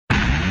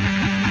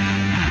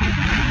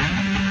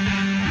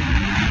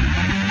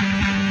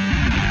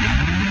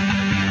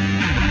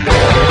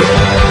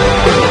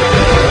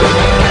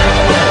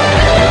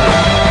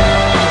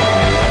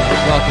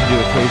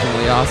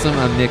Awesome.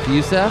 I'm Nick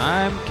Youssef.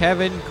 I'm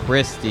Kevin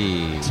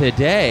Christie.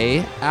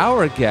 Today,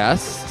 our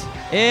guest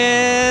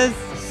is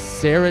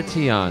Sarah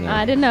Tiana.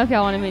 I didn't know if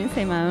y'all wanted me to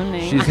say my own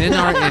name. She's in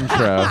our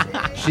intro.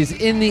 She's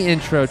in the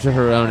intro to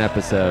her own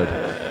episode.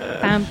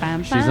 Bam,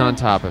 bam, She's on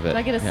top of it. Did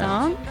I get a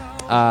song?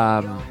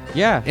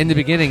 yeah. In the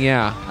beginning,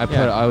 yeah. I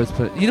always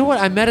put. You know what?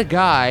 I met a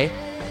guy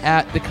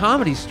at the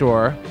Comedy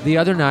Store the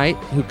other night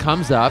who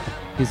comes up.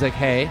 He's like,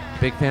 "Hey,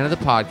 big fan of the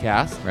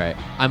podcast. Right.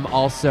 I'm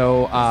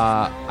also.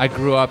 I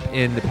grew up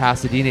in the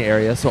Pasadena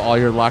area, so all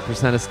your La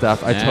Crescenta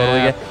stuff, I totally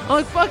get." I'm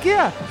like, "Fuck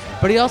yeah!"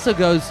 But he also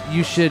goes,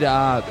 "You should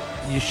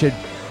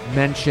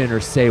mention or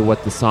say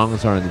what the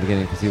songs are in the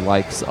beginning because he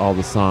likes all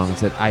the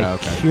songs that I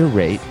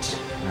curate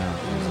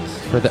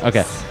for the."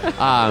 Okay.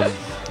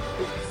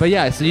 But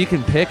yeah, so you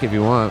can pick if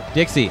you want.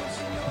 Dixie.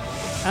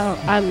 Oh,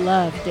 I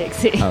love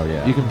Dixie. Oh,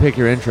 yeah. You can pick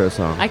your intro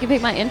song. I can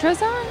pick my intro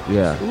song?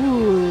 Yeah.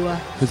 Ooh.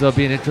 Because there'll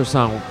be an intro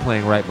song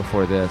playing right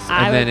before this,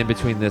 and then in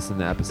between this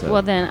and the episode.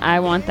 Well, then I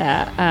want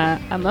that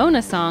a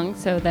Mona song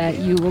so that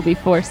you will be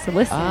forced to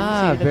listen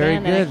to the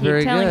band that I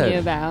keep telling you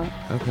about.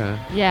 Okay.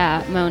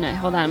 Yeah, Mona.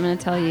 Hold on, I'm going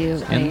to tell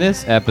you. In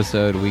this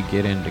episode, we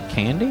get into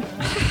candy.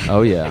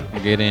 Oh, yeah.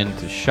 We get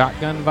into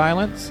shotgun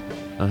violence.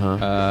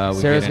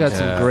 Sarah's got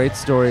some great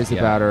stories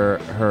about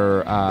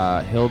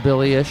her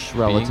hillbilly-ish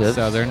relatives. Being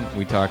Southern.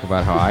 We talk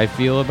about how I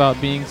feel about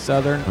being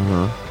Southern.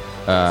 We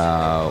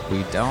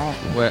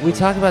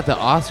talk about the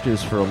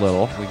Oscars for a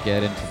little. We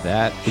get into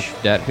that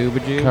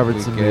hoobajoo.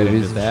 Covered some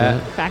movies and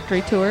that. shit.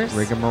 Factory tours.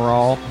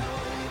 Rigmarole.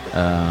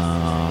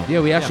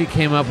 We actually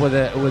came up with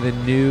a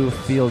new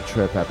field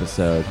trip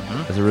episode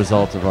as a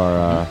result of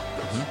our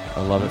I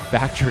love it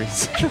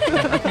factories,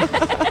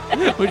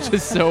 which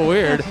is so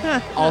weird.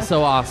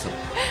 Also awesome.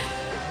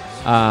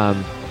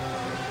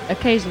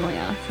 Occasionally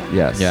awesome.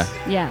 Yes. Yeah.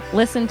 Yeah.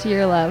 Listen to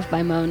Your Love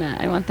by Mona.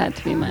 I want that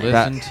to be my.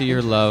 Listen to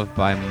Your Love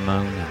by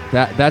Mona.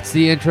 That's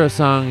the intro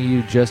song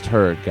you just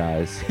heard,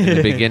 guys. In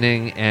the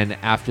beginning, and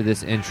after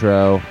this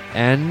intro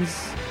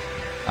ends,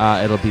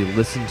 it'll be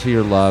Listen to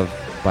Your Love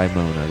by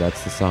Mona.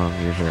 That's the song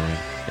you're hearing.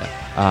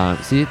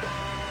 Yeah. See,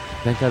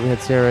 thank God we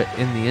had Sarah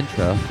in the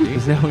intro,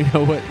 because now we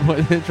know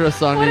what intro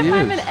song What to if use.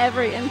 I'm in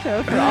every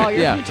intro for all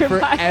your future for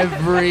podcasts?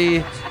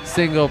 every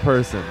single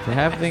person. To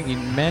have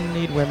men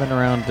need women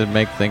around to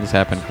make things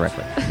happen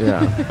correctly.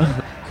 Yeah.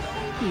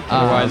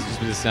 Otherwise, just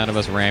be the sound of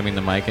us ramming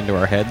the mic into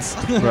our heads.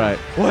 Right.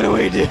 What do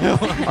we do?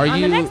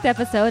 On the next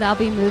episode, I'll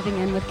be moving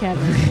in with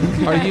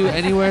Kevin. Are you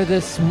anywhere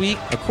this week?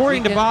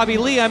 According to Bobby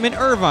Lee, I'm in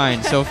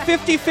Irvine. So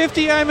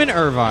 50-50, I'm in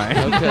Irvine.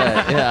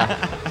 Okay,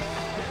 yeah.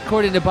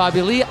 According to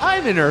Bobby Lee,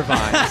 I'm in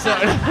Irvine. So,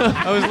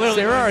 I was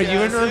literally Sarah, are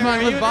you in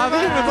Irvine with Bobby?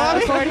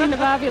 According to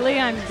Bobby Lee,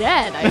 I'm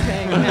dead, I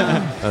think. No.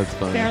 That's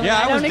funny. Apparently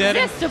Yeah, I was don't dead.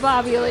 exist to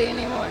Bobby Lee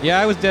anymore. Yeah,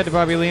 I was dead to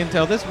Bobby Lee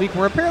until this week,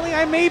 where apparently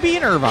I may be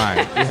in Irvine.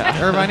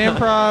 Irvine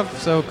Improv,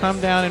 so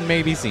come down and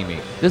maybe see me.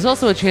 There's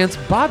also a chance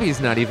Bobby's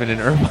not even in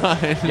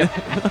Irvine.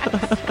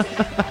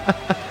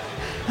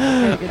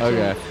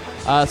 Okay.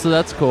 So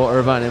that's cool.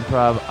 Irvine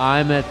Improv.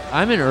 I'm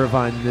in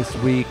Irvine this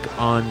week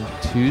on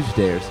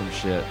Tuesday or some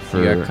shit for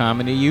You got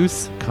Comedy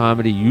Use.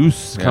 Comedy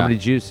Juice. Yeah. Comedy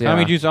Juice. Yeah.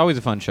 Comedy Juice is always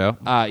a fun show.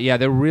 Yeah,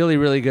 they're really,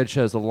 really good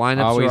shows. The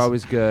lineups are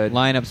always good.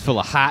 Lineups full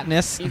of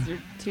hotness. These are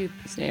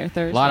Tuesday or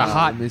Thursday. A lot of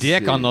hot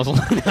dick on those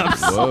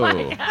lineups. Whoa.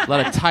 A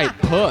lot of tight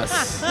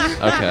puss.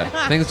 Okay.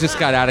 Things just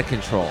got out of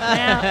control.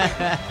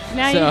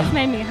 Now you just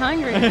made me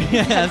hungry.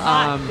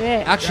 Hot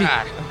dick. Actually,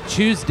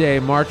 Tuesday,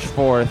 March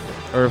 4th,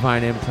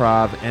 Irvine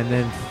Improv, and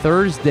then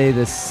Thursday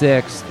the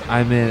 6th,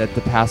 I'm in at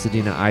the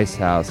Pasadena Ice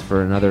House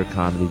for another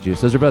Comedy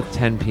Juice. Those are both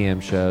 10 p.m.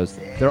 shows.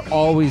 They're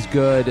always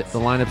good. The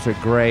lineups are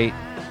great.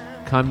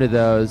 Come to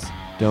those.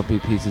 Don't be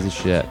pieces of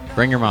shit.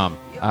 Bring your mom.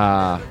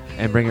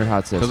 And bring your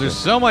hot sister. Because there's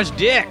so much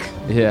dick.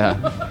 Yeah.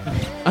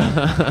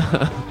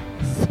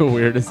 It's the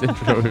weirdest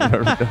intro we've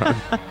ever done.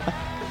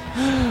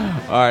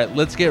 All right,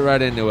 let's get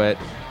right into it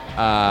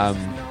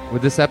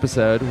with this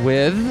episode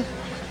with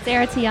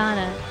Sarah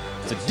Tiana.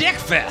 It's a dick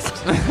fest.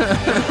 I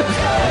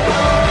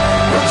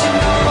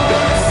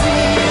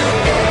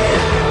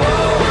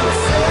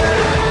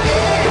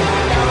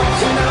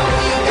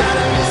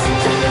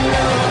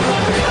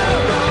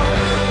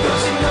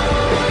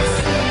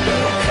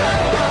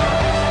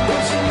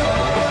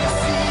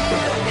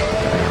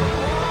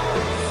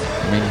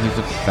mean, he's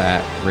a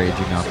fat,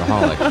 raging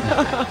alcoholic.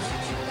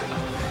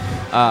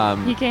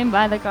 He came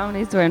by the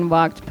Comedy Store and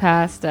walked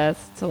past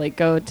us to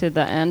go to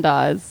the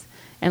Andaz,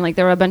 and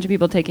there were a bunch of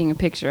people taking a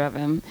picture of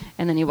him,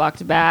 and then he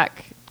walked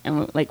back,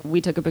 and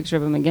we took a picture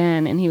of him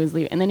again, and he was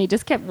leaving, and then he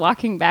just kept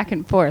walking back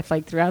and forth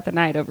throughout the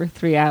night over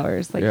 3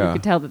 hours. You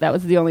could tell that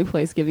was the only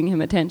place giving him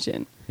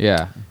attention.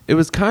 Yeah. It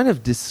was kind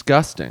of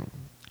disgusting.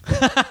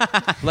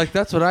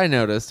 That's what I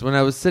noticed when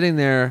I was sitting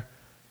there.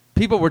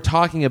 People were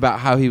talking about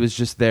how he was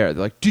just there.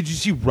 They're like, "Did you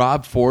see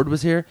Rob Ford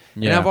was here?"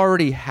 Yeah. And I've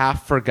already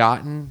half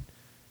forgotten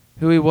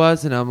who he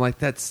was, and I'm like,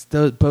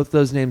 both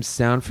those names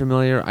sound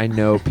familiar. I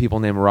know people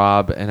named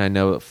Rob, and I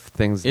know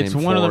things named It's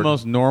Ford. one of the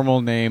most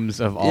normal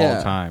names of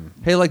all time.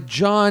 Hey,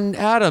 John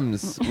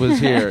Adams was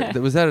here.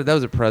 That was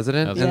a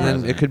president, That was and a then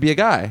president. it could be a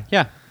guy.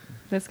 Yeah.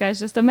 this guy's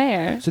just a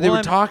mayor. So they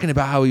were talking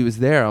about how he was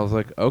there. I was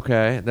like,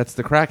 okay, that's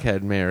the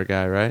crackhead mayor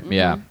guy, right?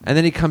 Yeah. And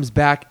then he comes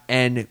back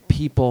and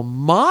people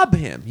mob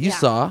him. You Yeah.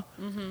 saw.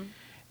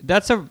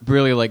 That's a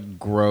really like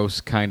gross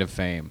kind of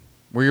fame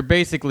where you're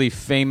basically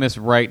famous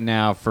right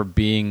now for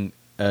being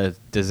a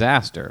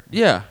disaster.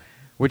 Yeah.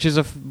 Which is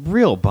a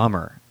real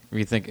bummer. If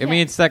you think, I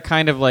mean, it's that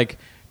kind of like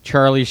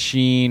Charlie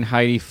Sheen,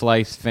 Heidi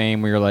Fleiss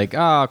fame where you're like,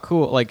 oh,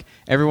 cool. Like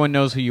everyone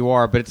knows who you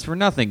are, but it's for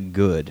nothing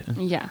good.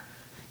 Yeah.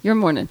 You're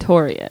more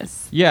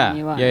notorious. Yeah, than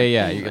you are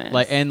yeah. famous.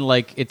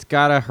 Like it's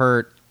gotta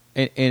hurt.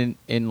 In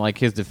like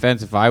his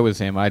defense, if I was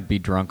him, I'd be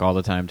drunk all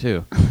the time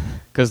too.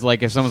 Because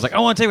like if someone's like, I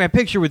want to take my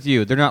picture with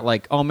you, they're not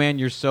like, oh man,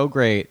 you're so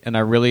great, and I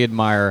really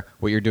admire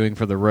what you're doing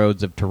for the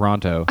roads of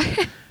Toronto.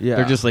 Yeah.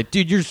 They're just like,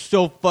 dude, you're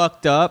so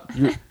fucked up.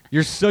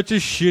 You're such a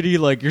shitty,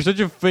 like you're such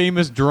a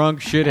famous drunk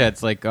shithead.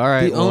 It's like, all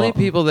right. The only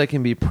people that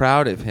can be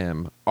proud of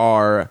him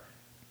are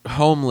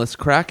homeless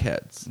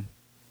crackheads.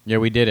 Yeah,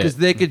 we did Because it.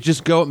 they could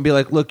just go and be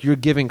like, look, you're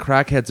giving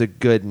crackheads a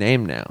good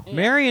name now.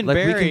 Marion Like,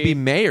 Barry, we can be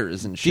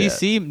mayors and shit.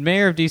 DC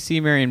mayor of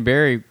DC, Marion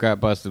Barry got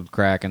busted with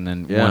crack and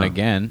then Yeah. won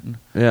again.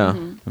 Yeah.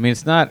 I mean,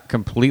 it's not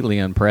completely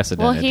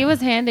unprecedented. Well, he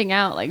was handing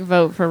out like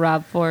vote for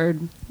Rob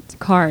Ford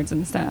cards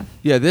and stuff.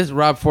 Yeah, this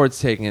Rob Ford's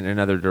taking it in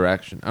another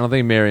direction. I don't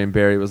think Marion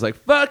Barry was like,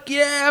 fuck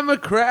yeah, I'm a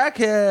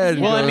crackhead.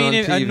 Well, I going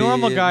mean, on a TV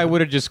normal and- guy would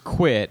have just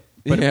quit.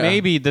 But Yeah.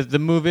 maybe the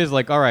move is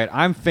like, all right,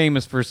 I'm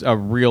famous for a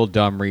real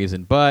dumb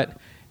reason, but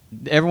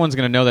everyone's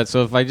going to know that.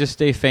 So if I just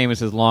stay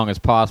famous as long as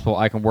possible,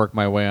 I can work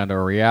my way onto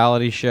a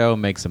reality show,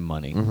 make some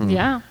money.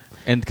 Yeah.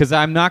 And because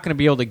I'm not going to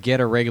be able to get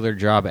a regular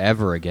job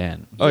ever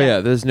again. Oh, yeah,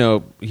 there's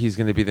no, he's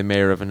going to be the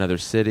mayor of another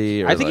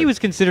city. Or I think he like- was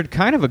considered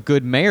kind of a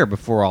good mayor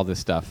before all this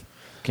stuff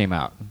came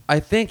out.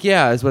 I think,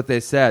 yeah, is what they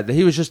said. That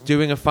he was just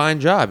doing a fine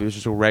job. He was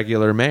just a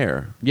regular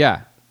mayor.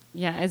 Yeah.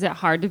 Yeah. Is it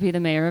hard to be the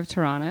mayor of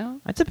Toronto?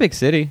 It's a big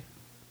city.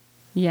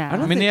 Yeah. I I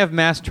don't mean, think- they have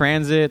mass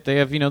transit. They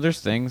have,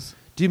 there's things.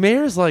 Do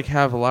mayors like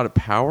have a lot of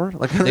power?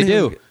 Like I don't They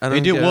even- do. I don't They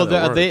do. get how Well,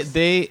 that works.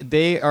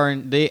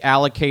 they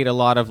allocate a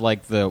lot of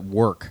like the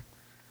work.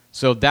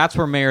 So that's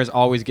where mayors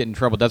always get in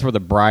trouble. That's where the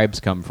bribes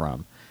come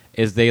from.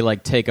 Is they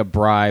like take a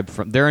bribe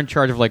from? They're in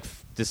charge of like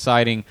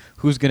deciding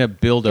who's going to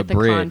build Get a the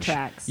bridge.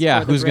 contracts Yeah,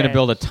 for the who's going to bridge.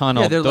 build a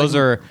tunnel? Yeah, they're Those like-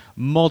 are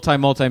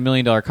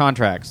multi-million-dollar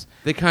contracts.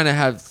 They kind of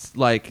have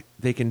like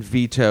they can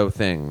veto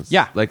things.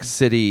 Yeah. like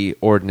city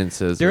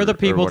ordinances. They're or- the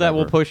people or that will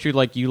whatever. push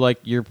you.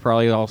 You're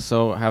probably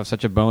also have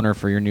such a boner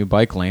for your new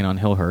bike lane on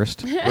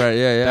Hillhurst. Right? Yeah,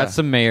 yeah. That's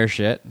some mayor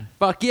shit.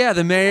 fuck yeah,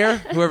 the mayor,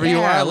 whoever you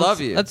are, I love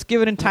you. Let's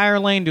give an entire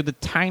lane to the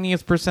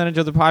tiniest percentage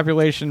of the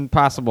population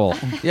possible.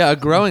 Yeah, a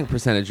growing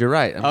percentage. You're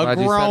right. I'm A glad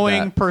you said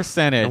growing that.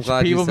 percentage. I'm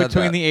glad you People said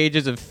between that. the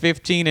ages of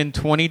 15 and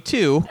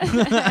 22.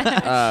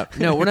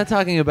 No, we're not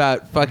talking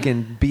about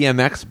fucking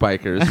BMX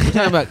bikers. We're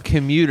talking about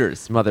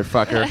commuters,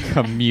 motherfucker.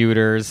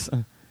 Commuters.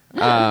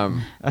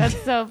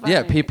 That's so funny.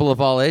 Yeah, people of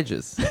all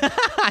ages.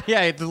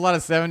 Yeah, there's a lot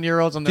of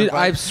 7-year-olds on their Dude,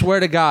 I bikes. swear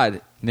to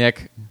God,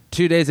 Nick,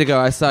 2 days ago,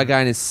 I saw a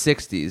guy in his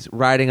 60s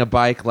riding a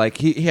bike. Like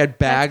he had That's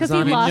bags because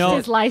on he him. lost No.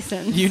 his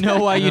license. you know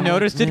why you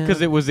noticed it?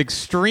 Because it was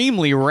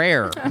extremely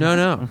rare.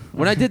 No.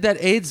 When I did that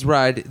AIDS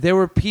ride, there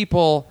were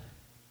people,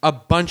 a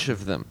bunch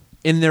of them,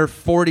 in their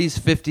 40s,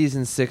 50s,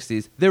 and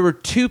 60s. There were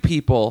 2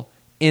 people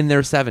in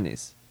their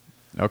 70s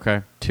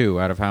Okay, 2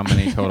 out of how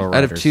many total out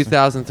riders? of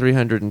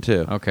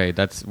 2,302. Okay,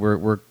 that's we're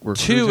 2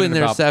 cruising in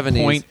their about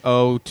 70s.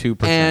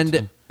 0.02%.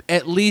 And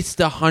at least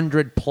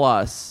 100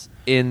 plus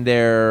in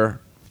their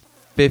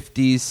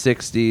 50s,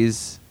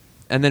 60s,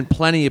 and then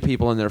plenty of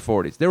people in their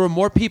 40s. There were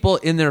more people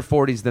in their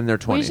 40s than their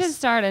 20s. We should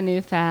start a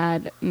new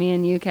fad, me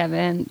and you,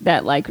 Kevin,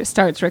 that like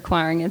starts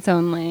requiring its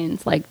own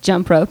lanes, like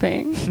jump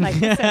roping. Like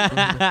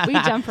we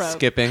jump rope.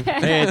 Skipping.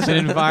 Hey, it's an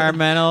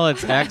environmental.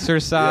 It's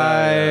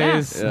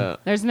exercise. Yeah.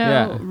 There's no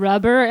Yeah.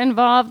 rubber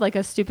involved, like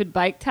a stupid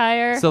bike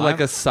tire. So like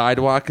a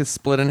sidewalk is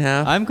split in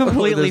half? I'm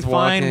completely There's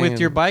fine walking with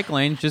your and- bike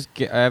lanes. Just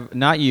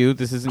not you.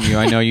 This isn't you.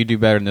 I know you do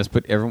better than this,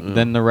 but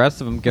then the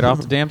rest of them get off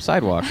the damn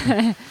sidewalk.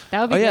 that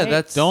would be Oh yeah, great.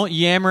 that's Don't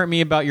yammer at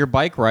me about your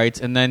bike rights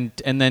and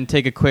then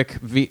take a quick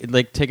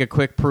take a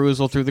quick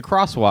perusal through the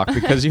crosswalk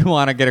because you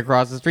want to get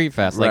across the street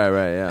fast. Like,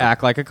 Right, yeah.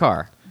 Act like a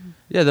car.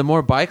 yeah. The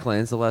more bike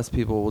lanes, the less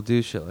people will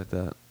do shit like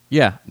that.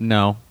 Yeah.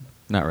 No.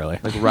 Not really.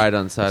 Like ride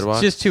on sidewalks.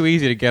 It's just too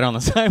easy to get on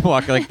the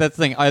sidewalk. Like that's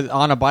the thing.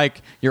 On a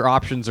bike, your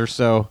options are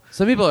so.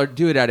 Some people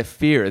do it out of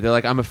fear. They're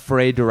like, I'm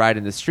afraid to ride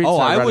in the street, Oh,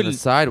 so I I ride on the wouldn't-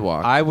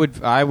 sidewalk.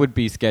 I would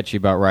be sketchy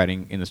about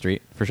riding in the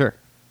street for sure.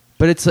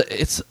 But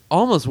it's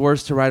almost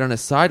worse to ride on a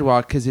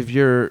sidewalk because if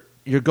you're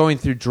going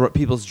through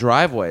people's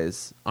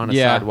driveways on a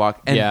Yeah,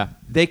 sidewalk and yeah.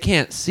 they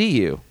can't see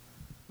you.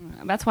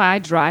 That's why I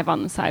drive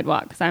on the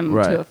sidewalk because I'm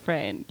Right. too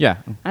afraid. Yeah.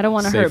 I don't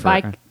want to hurt Safer.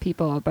 bike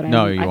people, but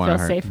No, I you feel wanna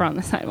hurt. safer on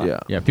the sidewalk. Yeah,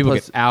 Yeah. People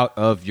Plus, get out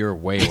of your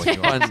way when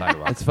you're on the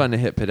sidewalk. it's fun to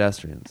hit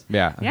pedestrians.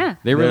 Yeah. Yeah.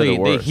 They They're really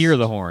the they worst. hear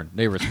the horn.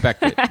 They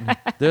respect it.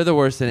 They're the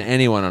worst than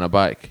anyone on a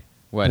bike.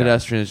 What?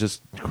 Pedestrians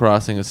just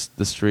crossing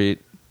the street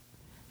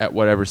at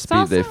whatever It's speed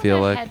also they feel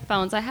the like.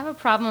 headphones. I have a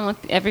problem with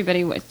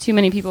everybody with too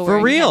many people For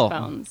wearing real.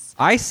 headphones.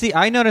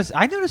 I notice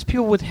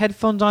people with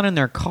headphones on in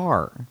their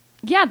car.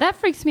 Yeah, that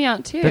freaks me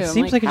out too. That I'm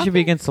seems like it how should be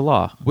can- against the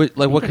law. What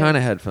kind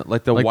of headphone?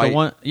 Like the Like the white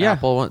one- yeah.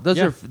 Apple one?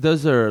 Yeah.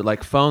 Those are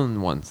like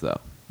phone ones though.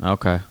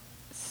 Okay.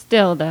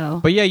 Still though.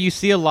 But yeah, you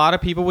see a lot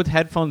of people with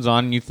headphones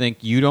on, and you think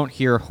you don't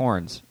hear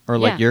horns, or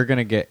like Yeah. you're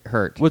gonna get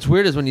hurt. What's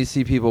weird is when you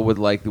see people with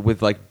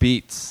like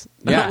Beats,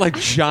 Yeah. like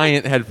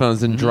giant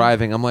headphones and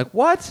driving. I'm like,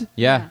 what?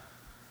 Yeah.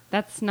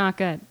 That's not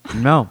good.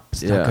 No,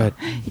 it's not Yeah. good.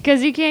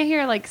 Because you can't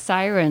hear like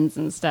sirens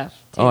and stuff.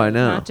 Too. Oh, I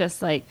know. Not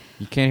just like,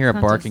 You can't hear a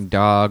Not barking just-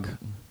 dog,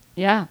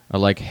 yeah. or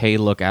like, "Hey,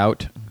 look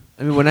out!"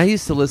 I mean, when I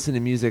used to listen to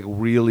music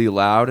really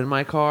loud in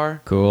my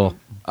car, Cool.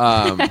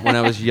 when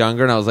I was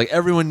younger, and I was like,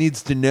 everyone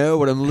needs to know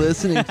what I'm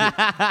listening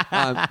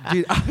to.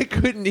 Dude, I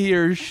couldn't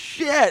hear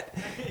shit.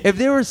 If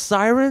there were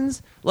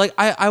sirens, like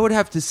I would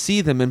have to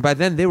see them, and by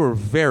then they were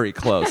very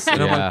close.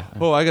 And I'm Yeah. like,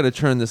 oh, I got to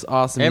turn this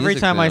awesome. Every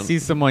music time I down. see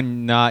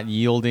someone not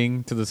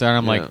yielding to the sound,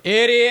 I'm Yeah. like,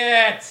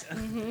 "Idiot!"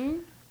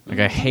 Like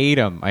I hate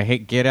them. I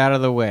hate. Get out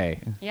of the way.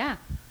 Yeah.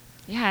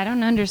 Yeah, I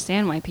don't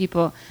understand why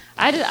people.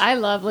 I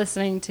love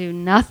listening to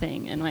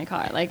nothing in my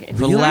car. Like, it's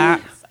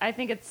Relax. I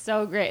think it's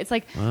so great. It's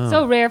like Wow.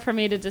 so rare for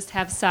me to just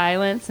have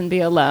silence and be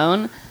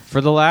alone. For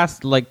the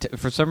last,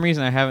 for some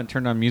reason, I haven't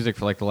turned on music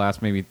for like the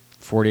last maybe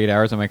 48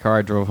 hours in my car.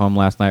 I drove home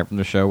last night from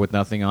the show with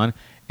nothing on.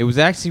 It was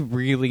actually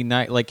really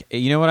nice. Like,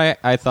 you know what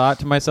I thought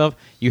to myself?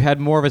 You had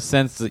more of a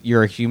sense that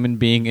you're a human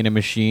being in a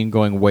machine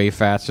going way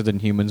faster than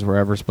humans were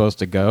ever supposed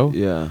to go.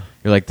 Yeah.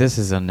 You're like, this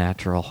is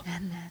unnatural.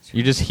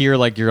 You just hear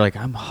you're like,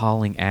 I'm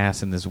hauling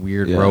ass in this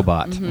weird Yeah.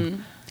 robot.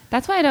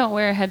 That's why I don't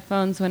wear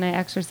headphones when I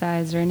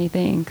exercise or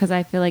anything, because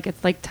I feel like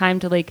it's like time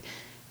to like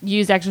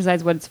use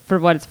exercise what it's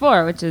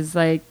for, which is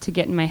like to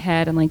get in my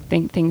head and like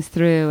think things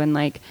through. And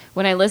like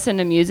when I listen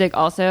to music,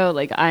 also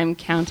like I'm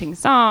counting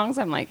songs.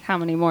 I'm like, how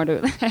many more do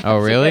I have Oh,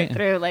 to really? get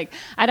through? Like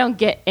I don't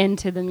get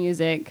into the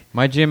music.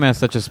 My gym has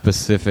such a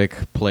specific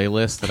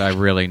playlist that I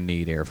really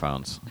need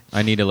earphones.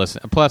 I need to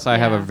listen. Plus, I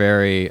have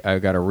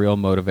I've got a real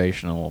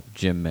motivational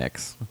gym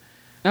mix.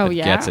 Oh that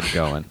yeah, gets it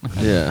going.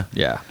 Yeah.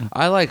 Yeah.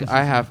 I like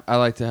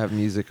to have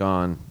music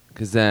on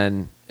because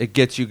then it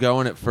gets you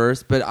going at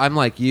first. But I'm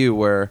like you,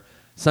 where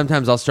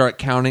sometimes I'll start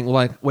counting.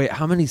 Like, wait,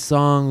 how many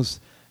songs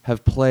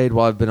have played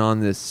while I've been on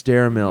this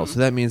stair mill? So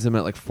that means I'm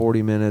at like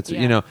 40 minutes. Yeah.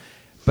 You know.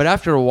 But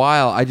after a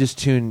while, I just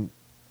tune.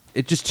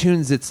 It just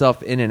tunes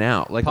itself in and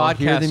out. Like I'll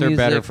hear the Podcasts are music.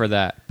 better for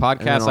that.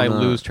 Podcasts, I'll I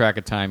not. lose track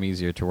of time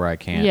easier to where I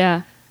can't.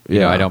 yeah. You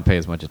know, Yeah. I don't pay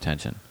as much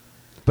attention.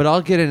 But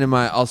I'll get into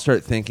I'll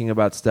start thinking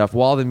about stuff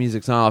while the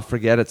music's on. I'll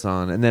forget it's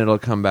on, and then it'll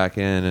come back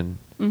in,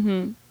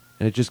 and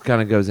it just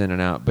kind of goes in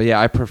and out. But yeah,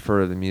 I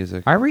prefer the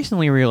music. I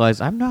recently realized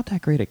I'm not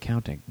that great at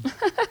counting.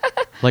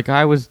 Like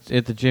I was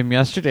at the gym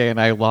yesterday, and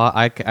I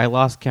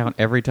lost count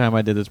every time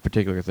I did this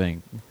particular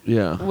thing.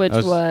 Yeah. Which I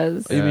was-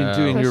 was You mean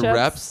doing your Push-ups?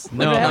 reps?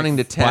 No. Like counting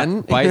to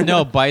 10?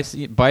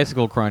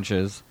 Bicycle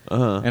crunches.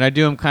 Uh-huh. And I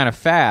do them kind of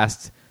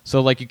fast.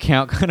 So like you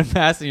count kind of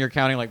fast, and you're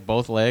counting like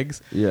both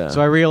legs. Yeah.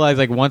 So I realized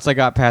like once I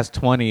got past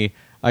 20,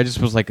 I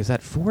just was like, is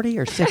that 40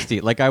 or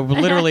 60? Like I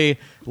literally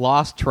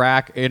lost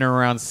track in or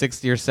around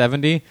 60 or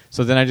 70.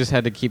 So then I just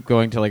had to keep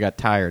going till I got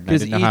tired. And I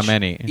didn't know how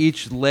many.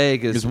 Each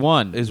leg Is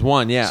one. Is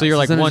one, yeah. So you're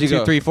like sometimes 1, you 2,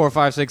 go- 3, 4,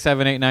 5, 6,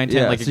 7, 8, 9, 10.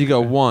 Yeah, Like so you go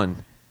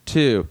 1,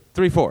 2,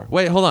 3, 4.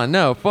 Wait, hold on.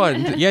 No,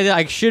 fun. Yeah,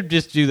 I should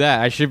just do that.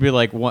 I should be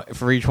like one,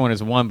 for each one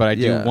is one, but I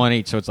do Yeah. one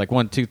each, so it's like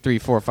 1, 2, 3,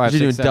 4, 5, You're 6,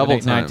 doing 7, double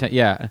 8, 9, time. 10.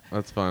 Yeah,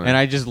 That's fine. and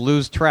I just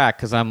lose track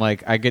because I'm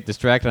like, I get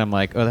distracted. I'm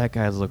like, oh, that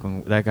guy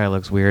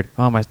looks weird.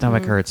 Oh, my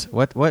stomach hurts.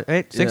 What?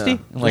 Wait, 60? Yeah.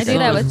 I'm I like, do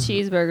that oh. with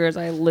cheeseburgers.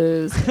 I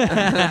lose when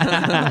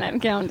I'm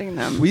counting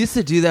them. We used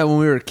to do that when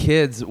we were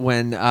kids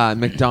when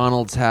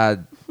McDonald's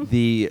had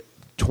the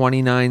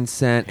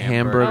 29-cent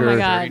hamburger. Oh my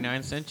God.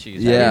 39-cent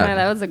cheese. Yeah.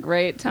 that was a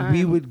great time.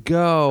 We would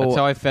go. That's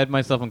how I fed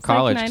myself in It's like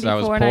college because I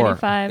was 94, poor.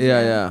 95,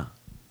 yeah.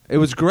 It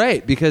was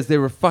great because they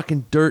were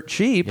fucking dirt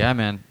cheap. Yeah,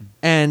 man.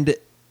 And,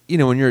 you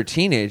know, when you're a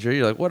teenager,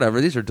 you're like,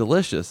 whatever, these are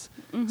delicious.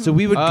 So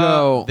we would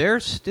go. They're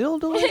still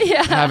delicious.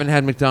 yeah. I haven't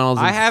had McDonald's.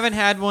 In I haven't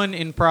had one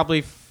in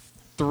probably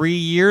 3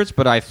 years,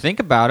 but I think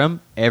about them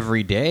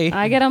every day.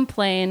 I get them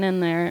plain,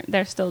 and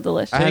they're still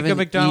delicious. I Take a haven't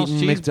McDonald's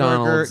eaten cheeseburger,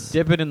 McDonald's.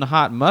 dip it in the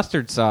hot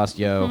mustard sauce,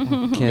 yo.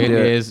 Can't It do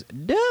it. is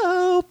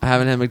dope. I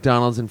haven't had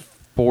McDonald's in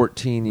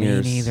 14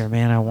 years. Me neither,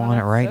 man. I want it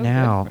that's right so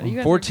now. good for you.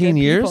 guys are 14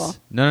 good years? people.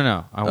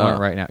 No. I want Oh. it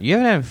right now. You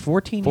haven't had it in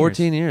 14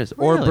 14 years.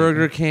 Or Really?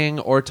 Burger King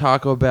or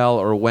Taco Bell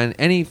or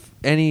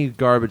any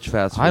garbage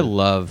fast food. I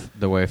love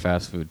the way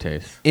fast food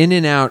tastes.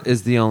 In-N-Out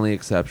is the only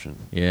exception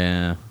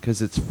Yeah.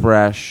 because it's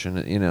fresh and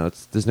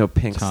there's no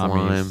pink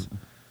Tommy's. slime.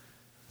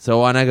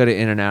 So when I go to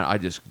In-N-Out, I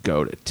just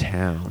go to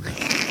town.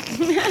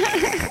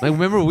 Like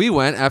remember we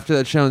went after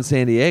that show in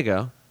San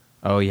Diego.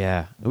 Oh,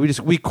 yeah.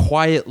 We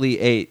quietly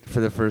ate for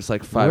the first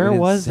like 5 Where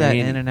minutes. was that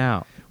Insane.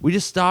 In-N-Out? We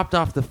just stopped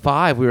off the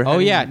 5. We were Oh,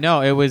 heading yeah.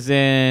 No, it was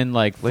in,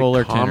 like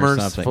Fullerton Commerce,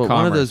 or something. one of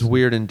Commerce. those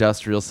weird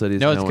industrial cities.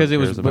 No, it's one because it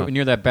was cares about.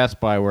 near that Best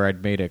Buy where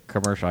I'd made a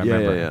commercial. I Yeah,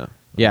 remember. yeah.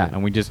 Yeah,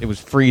 and it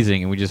was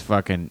freezing, and we just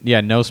fucking,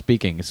 no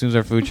speaking. As soon as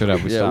our food showed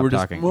up, we Yeah, stopped we're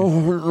talking.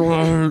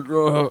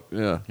 just.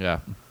 Yeah,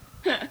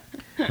 Yeah.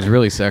 It was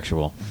really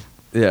sexual.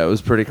 yeah, it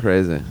was pretty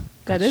crazy.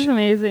 That is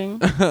amazing.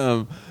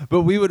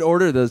 But we would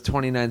order those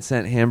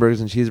 29-cent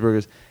hamburgers and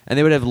cheeseburgers, and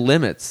they would have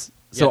limits.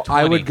 So Yeah,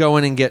 I 20. would go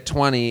in and get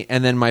 20,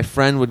 and then my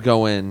friend would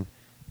go in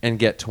and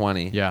get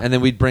 20. Yeah. And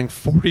then we'd bring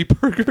 40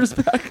 burgers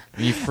back.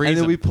 You freeze and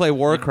then them. we'd play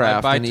Warcraft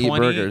I'd buy and eat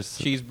 20 burgers.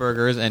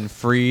 cheeseburgers and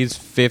freeze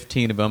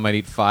 15 of them. I'd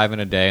eat 5 in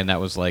a day, and that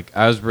was like,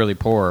 I was really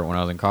poor when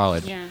I was in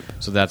college. Yeah.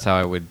 So that's how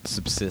I would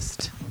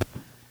subsist.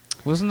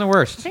 Wasn't the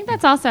worst. I think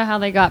that's also how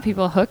they got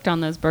people hooked on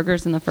those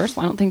burgers in the first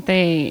one. I don't think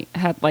they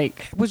had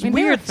like. It was I mean,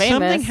 they were weird. famous.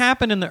 Something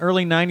happened in the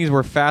early 90s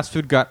where fast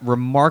food got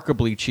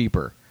remarkably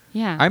cheaper.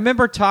 Yeah. I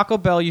remember Taco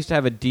Bell used to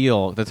have a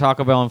deal, the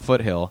Taco Bell in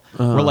Foothill,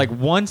 where like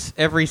once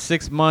every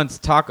 6 months,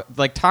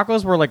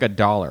 tacos were like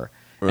 $1.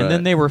 Right. And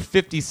then they were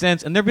 50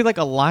 cents, and there'd be like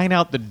a line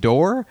out the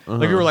door.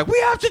 Like we were like, we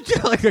have to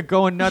do like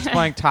going nuts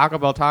buying Taco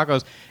Bell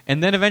tacos,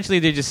 and then eventually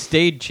they just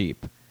stayed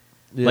cheap.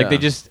 Like they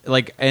Yeah. just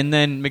like, and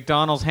then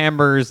McDonald's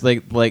hamburgers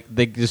like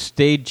they just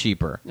stayed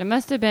cheaper. It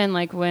must have been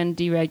like when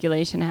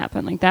deregulation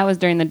happened. Like that was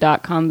during the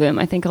 .com boom.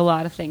 I think a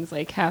lot of things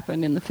like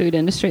happened in the food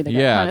industry. That got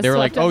Yeah, kinda they were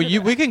like, swept oh, under the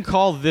we can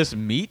call this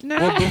meat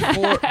now.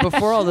 Well,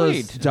 before all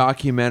those Sweet.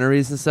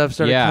 documentaries and stuff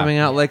started Yeah. coming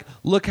out, like,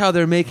 look how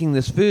they're making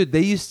this food. They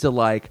used to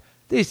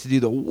do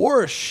the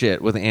worst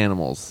shit with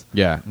animals.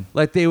 Yeah.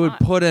 Like, they would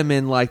put them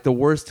in, like, the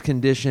worst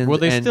conditions.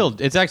 Well,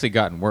 and it's actually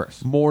gotten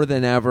worse. more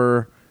than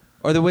ever.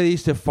 Or the way they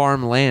used to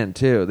farm land,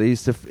 too. They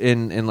used to,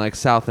 in like,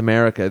 South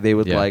America, they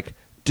would, Yeah. like,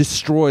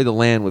 destroy the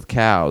land with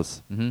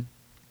cows Mm-hmm.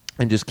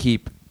 and just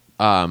keep,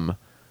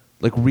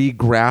 like,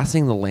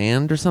 regrassing the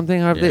land or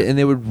something. Yeah. And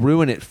they would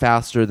ruin it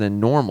faster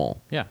than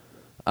normal. Yeah.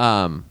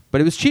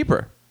 But it was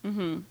cheaper.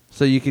 Mm-hmm.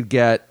 So you could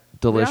get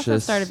delicious. We also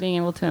started being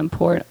able to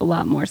import a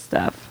lot more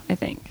stuff. I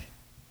think,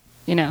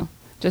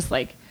 just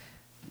like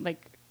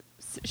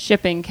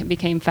shipping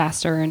became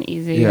faster and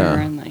easier, Yeah.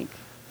 and like.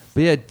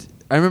 But yeah,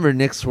 I remember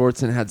Nick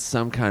Swartzen had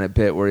some kind of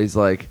bit where he's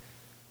like,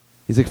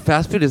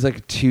 fast food is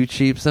like too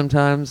cheap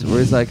sometimes. Where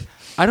he's like,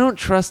 I don't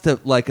trust a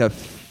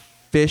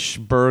fish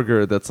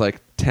burger that's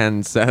like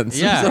 10 cents.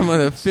 Yeah, or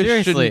something. A fish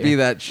seriously. shouldn't be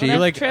that cheap. Well,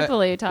 like,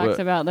 Tripoli talks what-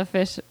 about the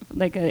fish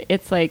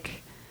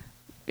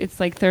it's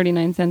like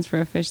 39 cents for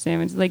a fish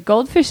sandwich. Like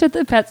goldfish at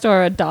the pet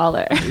store are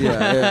 $1.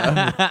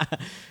 yeah,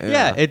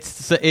 Yeah,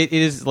 it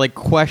is like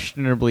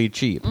questionably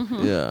cheap.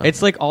 yeah.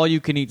 It's like all you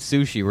can eat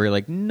sushi where you're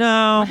like,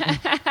 no,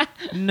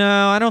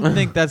 I don't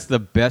think that's the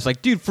best.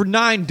 Like, dude, for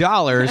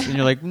 $9, and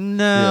you're like,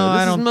 no, Yeah, I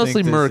this don't is mostly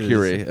think this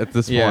mercury is. at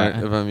this Yeah.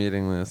 point if I'm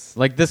eating this.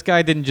 Like, this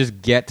guy didn't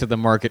just get to the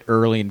market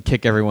early and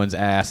kick everyone's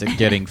ass at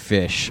getting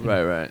fish.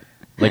 Right.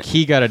 Like,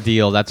 he got a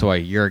deal. That's why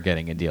you're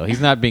getting a deal.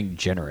 He's not being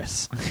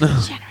generous.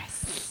 Generous.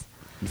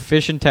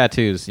 Fish and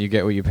tattoos, you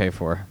get what you pay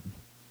for.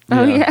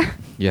 Oh Yeah. yeah.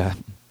 Yeah,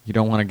 you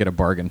don't want to get a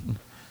bargain.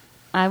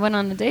 I went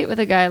on a date with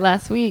a guy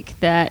last week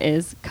that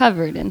is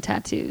covered in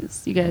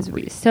tattoos. You guys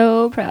would be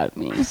so proud of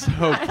me. So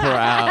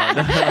proud.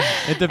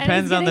 It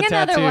depends on the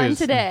tattoos. Another one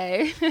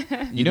today.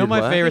 You know did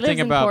my what? favorite He thing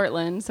lives in about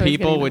Portland, so he's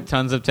people getting with them.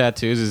 tons of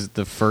tattoos is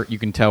you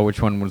can tell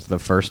which one was the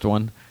first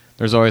one.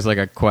 There's always like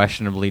a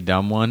questionably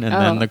dumb one, and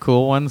then Oh. the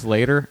cool ones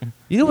later.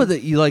 You know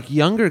what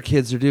younger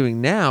kids are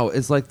doing now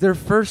is like their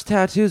first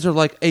tattoos are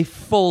like a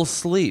full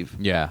sleeve.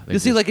 Yeah, they You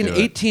see just like an do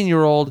it.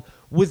 18-year-old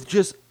with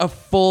just a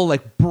full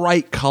like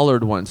bright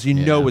colored one, so you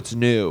know Yeah. it's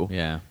new.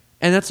 Yeah,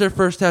 And that's their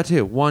first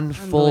tattoo, one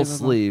full Unbelievable.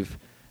 sleeve.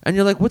 And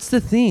you're like, what's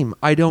the theme?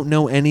 I don't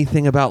know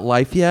anything about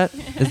life yet.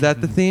 Is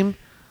that the theme?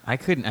 I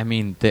couldn't. I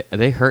mean,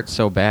 they hurt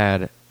so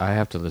bad. I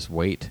have to just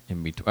wait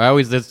in between.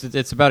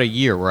 It's about a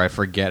year where I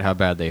forget how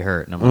bad they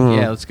hurt, and I'm like,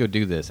 yeah, let's go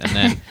do this. And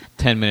then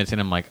 10 minutes in,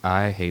 I'm like,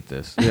 I hate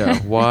this. Yeah.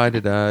 Why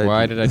did I?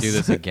 Why did I do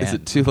this again? Is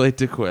it too late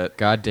to quit?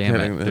 God damn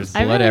Getting it! this. There's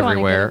I blood really wanna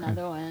everywhere. get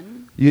another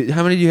one.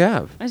 How many do you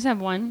have? I just have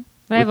one,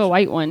 but I have a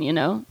white one.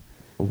 A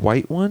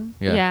white one?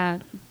 Yeah.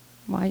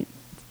 White.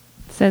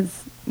 It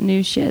says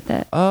new shit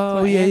that. Oh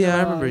that's what yeah. I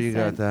Angelo remember you got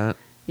said. that.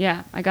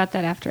 Yeah, I got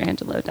that after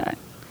Angelo died,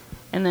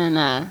 and then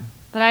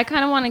but I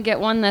kind of want to get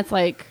one that's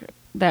like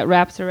that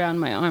wraps around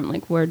my arm,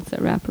 like words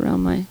that wrap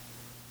around my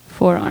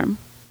forearm.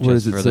 What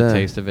Just does it for say? the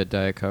taste of it,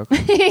 Diet Coke.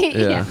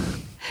 Yeah.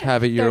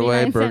 Have it your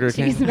way, 39 Burger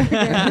cent King.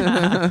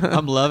 cheeseburger.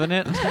 I'm loving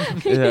it.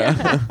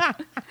 Yeah.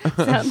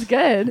 Sounds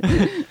good.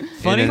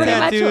 Funny Pretty much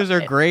tattoos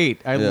what- are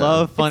great. I Yeah.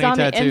 love funny it's on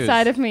tattoos. the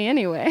inside of me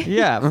anyway.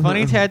 Yeah,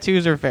 funny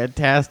tattoos are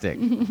fantastic.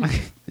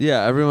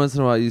 Yeah, every once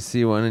in a while you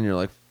see one and you're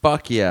like,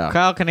 fuck yeah.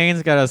 Kyle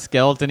Kinane's got a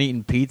skeleton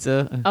eating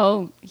pizza.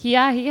 Oh, he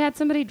had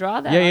somebody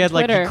draw that. Yeah, he on had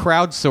Twitter. like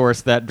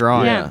crowdsourced that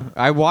drawing. Yeah.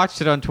 I watched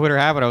it on Twitter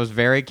Habit. I was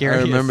very I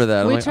curious. remember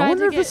that. I'm We like, I tried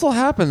wonder to if this get- will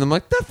happen. I'm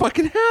like, that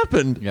fucking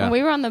happened. Yeah. When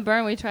we were on the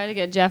burn, we tried to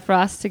get Jeff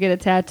Ross to get a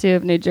tattoo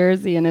of New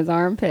Jersey in his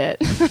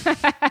armpit.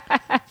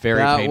 Very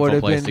That painful would've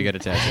place been to get a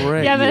tattoo.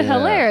 great. Yeah, but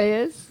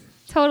hilarious.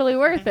 Totally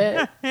worth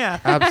it. Yeah.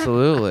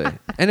 Absolutely.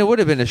 And it would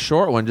have been a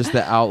short one, just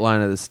the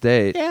outline of the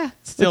state. Yeah.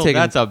 Still, taking-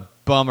 that's a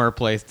bummer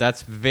place.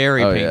 That's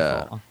very Oh, painful.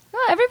 yeah.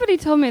 Well, everybody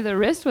told me the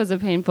wrist was a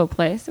painful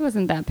place. It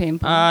wasn't that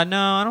painful. No,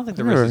 I don't think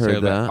the I've never wrist is heard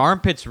real bad. that.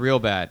 Armpit's real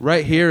bad.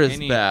 Right here is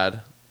Any-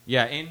 bad.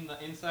 Yeah,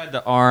 inside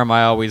the arm,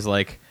 I always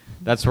like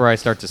That's where I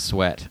start to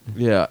sweat.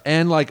 Yeah,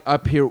 and like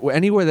up here,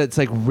 anywhere that's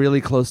like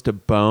really close to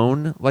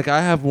bone. Like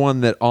I have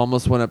one that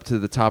almost went up to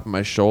the top of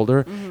my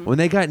shoulder. When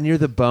they got near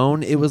the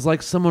bone, it was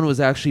like someone was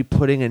actually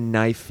putting a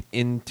knife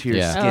into your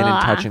Yeah. skin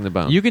and touching the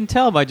bone. You can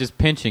tell by just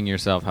pinching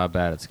yourself how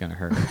bad it's going to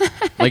hurt.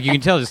 Like you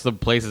can tell just the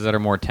places that are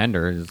more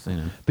tender. Is, you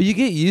know. But you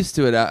get used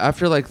to it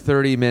after like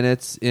 30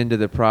 minutes into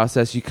the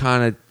process. You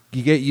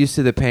get used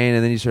to the pain,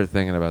 and then you start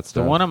thinking about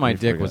stuff. The one on my You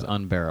dick forget. was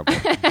unbearable.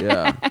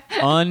 Yeah.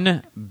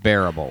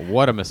 Unbearable.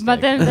 What a mistake.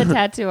 But then the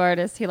tattoo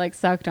artist, he like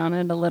sucked on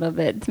it a little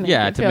bit to make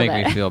yeah, it to feel make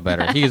better. me feel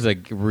better. He's a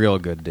real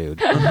good dude.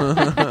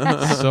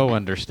 So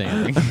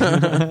understanding.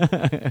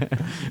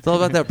 It's all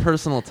about that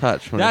personal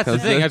touch. When That's it the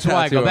comes thing. to That's why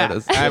I go tattoo back.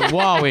 artists. I will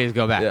always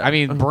go back. Yeah. I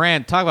mean,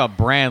 talk about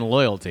brand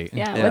loyalty.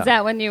 Yeah. Yeah. Was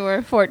that when you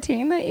were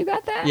 14 that you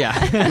got that?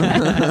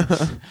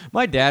 Yeah.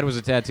 My dad was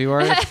a tattoo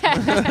artist.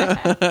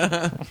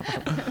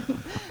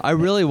 I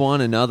really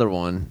want another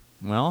one.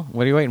 Well,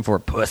 what are you waiting for,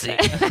 pussy?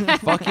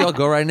 Fuck you! I'll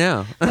go right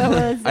now. What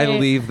was I it?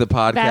 leave the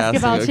podcast.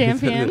 Basketball and go get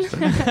champion. this.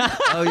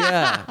 Oh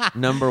yeah,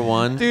 number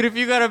one. Dude, if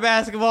you got a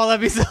basketball,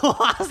 that'd be so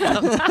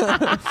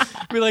awesome.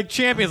 Be like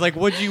champions. Like,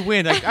 what'd you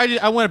win? Like,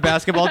 I won a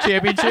basketball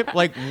championship.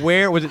 Like,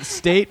 where was it?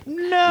 State? No.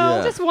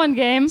 Yeah. Just one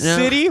game. Yeah.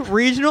 City?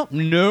 Regional?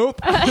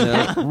 Nope.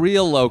 Yeah,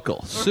 real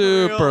local,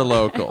 super I'm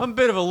local. a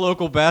bit of a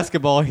local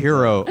basketball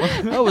hero.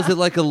 Oh, was it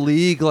like a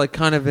league, like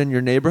kind of in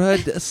your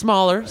neighborhood?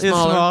 Smaller. It's a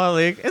small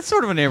league. It's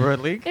sort of a neighborhood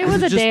league. It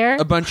was a Just dare.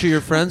 A bunch of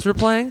your friends were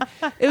playing.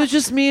 It was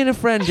just me and a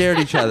friend dared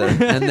each other,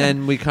 and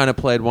then we kind of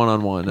played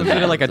one-on-one. Was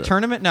it like a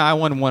tournament? No, I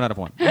won 1 out of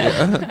 1.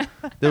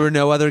 There were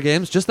no other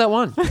games, just that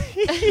one.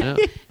 Yeah.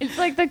 It's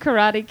like the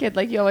Karate Kid.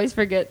 Like you always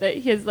forget that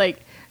his like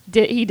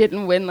he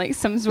didn't win like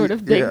some sort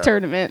of big Yeah.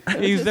 tournament.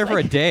 It He was just there for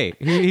a like- day.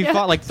 He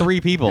fought like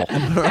 3 people.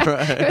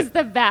 It was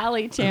the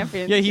Valley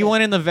Championship. Yeah, he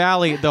went in the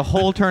valley. The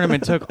whole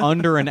tournament took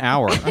under an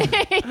hour.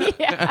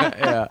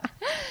 Yeah.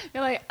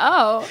 You're like,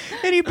 oh,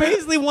 And he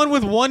basically won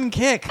with 1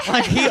 kick.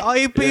 Like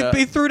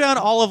he threw down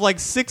all of like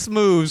 6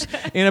 moves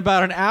in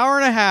about an hour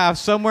and a half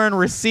somewhere in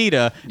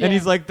Reseda. Yeah. And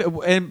he's like,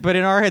 but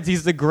in our heads,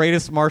 he's the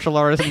greatest martial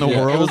artist in the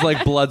Yeah, world. it was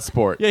like blood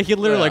sport. Yeah, he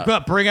literally Yeah.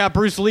 like, bring out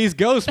Bruce Lee's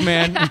ghost,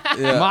 man.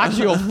 Yeah.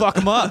 Machi will fuck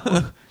him up.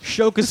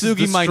 Show This is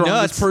Kasugi the my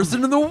strongest nuts.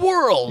 person in the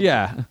world.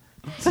 Yeah.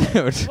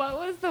 Dude. what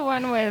was the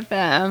one with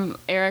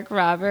Eric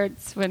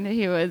Roberts when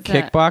he was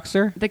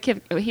Kickboxer?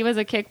 He was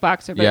a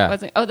kickboxer, but Yeah. it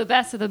wasn't. Oh, the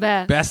best of the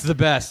best. Best of the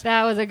best.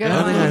 That was a good I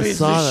don't one. think I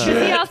saw that.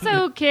 'Cause he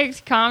also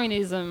kicked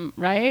communism,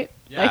 right?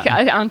 Yeah.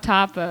 Like on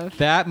top of.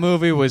 That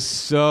movie was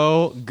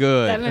so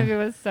good. That movie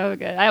was so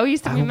good. I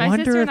used to. I My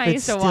wonder sister and if I it's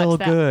used to still watch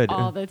that good.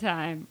 all the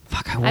time.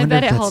 Fuck, I I wonder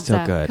bet if it that's holds still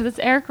up good. because it's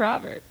Eric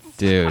Roberts.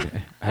 Dude,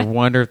 I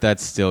wonder if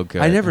that's still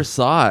good. I never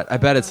saw it. I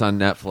bet it's on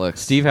Netflix.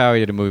 Steve Howie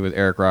did a movie with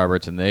Eric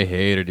Roberts, and they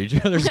hated each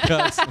other's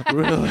guts.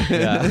 Really?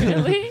 Yeah.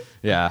 Really?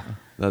 Yeah.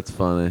 That's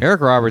funny. Eric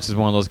Roberts is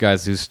one of those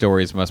guys whose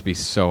stories must be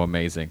so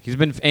amazing. He's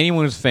been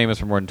anyone who's famous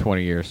for more than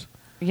 20 years.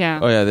 Yeah.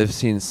 Oh yeah, they've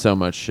seen so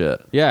much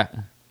shit. Yeah.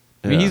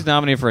 I mean, Yeah. he's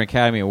nominated for an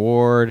Academy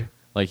Award.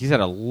 Like, he's had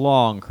a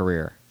long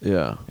career,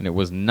 Yeah. and it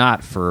was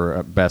not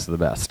for Best of the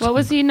Best. What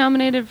was he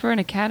nominated for an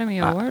Academy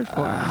Award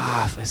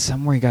for?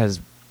 Somewhere he got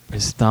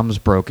his thumb's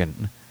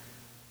broken.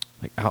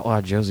 Like Outlaw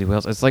Josie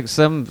Wales. It's like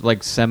some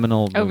like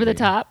seminal Over the movie.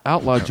 top?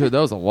 Outlaw Joe. That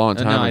was a long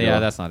time No, ago. yeah,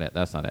 that's not it.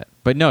 That's not it.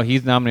 But no,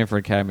 he's nominated for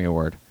an Academy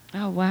Award.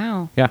 Oh,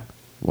 wow. Yeah.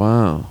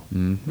 Wow.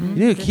 Mm-hmm.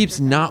 You know who keeps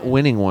not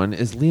winning one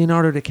is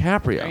Leonardo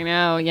DiCaprio. I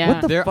know, yeah.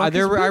 What the fuck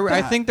is with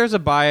I that? think there's a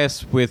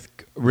bias with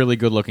really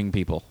good-looking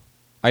people.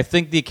 I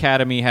think the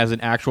Academy has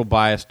an actual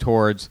bias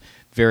towards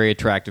very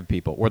attractive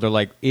people, where they're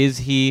like, is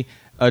he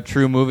a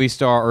true movie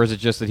star, or is it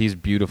just that he's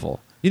beautiful?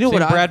 You know Same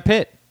what Brad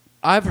Pitt.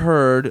 I've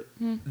heard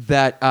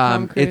that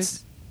Tom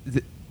it's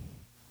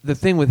the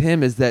thing with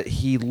him is that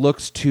he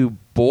looks too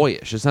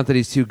boyish. It's not that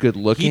he's too good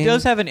looking. He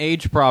does have an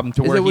age problem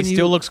to Is where it he when you-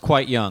 still looks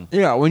quite young.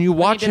 Yeah, when you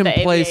watch did him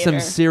The play some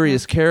Aviator.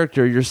 serious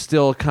character, you're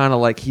still kind of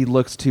like he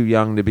looks too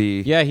young to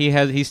be. Yeah,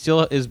 he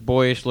still is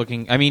boyish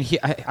looking. I mean,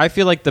 I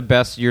feel like the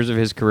best years of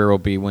his career will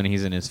be when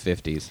he's in his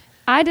 50s.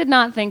 I did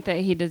not think that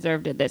he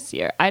deserved it this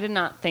year. I did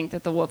not think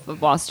that The Wolf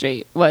of Wall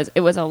Street was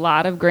a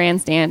lot of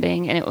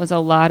grandstanding, and it was a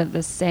lot of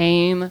the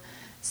same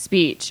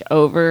speech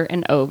over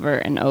and over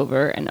and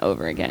over and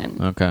over again.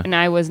 Okay. And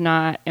I was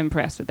not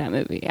impressed with that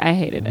movie. I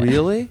hated it.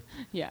 Really?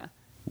 Yeah.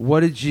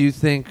 What did you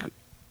think?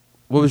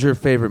 What was your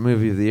favorite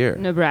movie of the year?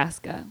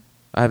 Nebraska.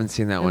 I haven't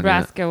seen that one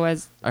Nebraska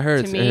was, yet. I heard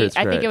to it's, me, I heard it's I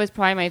think great. it was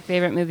probably my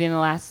favorite movie in the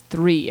last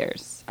 3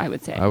 years, I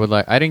would say.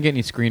 I didn't get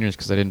any screeners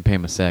because I didn't pay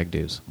my SAG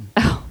dues.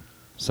 Oh.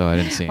 So I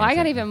didn't see Well, I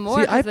got anything. even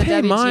more. See, I 'cause the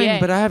pay mine, WGA.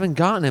 but I haven't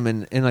gotten him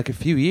in like a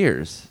few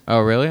years. Oh,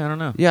 really? I don't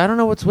know. Yeah, I don't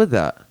know what's with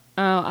that.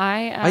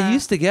 I I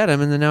used to get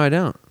him, and then now I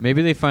don't.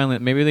 Maybe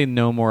they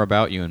know more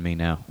about you and me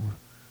now.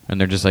 and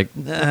they're just like,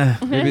 nah,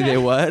 Maybe they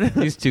what?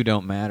 these two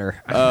don't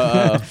matter.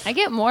 I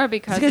get more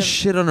because These guys of,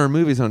 shit on our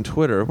movies on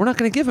Twitter. We're not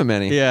going to give them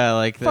any. Yeah,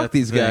 like Fuck that's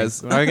these the thing.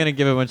 guys. Why are we gonna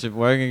give Why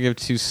are we gonna give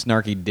two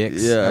snarky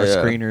dicks Yeah, our yeah.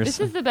 screeners? this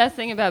is the best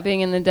thing about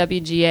being in the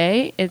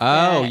WGA. Is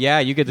Oh, that yeah,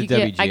 you get the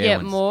WGA I get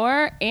ones.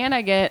 more, and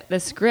I get the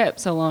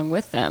scripts along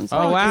with them. So Oh,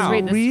 I can wow. just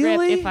read the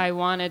Really? script if I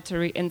wanted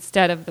to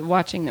instead of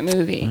watching the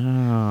movie.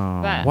 Oh.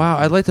 But Wow,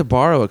 I'd like to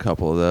borrow a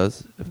couple of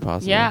those if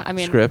possible. Yeah, I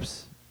mean-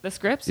 scripts. the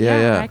scripts,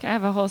 Yeah. I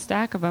have a whole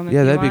stack of them.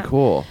 Yeah, that'd be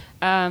cool.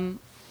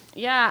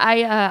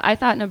 I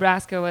thought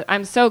Nebraska was.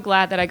 I'm so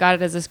glad that I got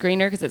it as a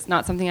screener because it's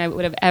not something I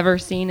would have ever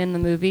seen in the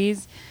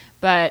movies.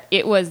 But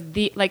it was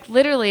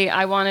literally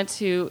I wanted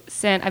to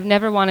send. I've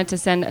never wanted to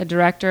send a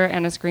director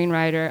and a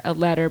screenwriter a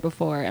letter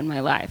before in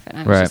my life, and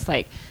I was Right. just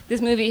like, this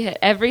movie hit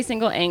every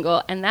single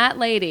angle, and that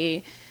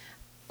lady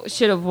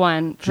should have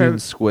won. June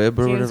Squibb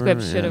or June whatever.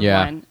 Squibb should have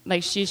Yeah. won.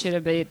 Like she should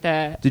have been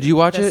the. Did you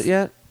watch the- it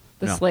yet?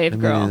 The No. slave Me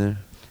girl. neither.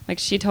 Like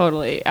she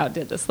totally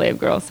outdid the slave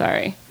girl.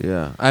 Sorry,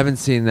 Yeah, I haven't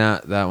seen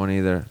that one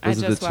either. I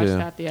Those are just the watched two.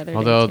 that the other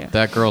Although day too.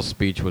 that girl's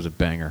speech was a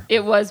banger.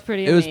 It was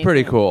pretty. It was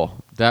pretty amazing.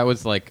 cool. That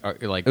was like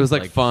It was,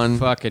 like, fun.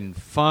 fucking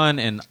fun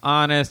and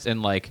honest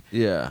and like.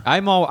 Yeah.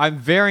 I'm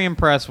very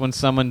impressed when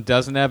someone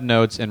doesn't have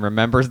notes and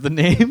remembers the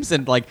names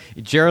and like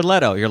Jared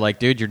Leto. You're like,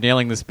 dude, you're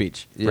nailing the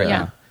speech right Yeah.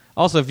 now.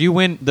 Also, if you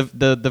win,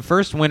 the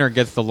first winner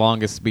gets the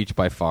longest speech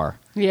by far.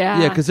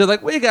 Yeah. Yeah, because they're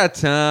like, we got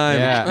time.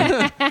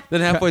 Yeah. Then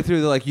halfway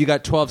through, they're like, you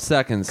got 12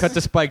 seconds. Cut to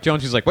Spike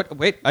Jonze. He's like, what?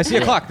 Wait, I see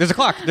a clock. There's a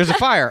clock. There's a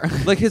fire.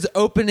 Like his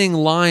opening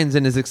lines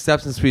in his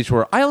acceptance speech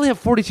were, I only have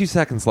 42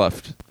 seconds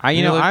left. You know,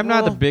 You're like, I'm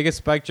not the well- biggest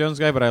Spike Jonze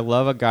guy, but I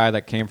love a guy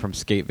that came from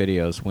skate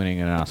videos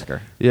winning an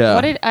Oscar. Yeah.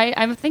 What did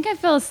I think I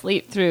fell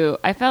asleep through?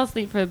 I fell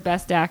asleep for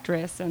Best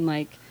Actress and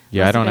like.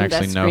 Yeah, I must have don't been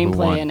actually Best know who Screenplay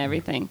won. and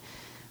everything,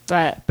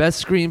 but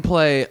Best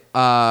screenplay,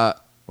 Well,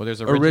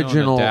 there's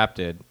original and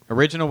adapted.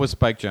 Original was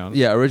Spike Jonze.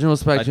 yeah, original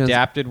Spike Jonze.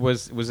 Adapted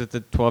was it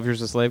the 12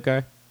 Years a Slave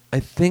guy? I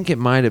think it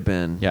might have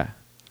been. Yeah.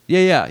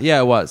 Yeah,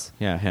 it was.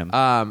 Yeah, him.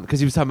 Because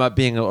he was talking about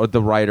being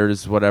the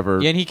writer's whatever.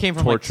 Yeah, and he came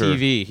from torture. like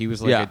TV. He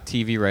was like Yeah. a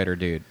TV writer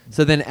dude.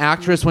 So then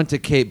actress went to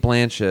Kate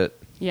Blanchett,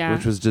 Yeah.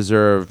 which was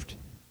deserved.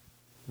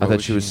 I What thought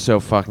was she was she? so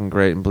fucking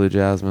great in Blue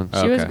Jasmine.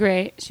 Oh. she was Okay.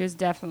 great. She was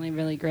definitely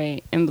really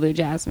great in Blue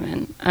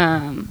Jasmine.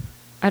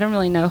 I don't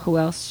really know who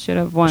else should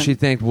have won. She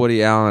thanked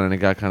Woody Allen, and it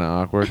got kind of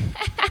awkward.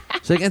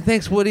 She's like, and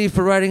thanks Woody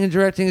for writing and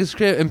directing a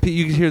script. And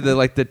you could hear the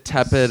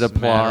tepid Smattering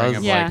applause.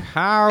 of, Yeah. like,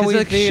 how are 'Cause we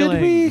like, feeling?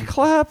 should we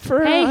clap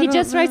for? Hey, I he don't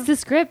just know. writes the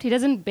script. He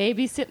doesn't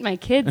babysit my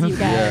kids, you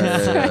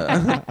guys.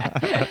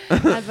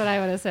 That's what I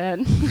would have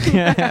said.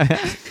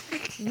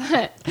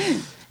 But,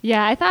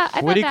 yeah, I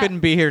thought Woody that, couldn't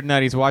be here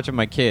tonight. He's watching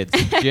my kids.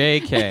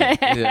 JK.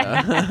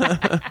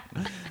 Yeah.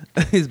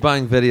 He's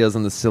buying videos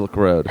on the Silk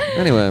Road.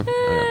 Anyway.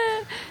 Okay.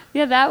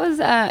 Yeah, that was.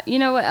 You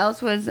know what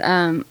else was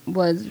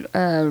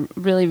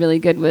really really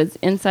good was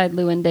Inside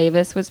Llewyn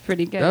Davis was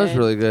pretty good. That was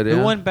really good. Yeah.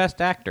 Who won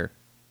Best Actor?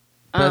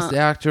 Best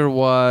actor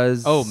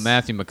was Oh,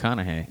 Matthew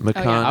McConaughey.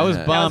 McConaughey. I was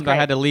That bummed. was I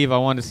had great. to leave. I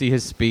wanted to see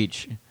his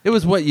speech It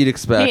was what you'd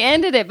expect. He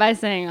ended it by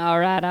saying, "All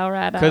right, all right,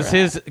 all right." because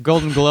his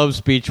Golden Globe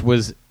speech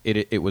was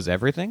it was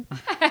everything.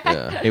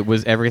 Yeah. It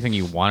was everything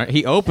you wanted.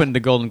 He opened the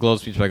Golden Globe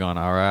speech by going,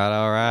 "All right,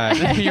 all right."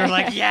 And you're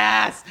like,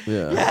 "Yes,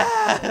 Yeah.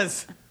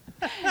 yes."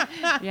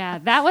 Yeah,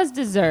 that was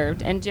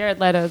deserved, and Jared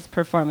Leto's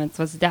performance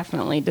was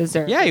definitely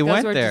deserved. Yeah, he Those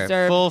went were there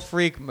deserved. full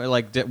freak,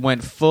 like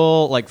went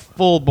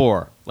full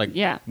bore, like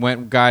Yeah.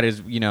 went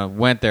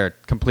went there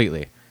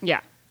completely. Yeah,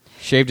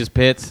 Shaved his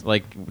pits,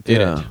 like did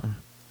Yeah. it.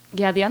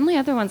 yeah. The only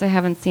other ones I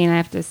haven't seen, I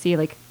have to see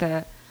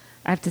the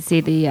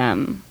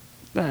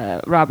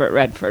Robert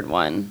Redford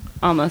one,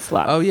 Almost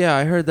Love. Oh yeah,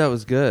 I heard that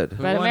was good.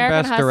 Who But won American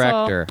Best Hustle-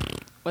 Director?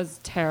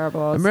 was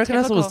terrible. It's American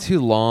Hustle was typical-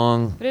 too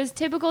long. But it was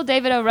typical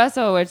David O.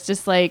 Russell, where it's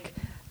just like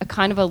a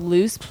kind of a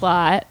loose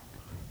plot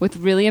with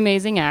really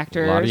amazing A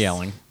actors. lot of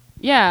yelling.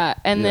 Yeah,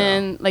 and Yeah.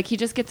 then like he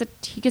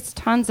gets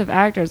tons of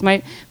actors.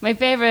 My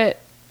favorite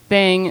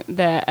thing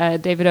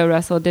that David O.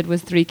 Russell did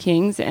was Three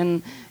Kings,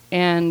 and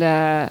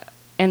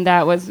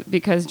that was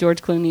because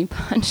George Clooney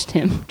punched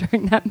him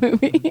during that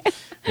movie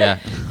Yeah.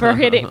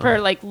 for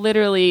like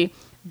literally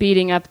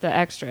beating up the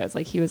extras.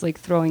 Like he was like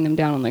throwing them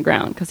down on the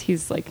ground because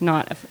he's like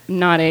not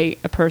a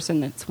person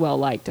that's well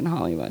liked in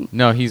Hollywood.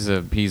 No, he's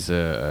a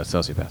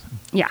sociopath.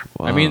 Yeah.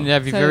 Wow. I mean,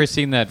 have you So- ever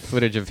seen that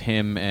footage of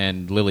him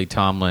and Lily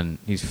Tomlin?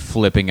 He's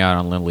flipping out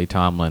on Lily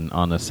Tomlin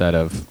on the set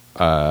of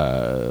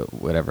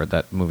whatever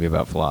that movie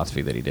about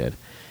philosophy that he did,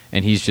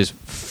 and he's just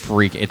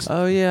freaking. It's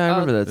Oh yeah, I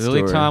remember that Lily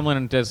story. Tomlin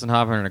and Dustin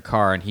Hoffman in a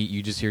car, and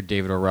you just hear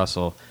David O.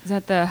 Russell, Is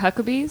that the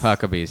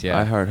Huckabees, yeah,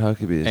 I heard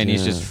Huckabees. and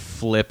he's yeah. just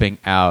flipping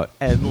out.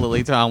 And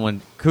Lily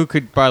Tomlin, who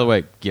could, by the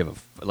way,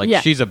 give a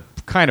Yeah. she's a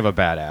kind of a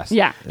badass.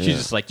 Yeah. She's Yeah.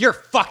 just like, you're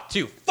fucked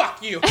too.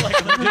 Fuck you.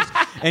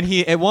 And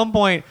he, at one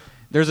point,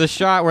 there's a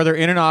shot where they're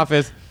in an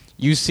office.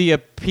 You see a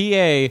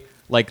PA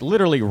like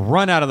literally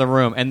run out of the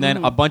room, and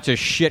then a bunch of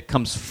shit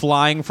comes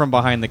flying from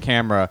behind the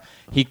camera.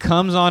 He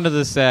comes onto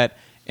the set,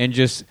 and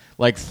just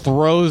like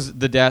throws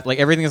the desk, like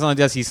everything is on the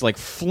desk. He's like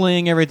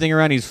flinging everything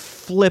around. He's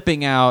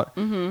flipping out,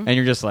 and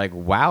you're just like,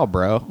 wow,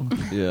 bro.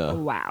 Yeah.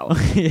 Wow.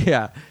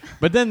 Yeah.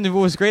 But then it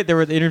was great. They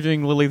were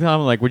interviewing Lily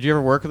Tomlin, like, would you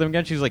ever work with him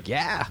again? She was like,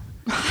 yeah.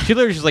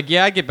 She's like,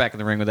 yeah, I'd get back in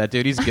the ring with that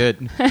dude. He's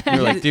good.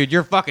 You're like, dude,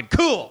 you're fucking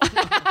cool.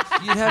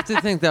 You'd have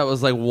to think that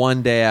was like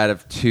one day out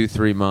of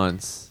 2-3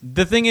 months.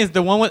 The thing is,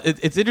 the one with,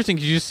 it's interesting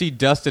because you just see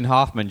Dustin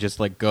Hoffman just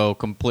like go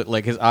complete,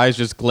 like his eyes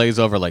just glaze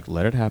over, like,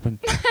 let it happen.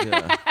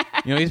 Yeah.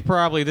 You know, he's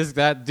probably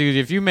that dude.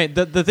 If you made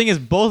the thing is,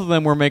 both of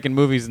them were making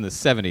movies in the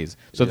 70s,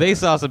 so they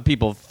saw some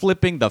people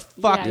flipping the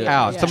fuck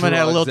out. Someone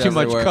had a little too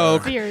much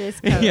coke. Serious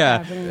coke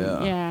happening.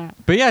 Yeah.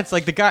 But yeah, it's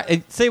like the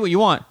guy. Say what you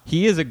want.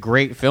 He is a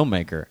great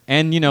filmmaker,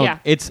 and you know,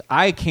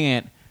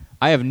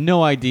 I have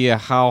no idea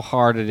how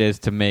hard it is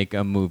to make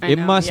a movie. It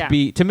must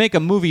be to make a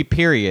movie.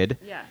 Period.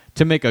 Yeah.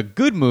 To make a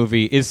good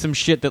movie is some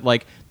shit that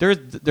like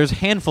there's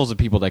handfuls of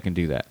people that can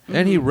do that.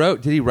 And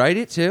did he write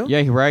it too? Yeah,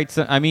 he writes.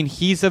 I mean,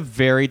 he's a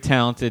very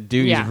talented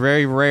dude. Yeah. He's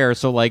very rare.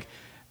 So like,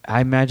 I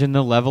imagine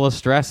the level of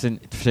stress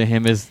to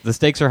him is the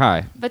stakes are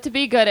high. But to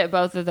be good at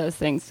both of those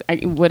things,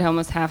 I would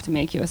almost have to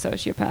make you a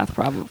sociopath,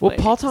 probably. Well,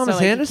 Paul Thomas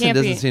Anderson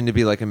doesn't seem to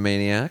be like a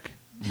maniac.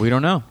 We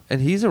don't know.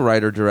 And he's a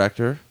writer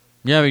director.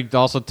 Yeah, he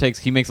also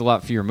makes a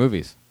lot fewer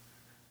movies.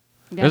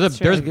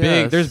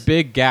 There's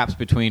big gaps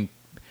between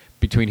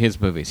his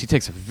movies. He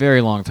takes a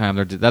very long time.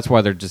 That's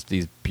why they're just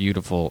these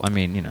beautiful. I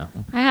mean, you know.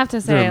 I have to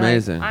say, they're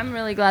amazing. I'm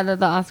really glad that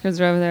the Oscars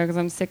are over there because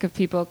I'm sick of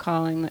people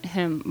calling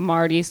him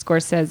Marty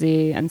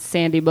Scorsese and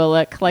Sandy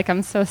Bullock. Like,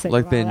 I'm so sick.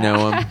 Like of they all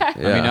know that.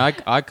 him. Yeah. I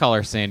mean, I call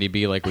her Sandy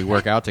B. Like we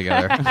work out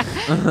together.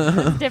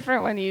 It's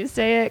different when you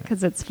say it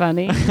because it's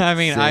funny. I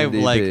mean,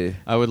 Sandy B.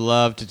 I would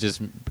love to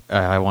just.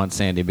 I want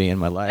Sandy B in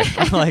my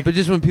life. Like, but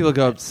just when people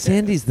go,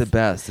 Sandy's the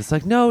best. It's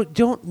like, no,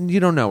 you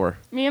don't know her.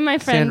 Me and my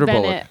friend Sandra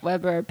Bennett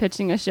Bullock. Weber are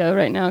pitching a show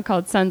right now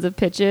called Sons of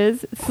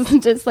Pitches. It's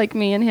just like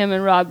me and him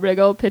and Rob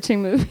Riggle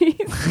pitching movies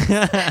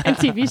and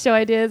TV show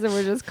ideas, and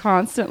we're just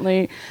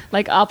constantly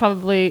like, I'll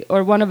probably,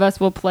 or one of us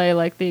will play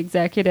like the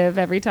executive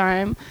every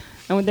time.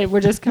 And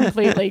we're just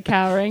completely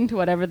cowering to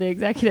whatever the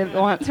executive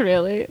wants,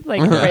 really.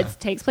 Like, it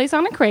takes place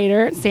on a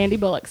crater. Sandy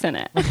Bullock's in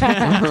it.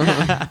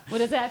 Well,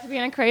 does it have to be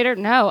on a crater?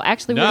 No.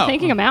 Actually, we were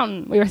thinking a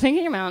mountain.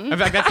 In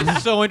fact,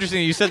 that's so interesting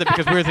that you said that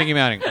because we were thinking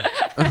mountain.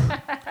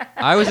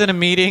 I was in a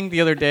meeting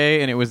the other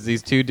day, and it was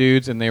these two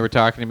dudes, and they were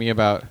talking to me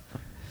about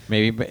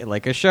maybe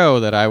like a show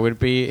that I would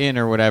be in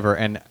or whatever.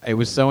 And it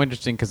was so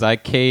interesting because I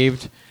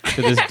caved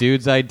to this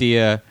dude's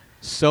idea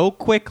so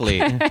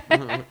quickly.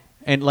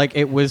 And like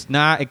it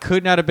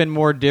could not have been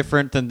more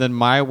different than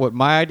what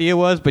my idea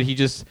was, but he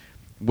just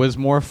was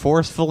more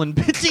forceful and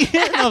pitching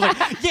it. And I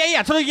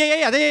was like,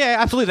 yeah,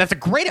 absolutely, that's a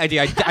great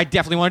idea. I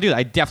definitely want to do that.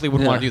 I definitely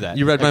would want to do that.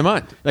 You read my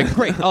mind. Like,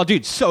 great, oh,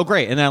 dude, so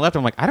great. And then I left him.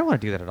 I'm like, I don't want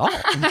to do that at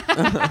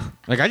all.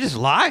 Like, I just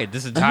lied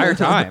this entire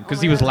time because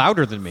he was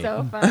louder than me.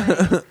 So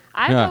funny.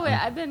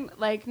 I've been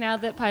like, now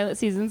that pilot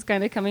season's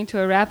kind of coming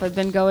to a wrap, I've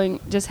been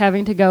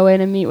having to go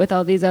in and meet with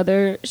all these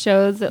other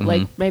shows that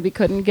like maybe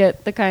couldn't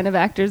get the kind of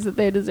actors that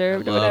they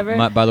deserved or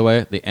whatever. By the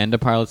way, the end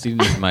of pilot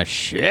season is my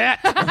shit.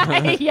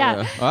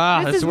 Yeah.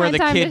 Ah, this is where the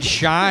kid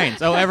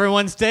shines. Oh,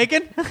 everyone's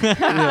taken?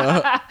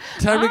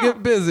 Time to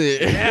get busy.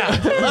 Yeah.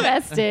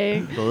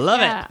 Investing.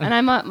 Love it. And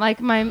I'm like,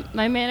 my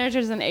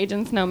managers and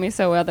agents know me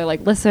so well. They're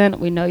like, listen,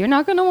 we know you're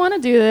not going to want to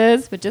do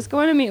this, but just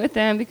go in and meet with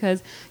them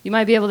because you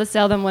might be able to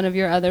sell them one of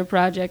your other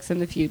projects in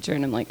the future.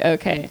 And I'm like,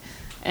 okay.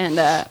 And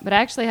but I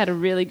actually had a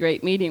really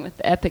great meeting with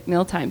the Epic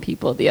Mealtime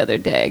people the other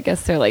day. I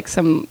guess they're like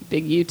some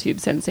big YouTube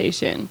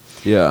sensation.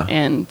 Yeah.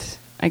 And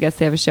I guess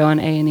they have a show on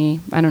A&E.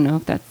 I don't know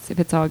if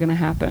it's all going to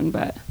happen,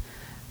 but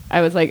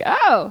I was like,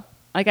 oh,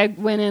 like I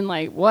went in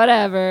like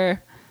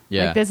whatever.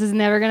 Yeah. Like, this is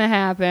never going to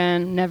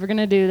happen. Never going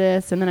to do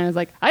this. And then I was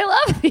like, I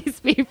love these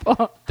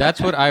people.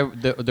 That's what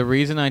the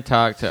reason I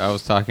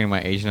was talking to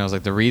my agent. I was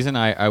like, the reason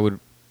I would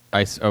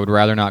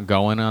rather not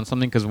go in on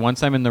something because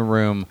once I'm in the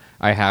room,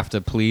 I have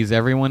to please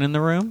everyone in the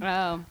room.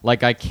 Oh.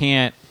 Like I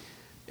can't.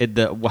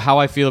 How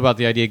I feel about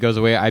the idea goes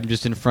away. I'm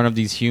just in front of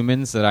these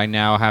humans that I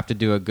now have to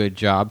do a good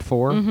job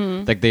for.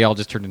 Mm-hmm. Like they all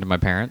just turned into my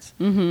parents.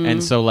 Mm-hmm.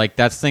 And so like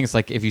that's things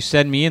like if you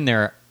send me in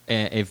there,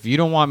 if you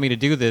don't want me to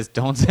do this,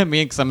 don't send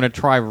me in because I'm going to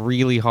try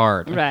really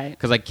hard. Right.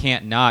 Because I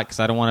can't not because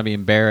I don't want to be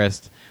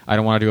embarrassed. I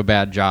don't want to do a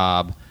bad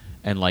job.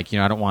 And like,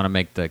 I don't want to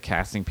make the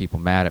casting people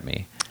mad at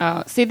me.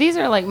 Oh, see, these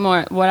are like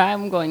more, what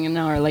I'm going in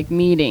now are like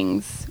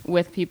meetings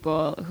with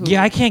people who...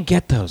 Yeah, I can't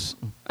get those.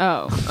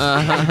 Oh.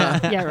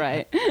 Yeah,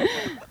 right.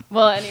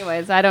 Well,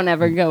 anyways, I don't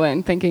ever go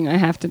in thinking I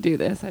have to do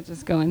this. I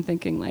just go in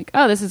thinking like,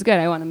 oh, this is good.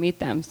 I want to meet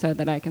them so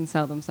that I can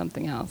sell them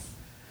something else.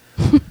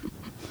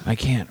 I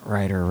can't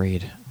write or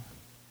read.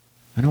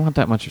 I don't want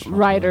that much responsibility.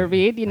 Write or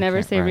read? You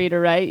never say read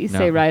or write? You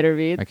say write or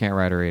read? I can't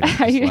write or read. I'm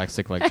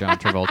dyslexic like John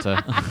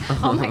Travolta.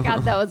 Oh, my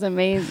God, that was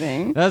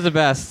amazing. That was the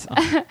best.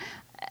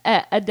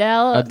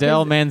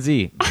 Adele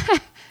Manzi.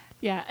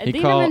 Yeah, He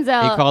Adina called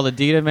Menzel.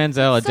 Adina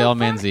Menzel So Adele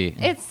funny. Menzie.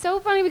 It's so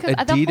funny because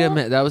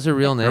Adina, that was her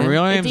real name. Her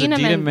real name's Adina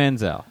Adina Men-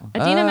 Menzel.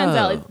 Adina Oh.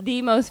 Menzel is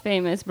the most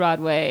famous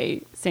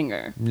Broadway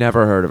singer.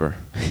 Never heard of her.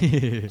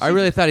 I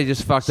really thought he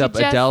just fucked She up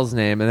just- Adele's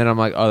name, and then I'm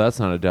like, oh, that's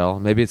not Adele.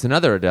 Maybe it's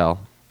another Adele.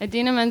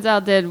 Adina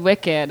Menzel did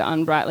Wicked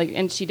on Broadway,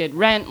 and she did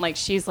Rent. Like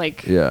she's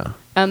like Yeah.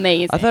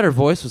 amazing. I thought her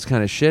voice was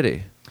kind of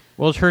shitty.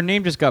 Well, her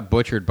name just got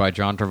butchered by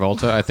John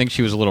Travolta. I think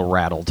she was a little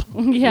rattled.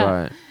 yeah,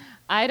 Right.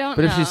 I don't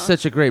But know. if she's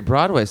such a great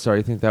Broadway star,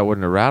 you think that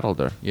wouldn't have rattled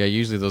her? Yeah,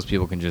 usually those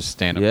people can just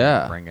stand up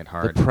Yeah. and bring it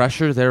hard. The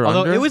pressure they're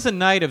Although under. it was a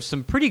night of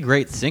some pretty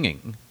great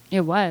singing.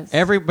 It was.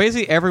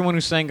 Basically everyone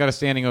who sang got a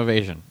standing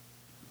ovation.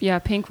 Yeah,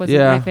 Pink was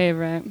Yeah. my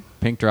favorite.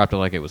 Pink dropped it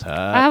like it was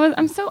hot.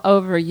 I'm so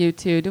over you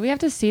two. Do we have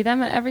to see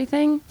them at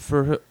everything?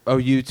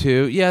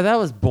 U2. Yeah, that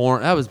was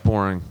boring. That was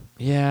boring.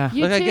 Yeah.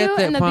 You Like, I two get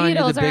that and the fine,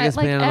 you're Beatles the are at biggest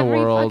like band in the every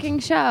world. fucking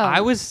show.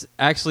 I was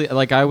actually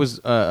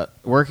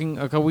working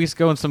a couple weeks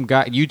ago, and some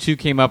guy U2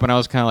 came up, and I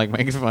was kind of like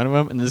making fun of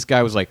him, and this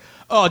guy was like,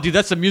 "Oh, dude,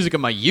 that's the music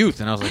of my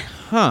youth," and I was like,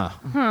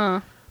 "Huh."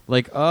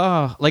 Like,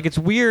 like it's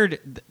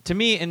weird to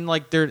me, and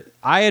like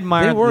I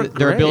admire They were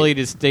their great. ability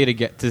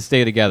to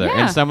stay together,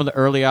 Yeah. and some of the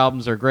early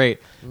albums are great,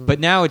 but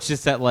now it's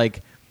just that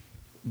like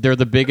they're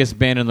the biggest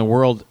band in the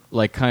world,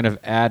 like kind of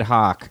ad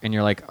hoc, and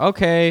you're like,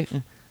 okay,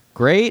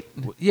 great.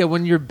 Yeah,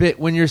 when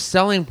your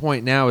selling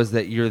point now is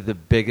that you're the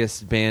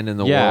biggest band in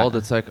the Yeah. world,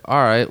 it's like,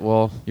 all right,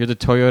 well, You're the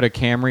Toyota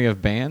Camry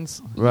of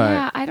bands. right.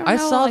 Yeah, I don't I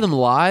know, saw like- them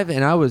live,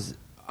 and I was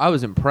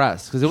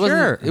impressed because it wasn't.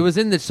 Sure. It was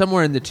in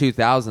somewhere in the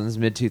 2000s,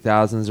 mid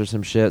 2000s or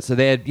some shit. So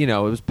they had, it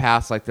was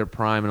past like their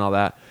prime and all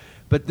that.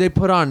 But they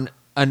put on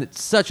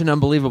such an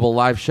unbelievable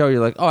live show. You're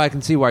like, oh, I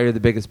can see why you're the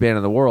biggest band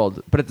in the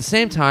world. But at the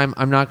same time,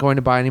 I'm not going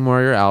to buy any more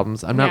of your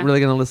albums. I'm not Yeah. really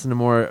going to listen to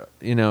more,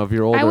 of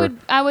your older.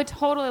 I would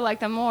totally like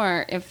them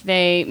more if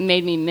they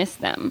made me miss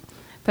them.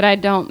 But I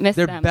don't miss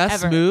Their them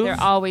best ever. move,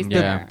 They're always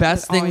Yeah. there. the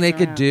best They're thing they always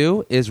could around.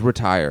 do is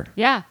retire.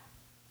 Yeah.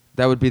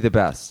 That would be the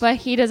best. But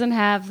he doesn't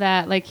have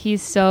that. Like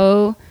he's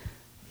so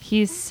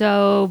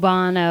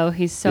Bono.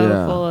 He's so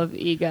Yeah. full of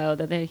ego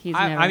that he's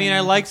never. I mean, I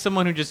gonna- like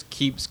someone who just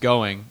keeps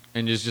going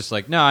and is just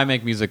like, no, I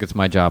make music. It's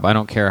my job. I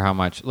don't care how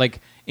much.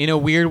 Like, in a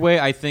weird way,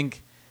 I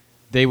think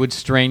they would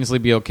strangely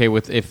be okay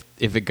with if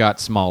it got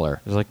smaller.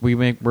 It's like,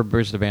 we're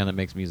just a band that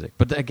makes music.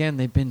 But again,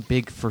 they've been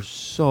big for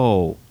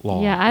so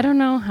long. Yeah, I don't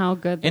know how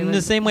good. They And in would-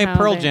 the same way, how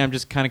Pearl they- Jam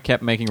just kind of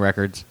kept making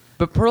records.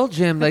 But Pearl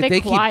Jam, but like they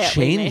keep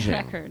quietly made changing.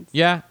 records.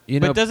 Yeah,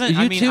 but doesn't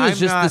I mean, U2 I'm is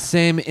just not, the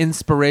same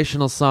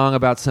inspirational song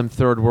about some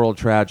third world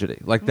tragedy.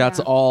 Like that's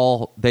Yeah.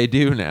 all they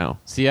do now.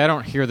 See, I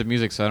don't hear the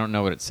music, so I don't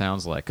know what it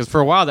sounds like. Because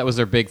for a while, that was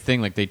their big thing.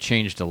 Like they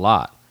changed a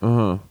lot.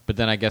 Uh-huh. But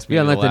then I guess maybe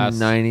Yeah, like the last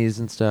the 90s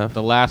and stuff.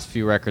 the last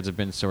few records have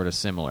been sort of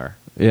similar.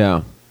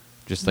 Yeah.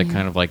 Just like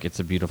kind of like It's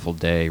a Beautiful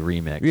Day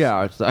remix.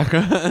 Yeah, it's that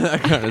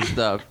kind of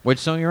stuff.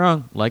 Which, don't get me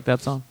wrong, like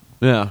that song.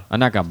 Yeah. I'm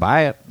not going to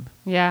buy it.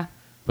 Yeah.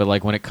 But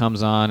like when it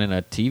comes on in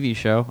a TV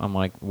show, I'm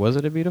like, was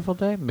it a beautiful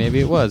day? Maybe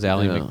it was.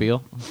 Ally Yeah.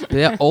 McBeal.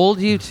 Yeah, old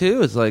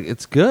U2 is like,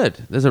 it's good.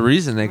 There's a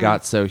reason they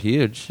got so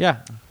huge. Yeah.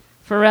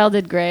 Pharrell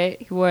did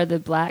great. He wore the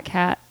black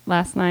hat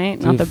last night,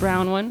 not Dude, the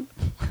brown one.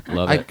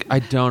 Love I, it. I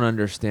don't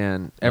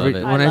understand. Love it.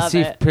 When I I love see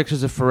it.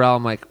 pictures of Pharrell,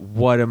 I'm like,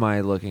 what am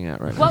I looking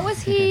at right now? What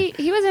was he?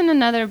 He was in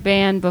another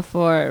band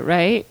before,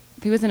 right?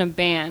 He was in a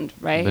band,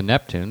 right? The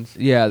Neptunes.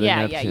 Yeah, the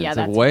Yeah, Neptunes. yeah,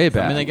 that's way what-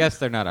 back. I mean, I guess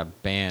they're not a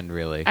band,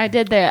 really. I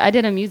did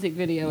a music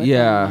video with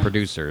Yeah. him.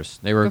 Producers.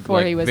 They were Before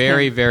like he was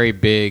very, him. very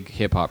big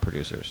hip-hop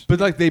producers. But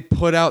like they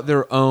put out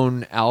their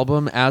own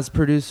album as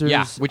producers.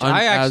 Yeah, which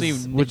I actually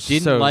which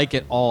didn't so- like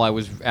at all. I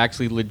was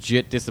actually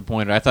legit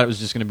disappointed. I thought it was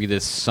just going to be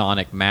this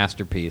sonic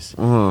masterpiece,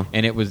 Uh-huh.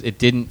 and it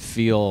didn't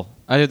feel.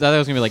 I thought it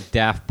was going to be like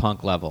Daft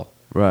Punk level,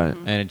 Right.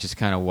 and it just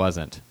kind of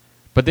wasn't.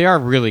 But they are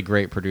really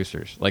great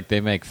producers. Like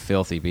they make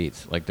filthy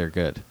beats. Like they're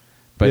good.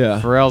 But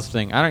Yeah. Pharrell's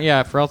thing, I don't.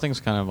 Yeah, Pharrell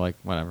thing's kind of like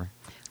whatever.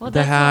 Well, The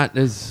that's hat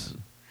what- is.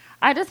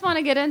 I just want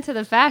to get into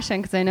the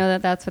fashion because I know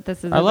that that's what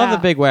this is. I love the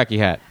about. big wacky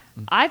hat.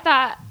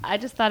 I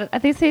just thought. I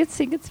think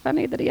it's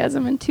funny that he has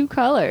them in two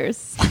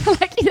colors.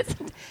 Like he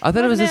doesn't. I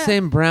thought it was the wasn't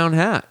same brown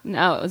hat.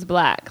 No, it was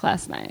black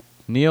last night.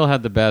 Neil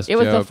had the best. It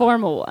was the joke.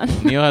 formal one.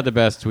 Neil had the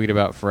best tweet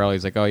about Pharrell.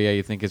 He's like, "Oh yeah,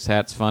 you think his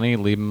hat's funny?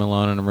 Leave him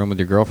alone in a room with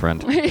your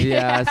girlfriend."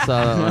 Yeah, I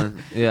saw that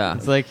one. Yeah.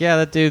 It's like, yeah,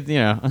 that dude,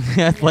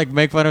 like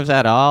make fun of his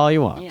hat all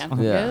you want. Yeah.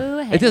 Yeah. Go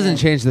ahead. It doesn't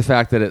change the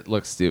fact that it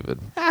looks stupid.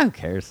 Who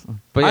cares?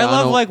 But I yeah,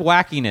 love don't- like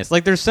wackiness.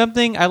 Like there's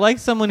something I like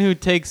someone who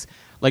takes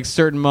like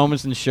certain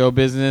moments in show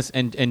business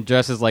and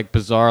dresses like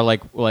bizarre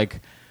like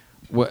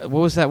what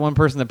was that one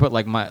person that put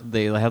like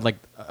they had like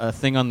a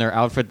thing on their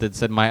outfit that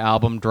said my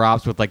album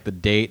drops with like the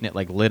date and it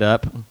like lit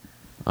up.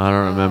 I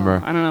don't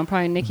remember. I don't know.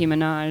 Probably Nicki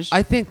Minaj.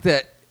 I think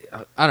that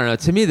I don't know.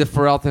 To me, the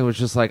Pharrell thing was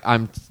just like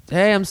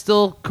I'm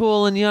still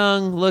cool and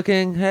young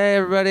looking. Hey,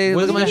 everybody,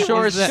 look at my Wasn't that-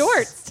 shorts. was that-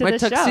 Shorts to my the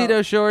show.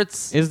 tuxedo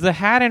shorts. Is the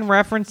hat in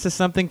reference to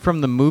something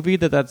from the movie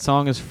that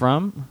song is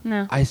from?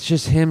 no. It's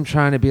just him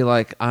trying to be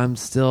like I'm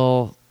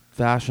still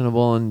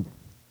fashionable and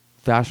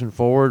fashion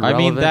forward. I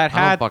mean, relevant. that I don't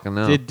hat fucking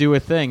know. did do a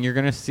thing. You're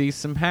gonna see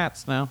some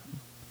hats now.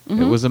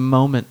 Mm-hmm. It was a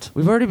moment,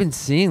 We've already been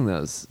seeing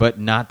those. but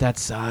not that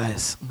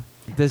size.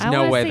 There's I no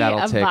wanna way see that'll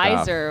a take off.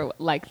 visor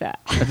like that.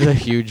 A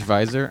huge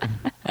visor.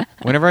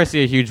 Whenever I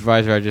see a huge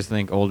visor, I just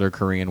think older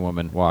Korean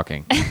woman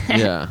walking.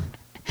 Yeah.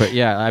 But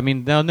yeah, I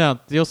mean, no,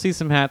 you'll see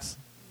some hats.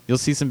 You'll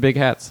see some big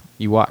hats.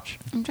 You watch.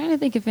 I'm trying to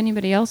think if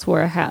anybody else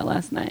wore a hat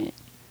last night.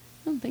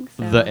 I don't think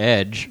so. The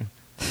Edge.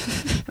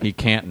 He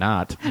can't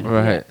not.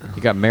 Right.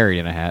 He got married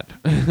in a hat.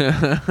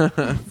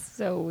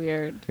 So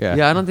weird.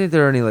 Yeah, I don't think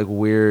there are any like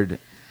weird.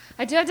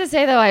 I do have to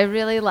say though, I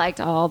really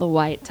liked all the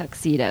white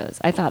tuxedos.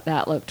 I thought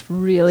that looked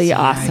really See,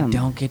 awesome. I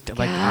don't get to,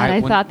 like. God,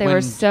 I thought they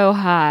were so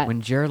hot.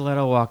 When Jared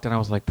Leto walked in, I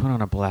was like, put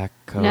on a black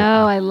coat.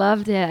 No, I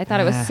loved it. I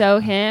thought it was so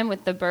him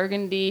with the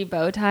burgundy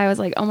bow tie. I was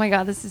like, oh my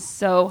god, this is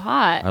so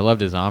hot. I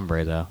loved his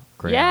ombre though.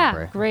 Great yeah,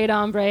 ombre. great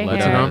ombre Leto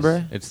It's hair. an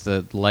ombre? It's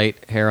the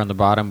light hair on the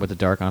bottom with the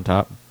dark on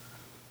top.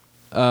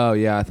 Oh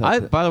yeah, I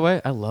thought. By the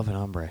way, I love an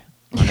ombre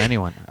on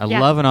anyone. I Yeah.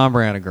 love an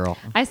ombre on a girl.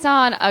 I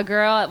saw a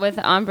girl with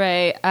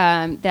ombre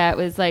that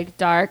was like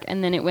dark,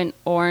 and then it went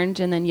orange,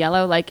 and then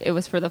yellow. Like it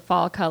was for the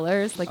fall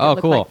colors. Like it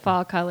looked cool. like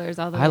fall colors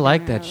all the way I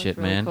like down. that It was shit,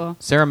 really man. cool.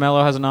 Sarah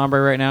Mello has an ombre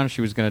right now, and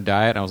she was going to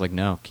dye it. And I was like,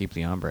 no, keep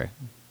the ombre.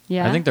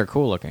 Yeah, I think they're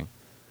cool looking.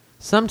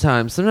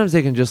 sometimes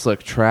they can just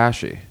look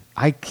trashy.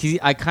 I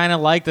kind of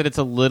like that it's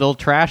a little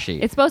trashy.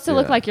 it's supposed to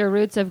look Yeah. like your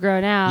roots have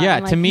grown out. yeah,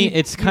 and, to like, me, you-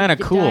 it's you kind of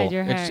cool. dyed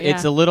your hair,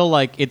 It's yeah. a little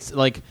like it's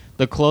like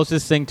the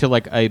closest thing to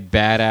like a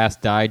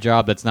badass dye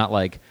job that's not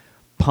like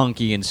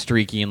punky and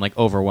streaky and like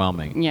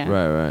overwhelming. Yeah.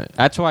 Right.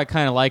 That's why I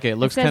kind of like it. It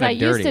looks says kind I of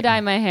dirty. used to dye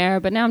my hair,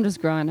 but now I'm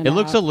just growing it. It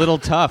looks a out. little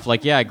tough.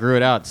 Like, yeah, I grew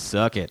it out.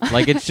 Suck it.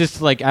 Like, it's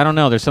just like I don't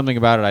know. There's something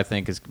about it I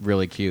think is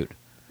really cute.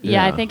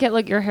 Yeah, I Yeah.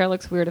 think your hair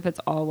looks weird if it's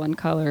all one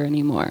color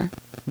anymore.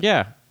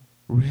 Yeah.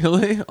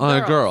 Really? On a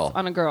Girls. girl?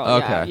 On a girl.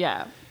 Okay.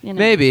 Yeah. You know.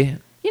 Maybe.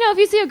 You know, if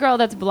you see a girl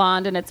that's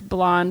blonde and it's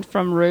blonde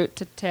from root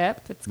to tip,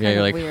 it's Yeah, kind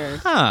you're of like, weird.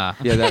 huh?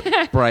 Yeah,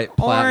 that bright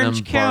platinum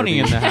Orange County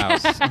in Barbie.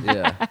 the house.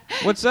 Yeah.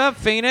 What's up,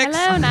 Phoenix?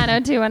 Hello,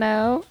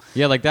 90210.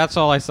 Yeah, like that's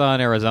all I saw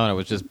in Arizona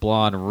was just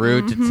blonde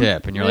root to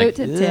tip, and you're Root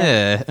like, to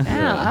tip. "Ugh."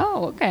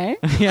 Oh, okay.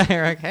 Yeah,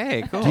 you're like,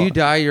 hey, cool. Do you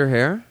dye your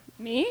hair?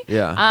 Me?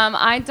 Yeah.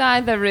 I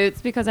dye the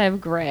roots because I have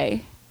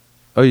gray.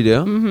 Oh, you do?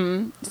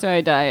 Mm-hmm. So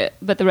I dye it,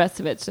 but the rest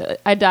of it,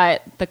 I dye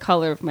it the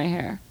color of my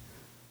hair.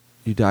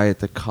 You dye it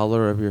the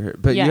color of your hair,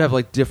 but Yeah. you have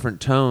like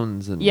different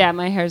tones and. Yeah,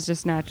 my hair is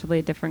just naturally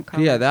a different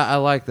color. Yeah, that I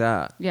like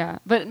that. Yeah,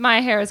 but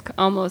my hair is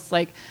almost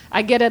like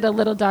I get it a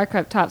little darker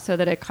up top so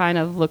that it kind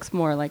of looks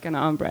more like an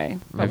ombre.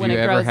 But Have when you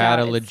it ever grows had out,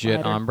 a it's legit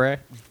lighter. ombre?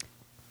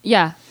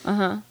 Yeah.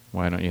 Uh-huh.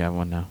 Why don't you have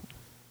one now?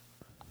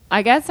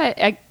 I guess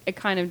I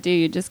kind of do.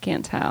 You just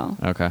can't tell.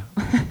 Okay.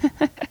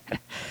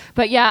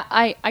 But yeah,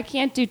 I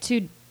can't do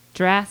too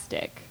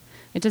drastic.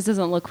 It just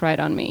doesn't look right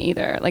on me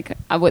either. Like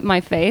with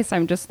my face,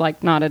 I'm just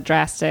like not a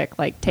drastic,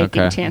 like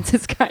taking Okay.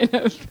 chances kind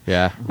of.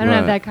 Yeah. I don't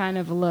have Right. that kind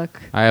of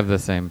look. I have the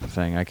same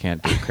thing. I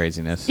can't do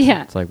craziness.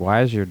 Yeah. It's like, why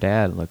does your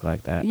dad look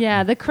like that?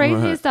 Yeah, the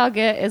craziest I'll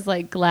get is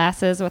like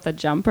glasses with a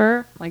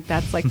jumper. Like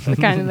that's like the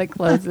kind of the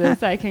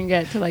closest I can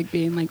get to like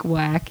being like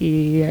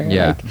wacky or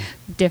Yeah. like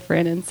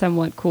different and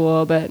somewhat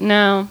cool. But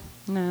no,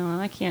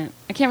 I can't.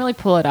 I can't really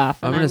pull it off.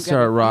 I'm and gonna good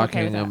start with- I'm okay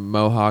rocking with a that.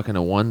 mohawk and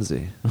a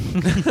onesie.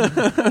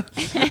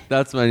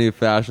 That's my new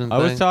fashion thing. I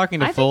was talking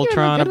to I think you would look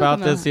Fultron good with about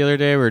them, this though. the other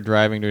day. We were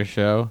driving to a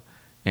show,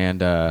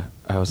 and I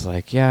was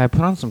like, yeah, I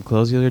put on some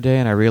clothes the other day,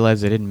 and I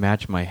realized they didn't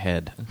match my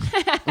head.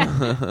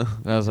 And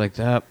I was like,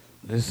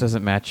 this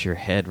doesn't match your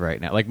head right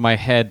now. Like, my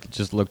head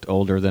just looked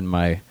older than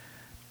my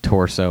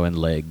torso and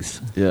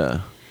legs.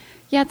 Yeah.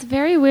 Yeah, it's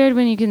very weird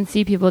when you can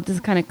see people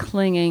just kind of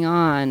clinging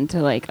on to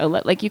like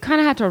like you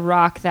kind of have to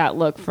rock that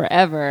look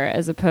forever,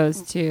 as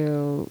opposed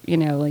to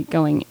like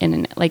going in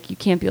and like you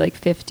can't be like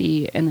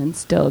 50 and then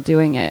still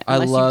doing it I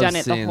unless love you've done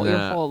it seeing your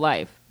that. whole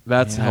life.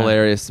 That's Yeah.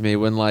 hilarious to me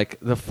when like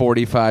the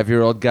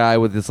 45-year-old guy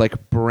with this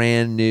like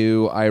brand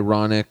new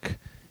ironic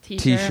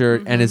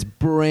t-shirt and his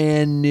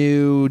brand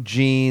new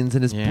jeans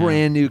and his Yeah.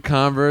 brand new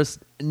Converse.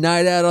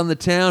 Night out on the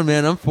town,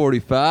 man. I'm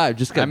 45.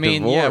 Just got I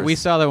mean, divorced. yeah, we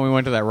saw that when we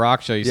went to that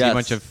rock show. You see a Yes.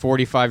 bunch of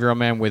 45-year-old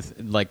men with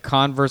like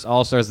Converse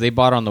All-Stars they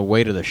bought on the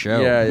way to the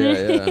show.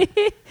 Yeah.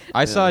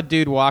 I saw a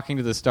dude walking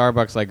to the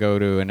Starbucks I go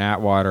to in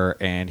Atwater,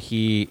 and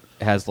he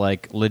has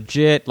like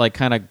legit, like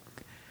kind of,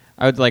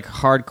 I would like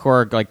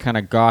hardcore, like kind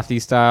of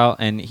gothy style,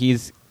 and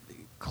he's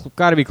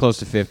got to be close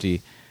to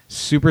 50.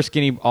 Super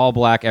skinny, all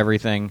black,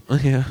 everything,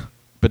 Yeah.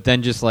 but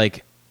then just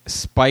like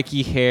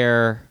spiky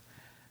hair,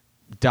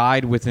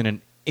 dyed within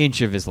an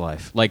inch of his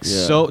life, like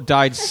Yeah. so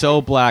dyed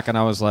so black, and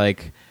I was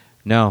like,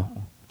 no,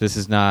 this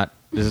is not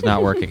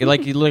working.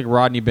 Like you look like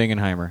Rodney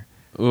Bingenheimer.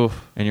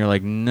 Oof. And you're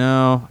like,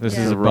 no, this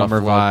Yeah. is a Rough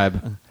bummer look.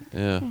 vibe.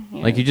 Yeah.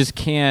 Yeah. Like you just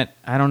can't.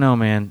 I don't know,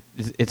 man.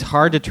 It's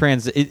hard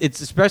to it's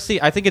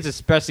especially. I think it's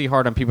especially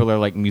hard on people that are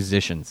like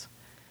musicians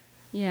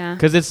Yeah,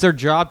 because it's their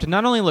job to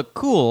not only look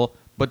cool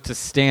but to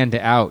stand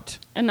out.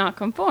 and not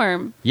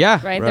conform. Yeah,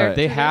 Right, Right. They're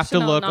They have to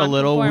traditional look a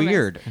little nonconformists.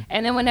 weird.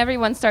 And then when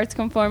everyone starts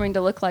conforming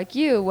to look like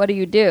you, what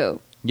do?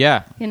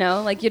 Yeah.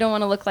 Like you don't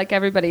want to look like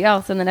everybody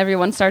else, and then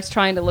everyone starts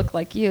trying to look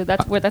like you.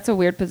 That's a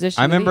weird position.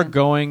 I to be remember in.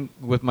 going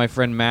with my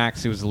friend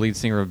Max, who was the lead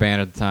singer of a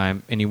band at the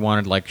time, and he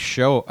wanted like a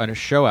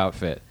show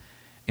outfit.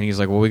 And he's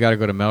like, well, we got to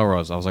go to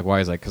Melrose. I was like, why?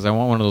 He's like, because I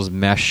want one of those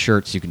mesh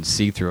shirts you can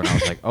see through. And I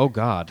was like, oh,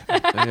 God.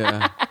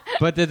 Yeah.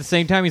 But at the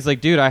same time, he's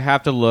like, dude, I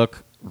have to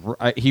look.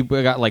 He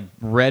got like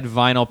red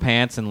vinyl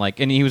pants and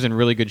he was in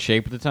really good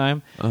shape at the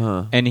time.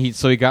 And he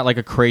got like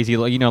a crazy,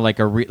 like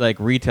a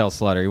retail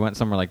slutter. He went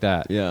somewhere like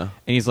that. Yeah. And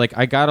he's like,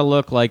 I got to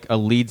look like a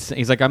lead.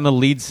 He's like, I'm the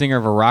lead singer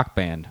of a rock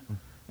band.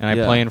 And I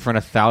play in front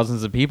of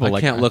thousands of people. I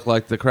can't look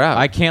like the crowd.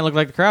 I can't look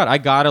like the crowd. I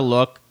got to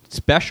look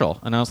special.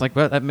 And I was like,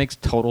 well, that makes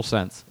total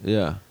sense.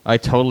 Yeah.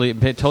 It totally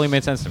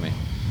made sense to me.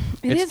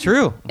 It's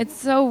true. It's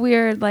so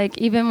weird. Like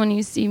even when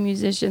you see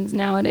musicians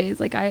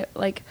nowadays, I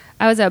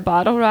was at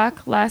Bottle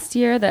Rock last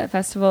year, that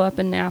festival up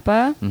in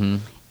Napa,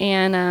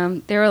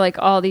 and there were like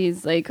all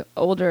these like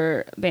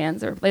older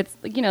bands, or it's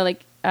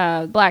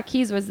Black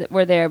Keys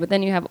were there, but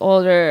then you have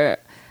older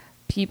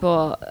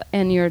people,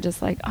 and you're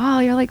just like, oh,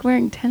 you're like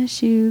wearing tennis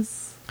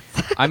shoes.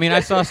 I mean,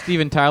 I saw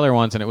Steven Tyler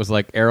once, and it was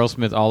like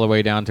Aerosmith all the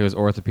way down to his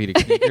orthopedic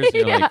sneakers.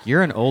 And you're like,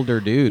 you're an older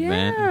dude,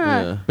 man.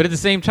 Yeah. But at the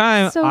same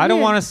time, So I don't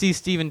weird. want to see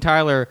Steven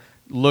Tyler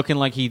looking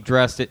like he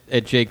dressed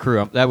at J.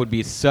 Crew. That would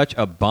be such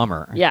a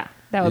bummer. Yeah,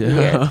 that would be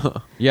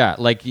weird. Yeah,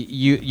 like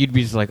you'd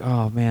be just like,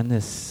 oh man,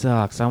 this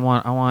sucks. I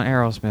want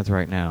Aerosmith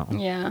right now.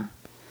 Yeah,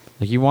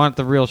 Like you want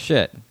the real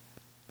shit.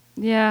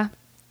 yeah,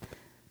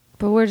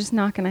 but we're just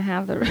not gonna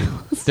have the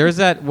rules. There's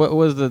that. What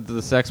was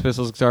the Sex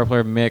Pistols guitar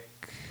player Mick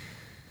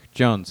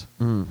Jones?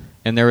 And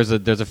there's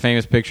a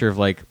famous picture of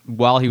like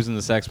while he was in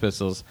the Sex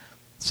Pistols,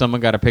 someone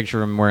got a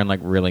picture of him wearing like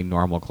really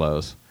normal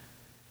clothes.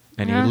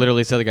 And he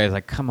literally said to the guy, he's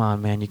like, come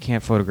on, man, you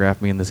can't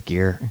photograph me in this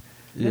gear.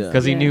 Yeah.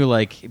 Because he Yeah. knew,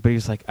 like, but he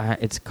was like,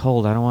 it's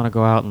cold. I don't want to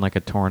go out in, like, a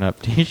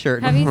torn-up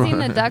T-shirt. Have you seen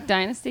the Duck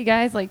Dynasty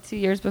guys like 2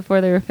 years before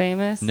they were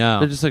famous? No.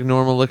 They're just like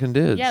normal looking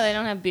dudes. Yeah, they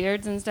don't have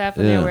beards and stuff,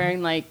 and Yeah. they're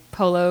wearing like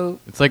polo.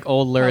 It's like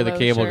old Larry the polo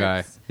Cable shirts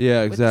Guy.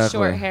 Yeah, With exactly.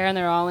 short hair, and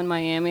they're all in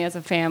Miami as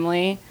a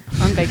family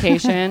on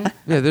vacation.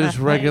 Yeah, they're just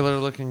Like, regular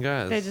looking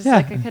guys. They're just Yeah.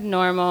 like a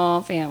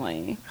normal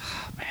family.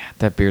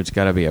 That beard's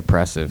got to be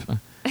oppressive.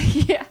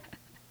 Yeah.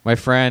 My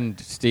friend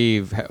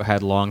Steve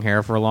had long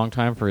hair for a long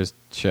time for his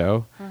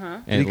show.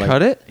 Did he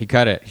cut it? He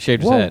cut it. He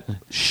shaved his Whoa. head.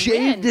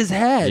 Shaved When? his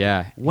head.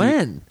 Yeah.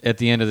 When? At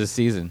the end of the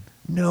season.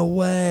 No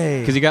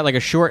way. Because he got like a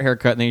short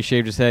haircut and then he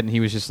shaved his head and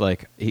he was just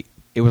like,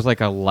 it was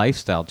like a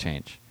lifestyle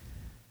change.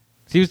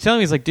 So he was telling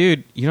me, he's like,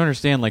 dude, you don't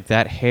understand, like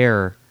that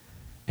hair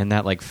and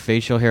that like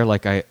facial hair,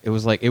 it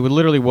would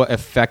literally what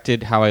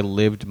affected how I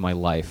lived my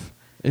life.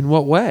 In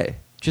what way?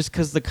 Just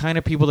because the kind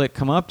of people that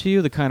come up to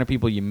you, the kind of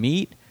people you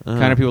meet, the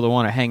kind of people that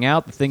want to hang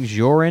out, the things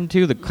you're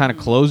into, the kind of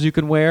clothes you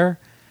can wear,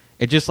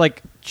 it just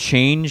like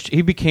changed.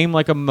 He became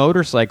like a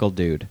motorcycle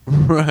dude.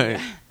 Right.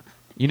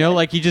 You know,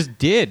 like he just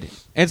did.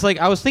 And it's like,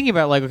 I was thinking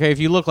about like, okay, if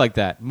you look like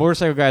that,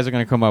 motorcycle guys are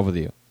going to come up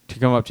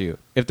to you.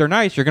 If they're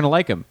nice, you're going to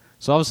like them.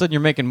 So all of a sudden you're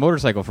making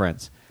motorcycle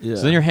friends. Yeah.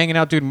 So then you're hanging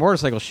out doing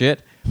motorcycle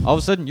shit. All of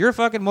a sudden you're a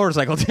fucking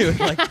motorcycle dude.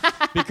 Like,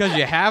 because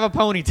you have a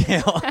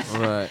ponytail.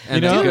 Right. You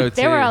And know? a Dude,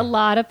 there were a goatee.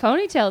 lot of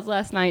ponytails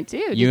last night too.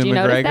 Did Ewan you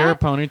notice McGregor,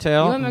 that?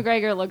 ponytail. Ewan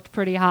McGregor looked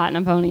pretty hot in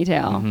a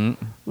ponytail. Mhm.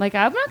 Like,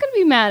 I'm not going to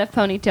be mad if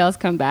ponytails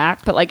come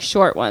back, but like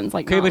short ones,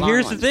 like Okay, not but long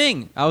here's ones. the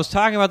thing. I was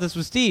talking about this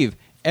with Steve.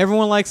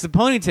 Everyone likes the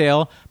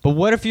ponytail, but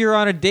what if you're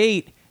on a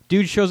date,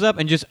 dude shows up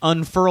and just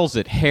unfurls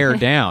it, hair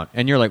down,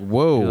 and you're like,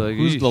 whoa, You're like,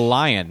 who's "Eesh." the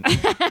lion?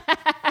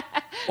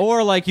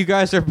 Or like you're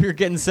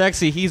getting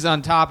sexy, he's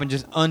on top and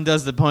just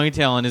undoes the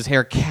ponytail and his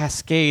hair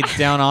cascades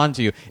down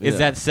onto you. Is Yeah.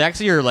 that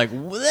sexy or like,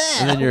 "Bleh,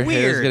 And then your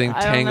weird. hair's getting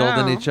I don't tangled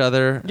in know. each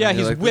other. Yeah, and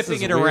he's you're like, "This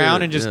whipping is it around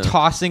weird." and just Yeah.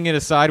 tossing it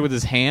aside with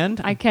his hand.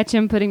 I catch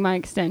him putting my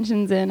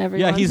extensions in every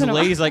Yeah, once he's in a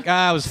while. lazy. He's like,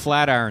 I was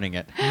flat ironing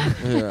it.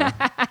 Yeah.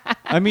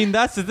 I mean,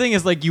 that's the thing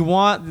is like you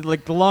want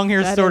like the long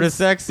hair's That sort of is-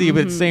 sexy,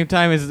 but at the same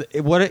time is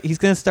what he's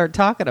gonna start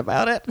talking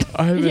about it,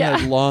 I haven't Yeah.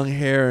 had long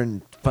hair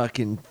in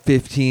fucking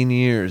 15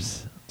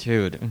 years.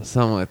 dude.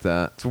 Something like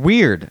that. It's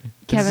weird.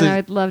 Kevin, It's I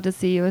would love to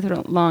see you with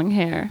long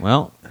hair.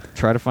 well,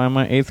 try to find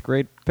my 8th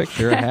grade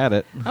picture. I had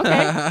it. Okay.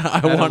 I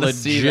Had a want to legit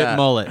see that.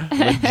 mullet.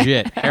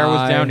 Legit. Hair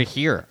was down to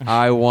here.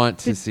 I want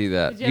to see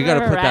that. did you You got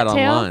to ever have put a that rat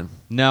tail? online.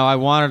 No, I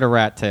wanted a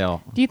rat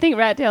tail. Do you think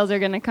rat tails are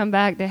going to come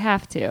back? They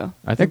have to.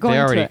 I They're think going they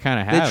to already it. kind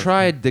of have. They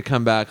tried to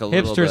come back a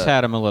little bit. Hipsters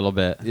had them a little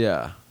bit.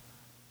 Yeah.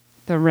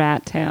 The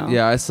rat tail.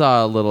 Yeah, I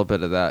saw a little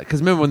bit of that. Because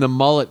remember when the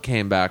mullet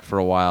came back for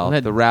a while,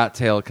 That- the rat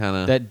tail kind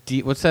of...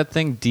 That what's that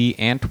thing? D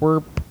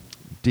Antwerp?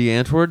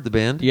 Antwoord, the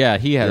band? Yeah,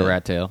 he had Yeah. a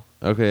rat tail.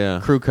 Okay, yeah.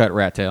 Crew cut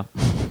rat tail.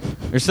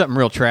 There's something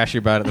real trashy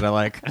about it that I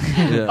like.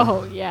 Yeah.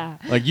 Oh, yeah.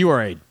 Like you are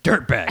a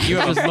dirtbag. You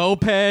have a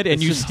moped and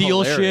It's you just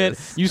steal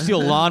hilarious. shit. You steal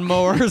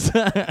lawnmowers.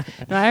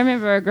 No, I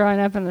remember growing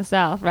up in the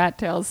South, rat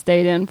tails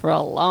stayed in for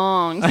a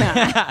long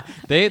time.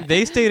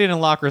 They stayed in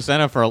La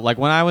Crescenta for like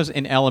when I was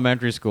in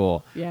elementary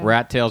school. Yeah.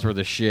 Rat tails were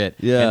the shit.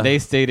 Yeah. And they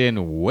stayed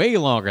in way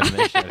longer than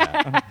they should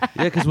have.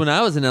 Yeah, because when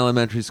I was in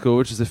elementary school,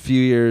 which is a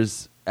few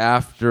years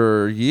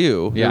after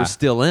you, it Yeah. was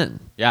still in.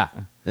 Yeah.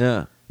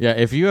 Yeah. Yeah,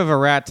 if you have a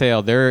rat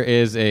tail, there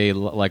is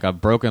like a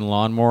broken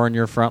lawnmower in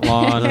your front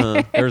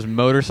lawn. There's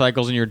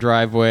motorcycles in your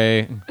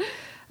driveway.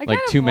 I like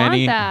kind of too want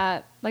many.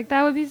 that. Like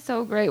that would be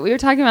so great. We were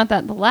talking about that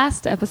in the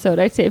last episode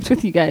I taped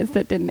with you guys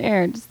that didn't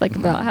air, just like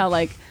about how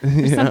like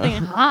there's something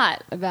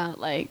hot about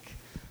like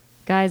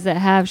guys that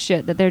have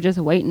shit that they're just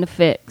waiting to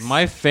fix.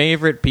 My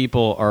favorite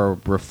people are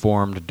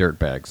reformed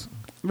dirtbags.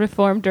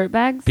 Reformed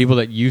dirtbags. People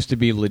that used to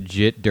be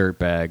legit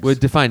dirtbags. Would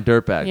define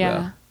dirtbag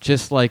Yeah.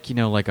 Just like, you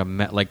know, like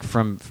like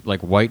from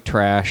like white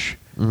trash,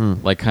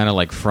 like kind of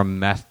like from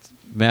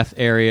meth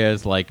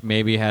areas, like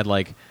maybe had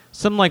like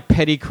some like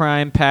petty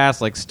crime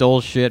past, like stole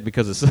shit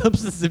because of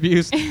substance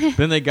abuse.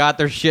 Then they got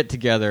their shit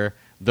together.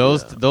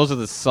 Those are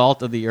the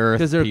salt of the earth.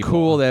 because they're people.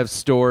 cool. They have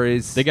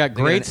stories. They got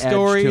They great an edge to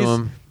stories.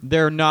 'em.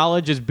 Their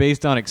knowledge is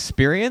based on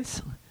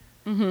experience.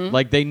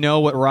 Like they know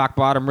what rock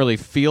bottom really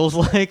feels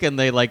like, and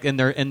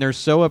they're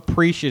so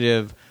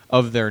appreciative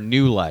of their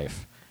new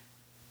life.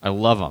 I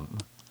love them.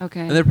 Okay.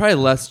 And they're probably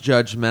less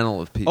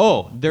judgmental of people.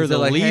 Oh, they're 'Cause the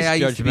like, least hey, I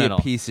used to be a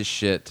judgmental. piece of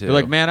shit too. They're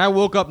like, man, I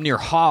woke up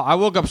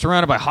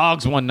surrounded by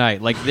hogs one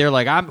night. Like they're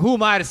like, who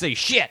am I to say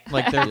shit?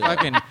 Like they're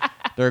fucking,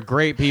 they're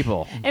great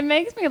people. It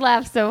makes me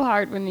laugh so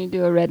hard when you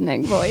do a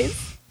redneck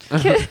voice.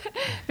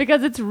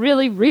 Because it's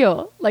really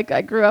real. Like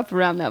I grew up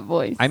around that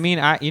voice. I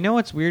mean, you know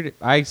what's weird?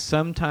 I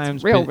sometimes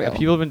It's real.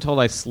 people have been told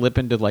I slip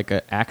into like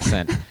an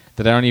accent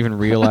that I don't even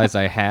realize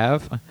I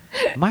have.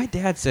 My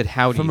dad said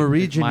howdy from a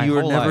region my you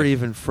were whole never life.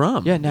 even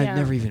from. Yeah, no, Yeah. I've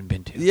never even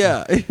been to.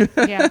 Yeah.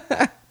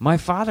 Yeah. My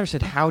father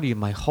said howdy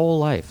my whole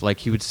life. Like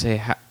he would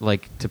say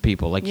like to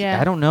people. Like Yeah.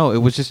 I don't know. It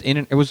was just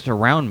it was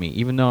around me,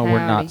 even though we're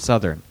Howdy. not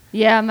Southern.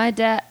 Yeah, my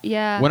dad.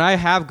 Yeah. When I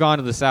have gone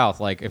to the South,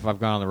 like if I've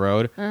gone on the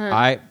road,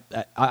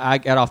 I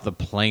get off the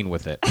plane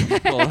with it.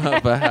 Pull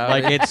up a house.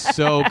 Like it's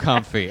so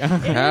comfy. It's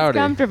Howdy.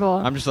 comfortable.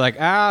 I'm just like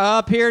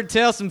up here to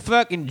tell some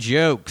fucking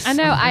jokes. I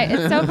know.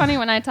 It's so funny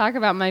when I talk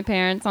about my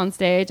parents on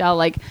stage. I'll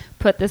like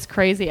put this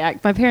crazy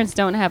act. My parents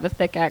don't have a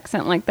thick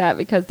accent like that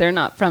because they're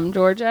not from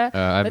Georgia.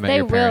 I've but met they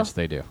your parents. will.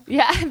 They do.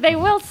 Yeah, they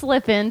will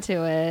slip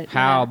into it.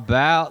 How yeah.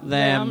 about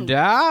them Them-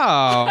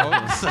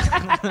 dogs?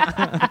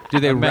 Do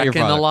they I've met your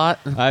reckon a father. lot?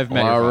 I've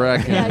met Well, your I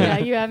father. reckon. Yeah,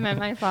 you have met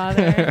my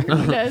father.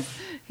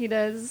 He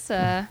does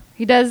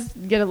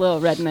get a little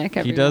redneck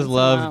every He does once in a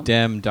while. love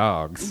dem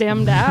dogs.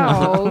 Them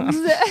dogs.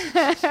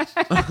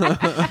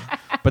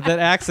 But that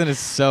accent is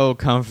so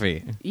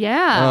comfy.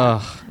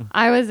 Yeah. Ugh.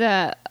 I was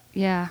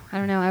yeah, I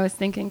don't know. I was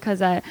thinking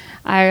because I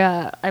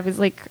was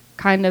like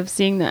I'm kind of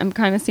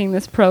seeing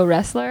this pro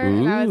wrestler,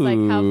 and I was like,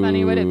 how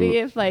funny would it be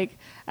if like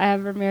I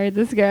ever married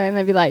this guy and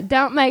they'd be like,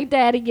 don't make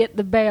daddy get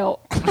the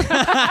belt.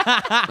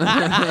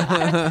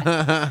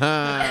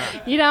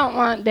 You don't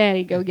want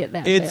daddy go get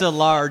that It's a belt.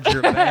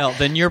 larger belt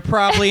than you're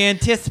probably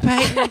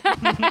anticipating.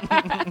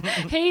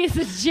 He's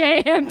a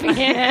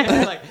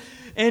champion. Like,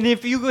 and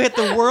if you get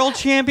the world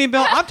champion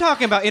belt, I'm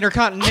talking about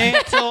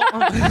intercontinental.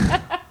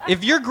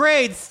 If your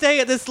grades stay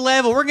at this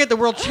level, we're gonna get the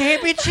world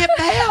championship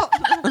belt.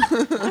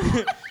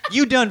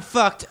 You done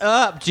fucked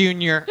up,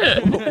 Junior.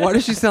 Why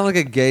does she sound like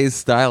a gay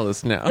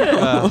stylist now?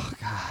 Oh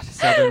God,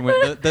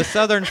 the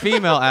southern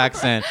female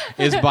accent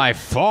is by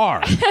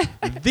far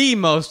the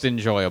most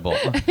enjoyable.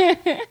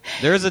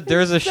 There's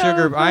a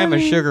sugar. I am a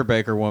funny. sugar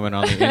baker woman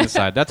on the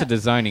inside. That's a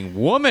designing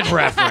woman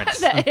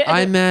reference.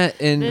 I met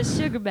in. The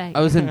sugar bag.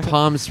 I was in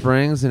Palm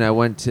Springs and I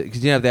went to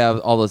because they have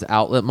all those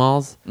outlet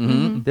malls.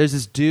 Mm-hmm. There's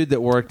this dude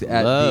that worked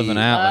at Love the an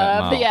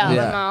outlet mall. the outlet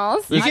Yeah.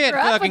 malls. You I get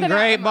grew up fucking with an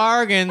great outlet mall.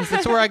 bargains.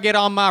 That's where I get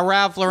all my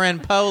Ralph Lauren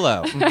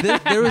polo.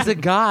 there was a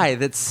guy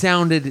that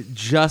sounded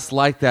just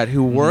like that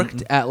who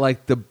worked at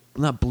like the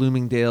not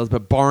Bloomingdale's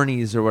but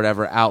Barney's or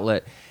whatever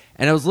outlet,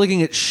 and I was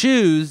looking at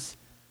shoes,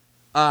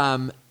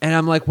 and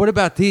I'm like, "What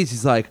about these?"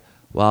 He's like,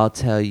 "Well, I'll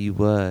tell you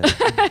what.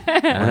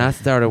 When I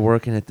started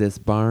working at this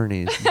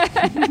Barney's,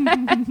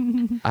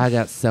 I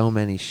got so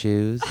many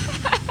shoes.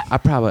 I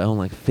probably own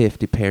like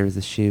 50 pairs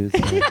of shoes.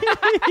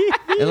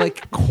 They're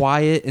like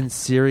quiet and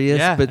serious,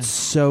 Yeah. but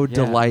so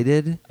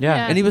delighted.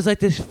 Yeah. And he was like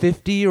this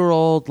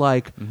 50-year-old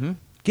like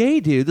gay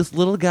dude, this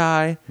little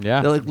guy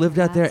Yeah. that like lived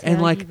out there, That's and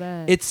how like you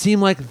bet. it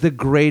seemed like the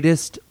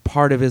greatest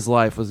part of his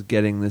life was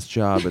getting this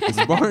job at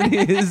this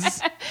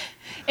Barney's.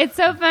 It's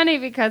so funny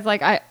because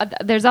like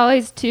there's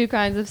always two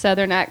kinds of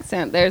Southern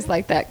accent. There's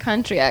like that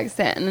country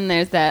accent, and then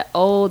there's that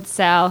old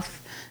South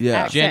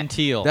Yeah. accent.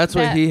 Genteel. That's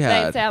what he They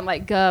had. sound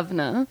like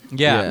governor.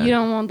 yeah. You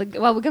don't want the.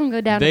 Well, we're gonna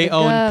go down They to the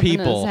own governor's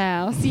people.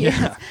 house.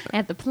 Yes,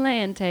 at the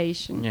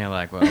plantation. Yeah,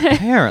 like, well,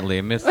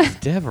 apparently Mrs.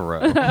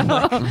 Devereaux.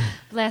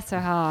 Bless her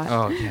heart.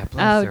 Oh, yeah, bless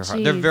Oh, their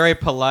heart. They're geez. very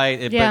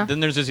polite, Yeah. but then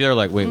there's this other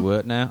like, wait,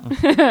 what now?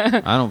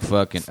 I don't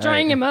fucking...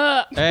 String hey, him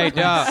up. Hey,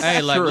 dog.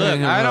 Hey, like, String look,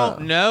 him I up.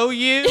 don't know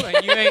you,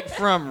 and you ain't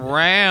from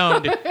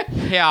round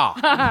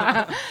here.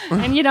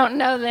 And you don't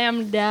know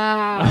them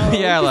dogs.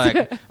 Yeah,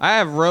 like, I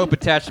have rope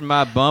attached to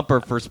my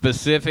bumper for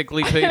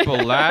specifically people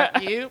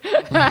like you.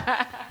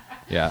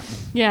 Yeah.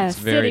 Yeah, It's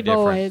very city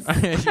boys.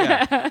 different.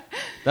 Yeah.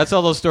 That's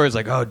all those stories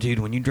like, oh, dude,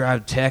 when you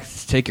drive to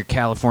Texas, take your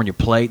California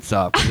plates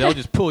off. 'Cause they'll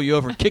just pull you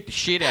over and kick the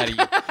shit out of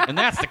you. And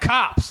that's the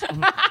cops.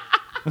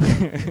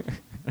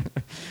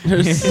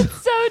 It's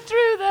so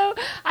true though.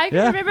 I can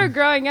Yeah. remember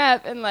growing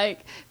up and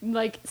like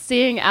like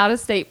seeing out of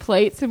state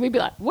plates, and we'd be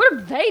like, "What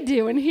are they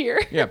doing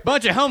here?" Yeah, a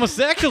bunch of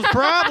homosexuals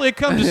probably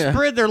come to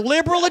spread their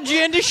liberal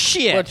agenda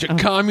shit. Bunch of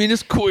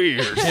communist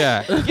queers.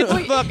 Yeah, get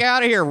the fuck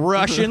out of here,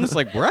 Russians.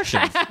 Like,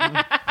 Russians?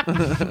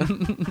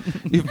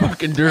 You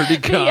fucking dirty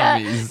Yeah.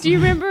 commies. Do you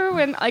remember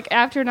when, like,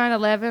 after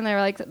 9/11, there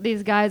were like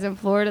these guys in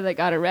Florida that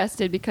got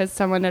arrested because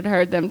someone had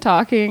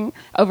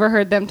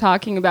overheard them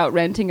talking about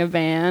renting a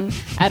van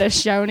at a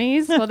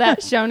Shoney's? Well,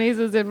 that Shoney's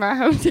was in my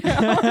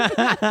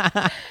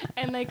hometown,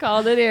 and they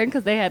called it in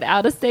because they had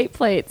out-of-state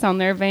plates on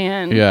their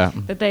van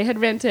that they had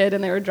rented,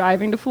 and they were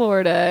driving to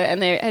Florida,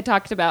 and they had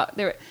talked about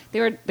the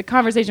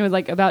conversation was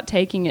like about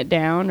taking it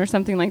down or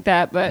something like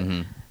that, but.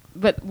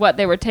 But what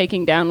they were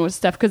taking down was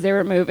stuff because they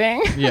were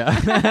moving. Yeah.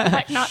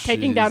 Like not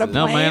taking down a plane.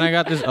 No, man, I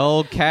got this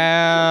old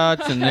couch,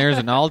 and there's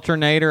an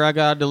alternator I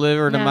got to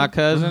deliver to my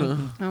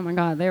cousin. Oh, my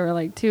God. They were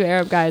like two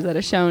Arab guys at a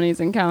Shoney's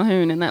in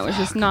Calhoun, and that was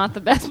just not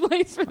the best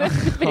place for them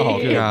to be.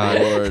 Oh,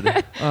 God.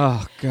 Lord.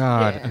 Oh,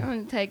 God. Yeah, I'm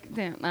gonna take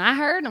them. I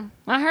heard them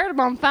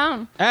on the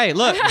phone. Hey,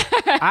 look,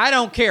 I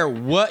don't care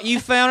what you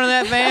found in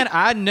that van.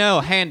 I know,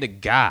 hand to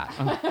God.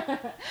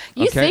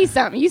 You Okay. see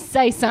something, you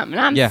say something.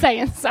 I'm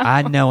saying something.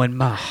 I know in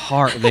my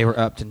heart they were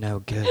up to no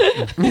good.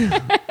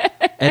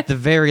 At the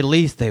very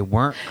least, they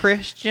weren't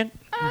Christian.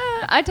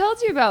 I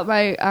told you about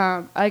my,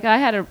 I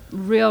had a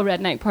real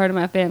redneck part of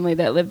my family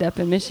that lived up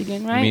in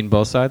Michigan, right? You mean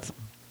both sides?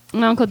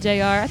 My Uncle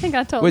JR. I think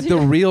I told Wait, you. the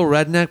real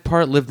redneck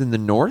part lived in the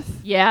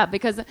north? Yeah,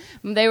 because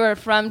they were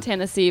from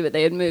Tennessee, but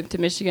they had moved to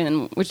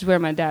Michigan, which is where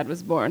my dad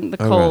was born, the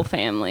Cole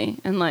family.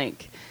 And,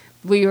 like,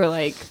 they were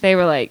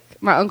like,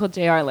 my Uncle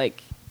JR,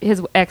 like,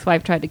 his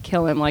ex-wife tried to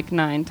kill him, like,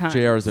 9 times.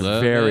 JR is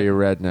a very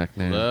redneck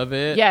name. Love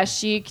it. Yeah,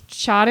 she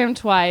shot him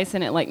twice,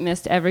 and it, like,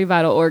 missed every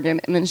vital organ.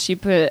 And then she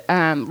put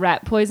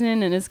rat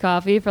poison in his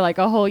coffee for, like,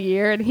 a whole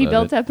year, and he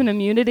built up an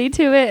immunity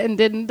to it and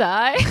didn't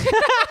die.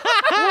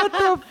 What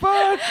the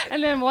fuck?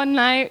 And then one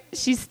night,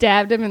 she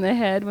stabbed him in the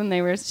head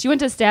she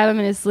went to stab him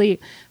in his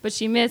sleep, but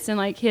she missed and,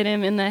 like, hit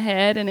him in the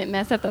head, and it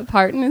messed up the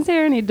part in his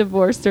hair, and he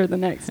divorced her the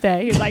next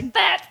day. He was like,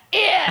 that's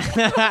it!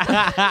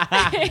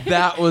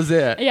 That was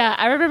it. Yeah,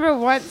 I remember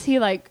once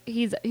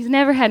he's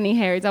never had any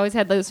hair. He's always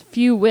had those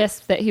few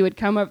wisps that he would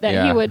come up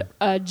that he would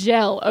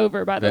gel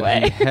over, by the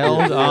way. He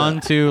held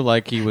on to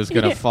like he was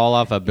going to fall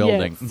off a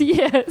building.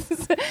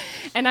 Yes.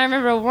 And I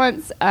remember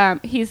once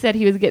he said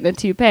he was getting a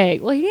toupee.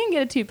 Well, he didn't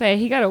get a toupee.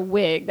 He got a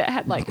wig that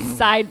had like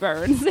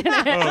sideburns in it.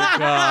 Oh,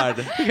 God.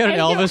 You got an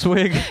Elvis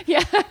wig?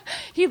 Yeah.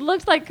 He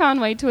looked like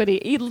Conway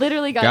Twitty. He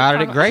literally Got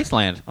it at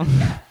Graceland.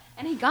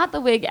 And he got the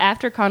wig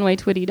after Conway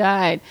Twitty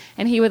died,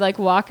 and he would like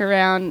walk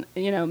around,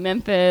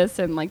 Memphis,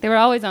 and like they were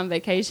always on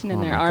vacation in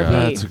their RV.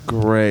 That's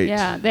great.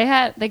 Yeah,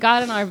 they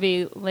got an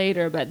RV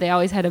later, but they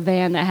always had a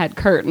van that had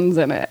curtains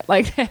in it,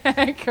 like they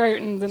had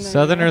curtains. In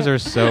Southerners are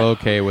so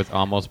okay with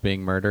almost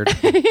being murdered.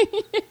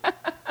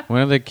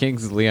 One of the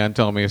Kings, Leon,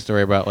 told me a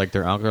story about like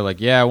their uncle. Like,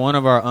 yeah, one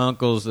of our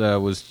uncles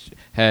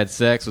had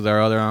sex with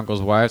our other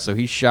uncle's wife, so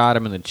he shot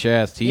him in the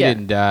chest. He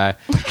didn't die.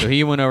 So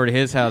he went over to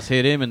his house,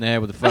 hit him in the head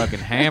with a fucking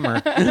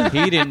hammer.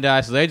 He didn't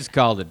die, so they just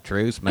called it a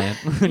truce, man.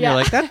 And you're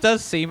like, that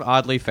does seem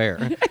oddly fair.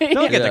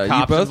 Don't get the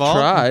cops you both involved.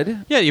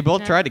 tried. Yeah, you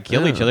both tried to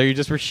kill each other. You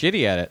just were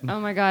shitty at it. Oh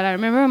my God, I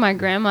remember when my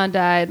grandma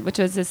died, which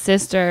was his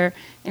sister,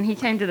 and he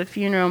came to the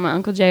funeral, my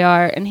Uncle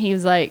JR, and he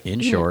was like... In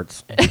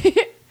shorts.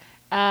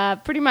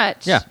 Pretty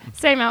much. Yeah.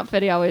 Same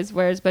outfit he always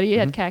wears, but he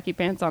had khaki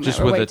pants on Just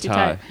that were with way a too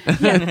tie.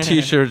 tight.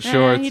 T-shirt,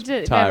 shorts, he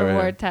did, tie. never right?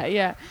 wore a tie.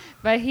 Yeah,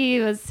 but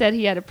he said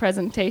he had a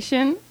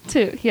presentation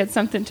he had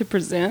something to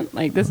present.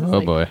 Like this is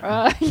Oh, boy.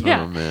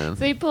 yeah. Oh, man.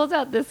 So he pulls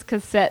out this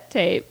cassette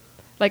tape,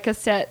 like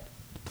cassette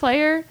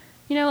player,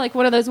 like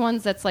one of those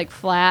ones that's like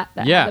flat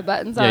that have the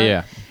buttons on.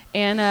 Yeah.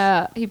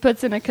 And he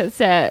puts in a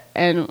cassette,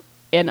 and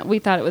we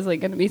thought it was like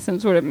going to be some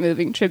sort of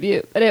moving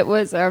tribute, but it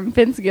was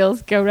Vince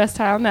Gill's "Go Rest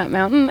High on That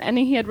Mountain," and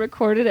he had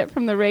recorded it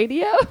from the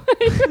radio.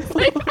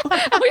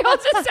 We all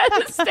just had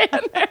to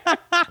stand there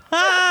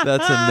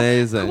That's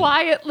amazing.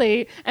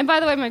 quietly. And by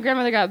the way, my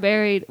grandmother got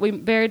buried. We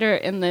buried her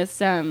in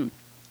this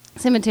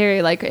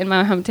cemetery, like in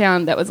my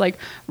hometown, that was like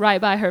right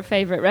by her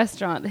favorite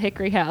restaurant, the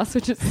Hickory House,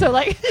 which is so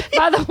like,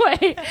 by the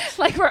way,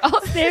 like we're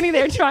all standing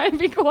there trying to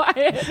be quiet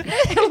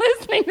and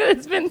listening to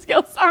this Vince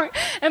Gill song,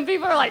 and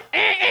people are like,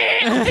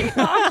 like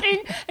honking,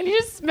 and you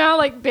just smell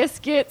like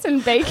biscuits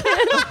and bacon.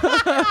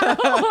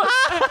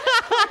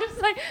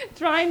 Just like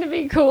trying to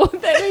be cool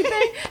with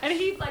everything, and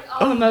he's like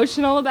all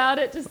emotional about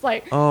it, just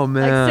like, Oh,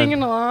 man. like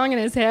singing along in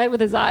his head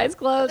with his eyes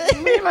closed.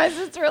 And me and my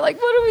sister are like,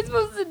 what are we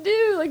supposed to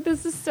do? Like,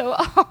 this is so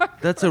hard.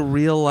 That's a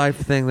real life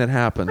thing that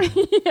happened.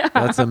 Yeah.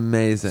 That's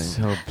amazing.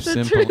 So a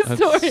simple. true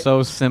story. That's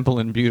so simple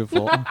and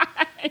beautiful.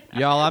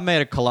 Y'all, I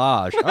made a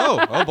collage.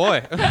 Oh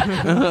boy.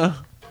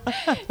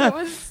 It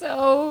was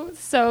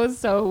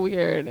so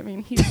weird. I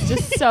mean, he's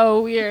just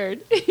so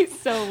weird. He's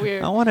so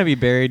weird. I want to be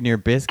buried near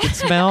biscuit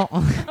smell.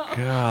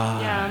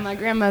 Yeah, my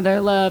grandmother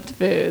loved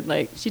food.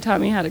 Like, she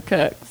taught me how to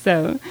cook.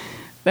 So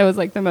that was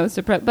like the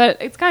most but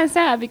it's kind of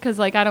sad because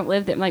like I don't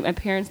live there. Like, my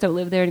parents don't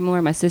live there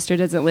anymore. My sister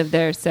doesn't live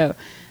there. So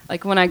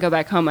like when I go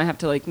back home, I have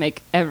to like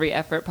make every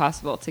effort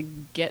possible to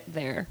get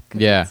there.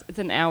 'Cause Yeah. it's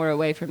an hour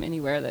away from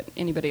anywhere that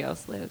anybody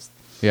else lives.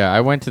 Yeah,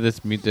 I went to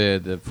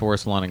the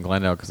Forest Lawn in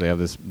Glendale because they have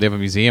a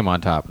museum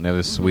on top and they have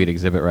this sweet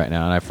exhibit right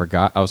now, and I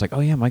forgot. I was like,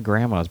 oh yeah, my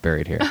grandma's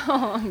buried here.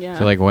 Oh yeah.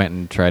 So I went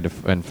and tried to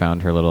and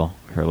found her little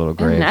grave.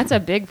 And that's a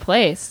big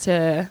place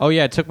to. Oh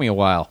yeah, it took me a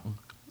while.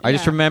 I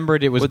just Yeah.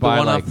 remembered it was With by the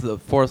one like off the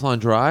Forest Lawn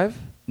Drive?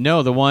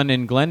 no, the one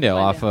in Glendale,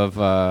 off of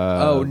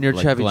Near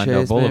like Chevy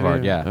Glendale Chase Boulevard.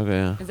 maybe? Yeah, Okay,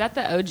 yeah. Is that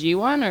the OG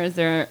one, or is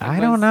there? I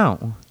don't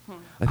know.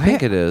 I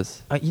think it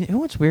is. You know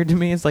what's weird to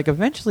me is like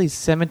eventually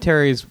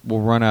cemeteries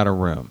will run out of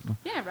room.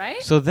 Yeah.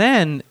 Right. So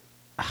then,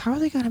 how are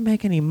they going to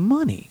make any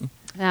money?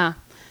 Yeah.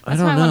 I That's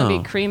don't why I want to know.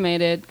 be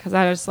cremated because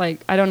I just like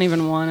I don't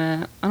even want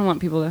to. I don't want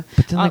people to.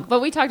 But then, like- but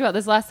we talked about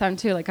this last time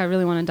too. Like I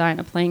really want to die in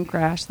a plane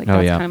crash. Like Oh,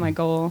 that's yeah. kind of my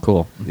goal.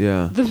 Cool.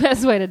 Yeah. The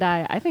best way to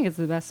die. I think it's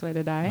the best way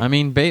to die. I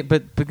mean,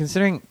 but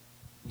considering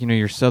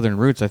your southern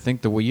roots, I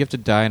think the way you have to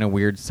die in a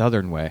weird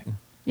southern way.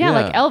 yeah, yeah.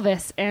 like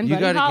Elvis and You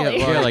Buddy gotta Holly.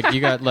 get, Yeah, like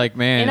you got like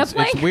man, In a it's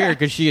plane weird crash.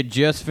 because she had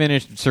just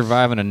finished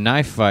surviving a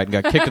knife fight and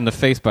got kicked in the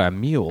face by a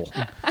mule.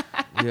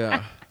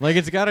 Yeah. Like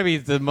it's got to be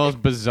the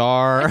most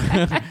bizarre,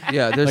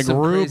 Yeah, there's like some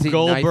Rube crazy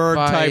Goldberg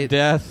knife type fight.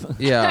 death.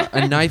 Yeah,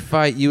 a knife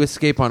fight, you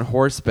escape on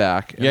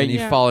horseback, and Yeah, then you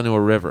yeah. fall into a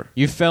river.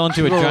 You fell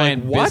into a People are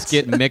giant like, "What?"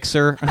 biscuit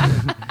mixer.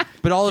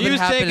 But all of She it was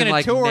happened taking in a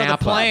like tour Napa. of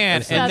the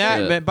plant, That's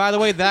and it. that, by the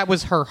way, that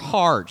was her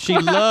heart. She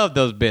loved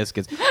those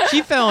biscuits.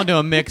 She fell into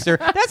a mixer.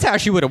 That's how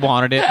she would have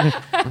wanted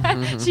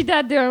it. She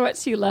died doing what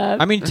she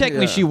loved. I mean,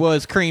 technically, Yeah. she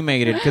was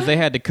cremated because they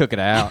had to cook it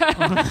out.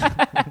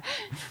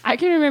 I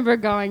can remember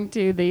going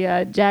to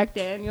the Jack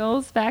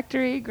Daniels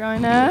factory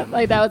growing up.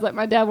 Like that was like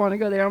my dad wanted to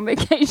go there on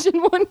vacation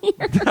one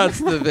year. That's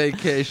the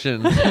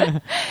vacation. Well,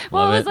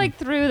 Love it was it. like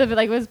through the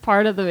like it was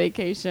part of the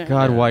vacation.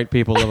 God, white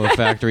people love a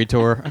factory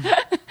tour.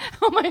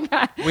 Oh my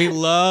god. We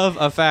love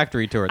a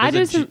factory tour. I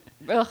There's just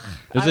a, ugh,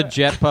 there's a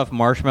Jet Puff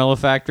marshmallow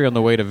factory on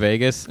the way to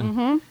Vegas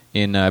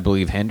in, I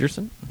believe,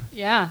 Henderson.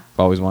 yeah.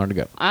 Always wanted to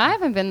go. I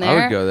haven't been I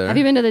there. would go there. Have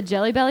you been to the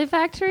Jelly Belly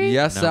factory?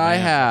 Yes, No, I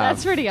man. have.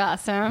 That's pretty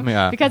awesome.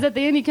 Yeah. Because at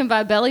the end you can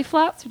buy belly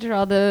flops, which are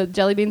all the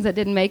jelly beans that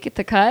didn't make it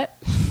to cut.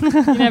 You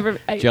never.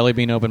 Jelly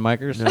bean open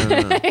micers. No,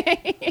 no, no.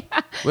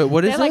 Wait,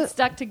 what is They're like it?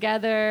 stuck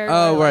together.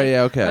 Oh, or, right, like-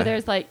 yeah, okay. Or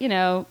there's like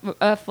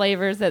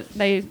flavors that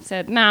they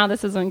said, "No,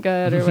 this isn't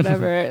good" or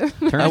whatever.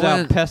 Turns I out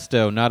went-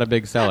 pesto, not a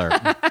big seller.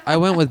 I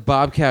went with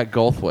Bobcat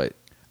Goldthwait.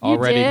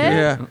 Already did? good.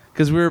 Yeah,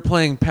 because we were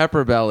playing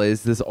Pepper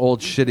Bellies, this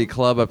old shitty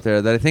club up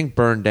there that I think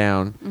burned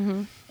down.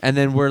 Mm-hmm. And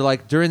then we're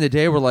like, during the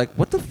day, we're like,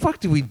 what the fuck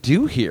do we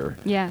do here?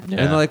 Yeah. Yeah.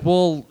 And they're like,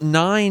 well,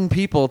 9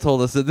 people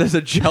told us that there's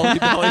a Jelly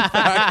Belly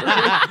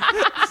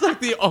factory. It's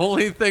like the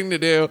only thing to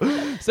do.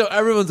 So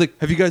everyone's like,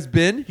 have you guys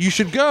been? You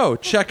should go.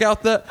 Check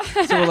out the...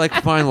 So we're like,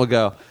 fine, we'll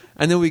go.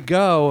 And then we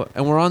go,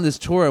 and we're on this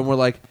tour, and we're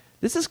like,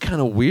 this is kind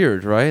of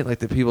weird, right? Like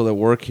the people that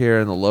work here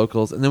and the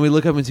locals. And then we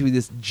look up and see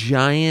this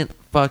giant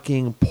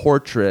fucking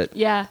portrait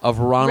Yeah. of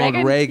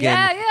Ronald Reagan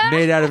Yeah, yeah.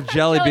 made out of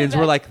jelly Jelly beans.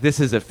 We're beans. like, this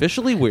is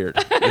officially weird.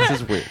 This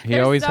is weird. He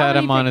There's always so had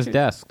many him on his pictures.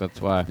 desk.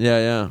 That's why. Yeah,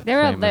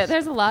 yeah. Famous.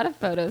 There's a lot of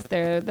photos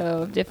there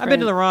though. Different. I've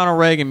been to the Ronald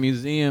Reagan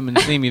Museum in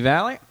Simi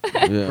Valley.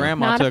 Yeah.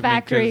 Grandma Not a took me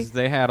factory. because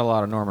they had a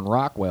lot of Norman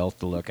Rockwells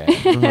to look at.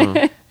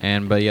 Uh-huh.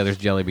 But yeah, there's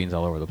jelly beans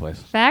all over the place.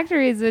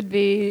 Factories would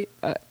be.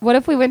 What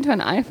if we went to an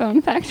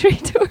iPhone factory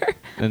tour?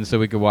 And so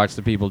we could watch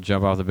the people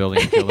jump off the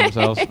building and kill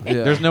themselves.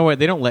 Yeah. There's no way.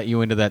 They don't let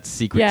you into that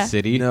secret Yeah.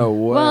 city. No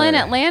way. Well, in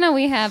Atlanta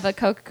we have a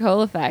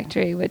Coca-Cola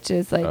factory, which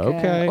is like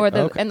Okay. or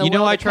the okay. and the you know,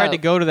 World I of tried to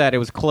Coke. go to that. It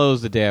was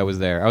closed the day I was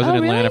there. I was Oh, in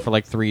Atlanta really? for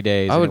like 3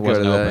 days. I and would it go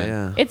wasn't to that, open.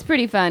 yeah. It's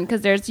pretty fun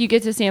because you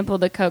get to sample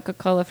the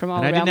Coca-Cola from all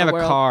And I around didn't have the a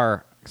world.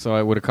 car, so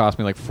it would have cost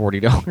me like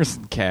 $40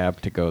 in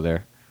cab to go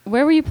there.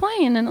 Where were you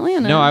playing in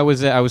Atlanta? No, I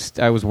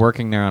was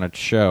working there on a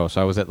show,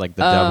 so I was at like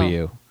the Oh.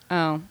 W,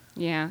 Oh,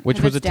 yeah. which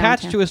 'cause was it's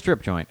attached downtown. to a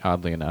strip joint.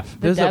 Oddly enough. The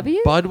There's W?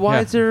 a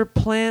Budweiser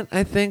plant,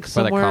 I think, By that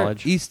somewhere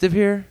college. east of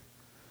here.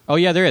 Oh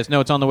yeah, there is. No,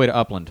 it's on the way to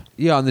Upland.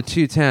 Yeah, on the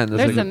 210.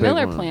 There's like a big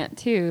Miller one. plant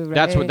too, right?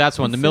 That's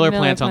one. The It's Miller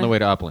plant's on the way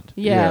to Upland.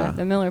 Yeah, Yeah.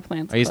 the Miller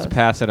plant's I used to close.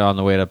 pass it on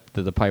the way to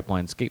the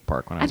Pipeline skate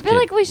park when I I was a feel kid.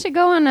 like we should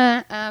go on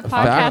a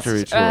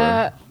factory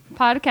podcast tour.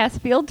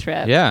 podcast field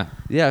trip. Yeah,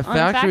 Yeah, On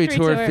factory factory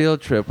tour tour.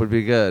 field trip would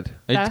be good.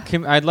 Yeah.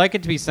 I'd like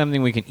it to be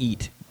something we can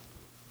eat.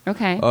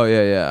 Okay. Oh,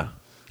 yeah, yeah.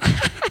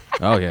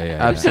 Oh yeah.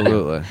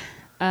 Absolutely.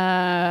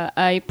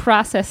 A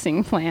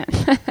processing plant,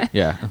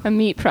 Yeah. a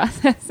meat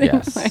processing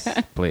Yes,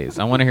 plant. please.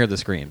 I want to hear the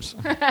screams.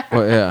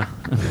 Well, yeah.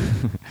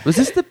 Was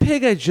this the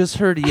pig I just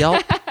heard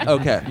yelp?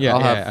 Okay.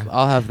 Yeah,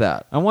 I'll have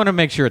that. I want to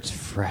make sure it's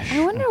fresh.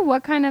 I wonder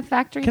what kind of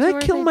factory. Can I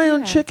tours kill they my do own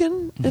have.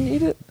 chicken and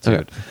eat it?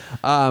 Dude.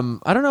 I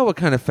don't know what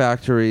kind of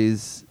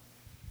factories.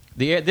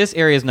 This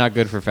area is not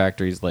good for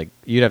factories. Like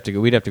we'd have to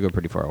go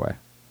pretty far away.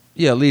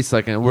 Yeah, at least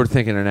like we're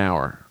thinking an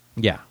hour.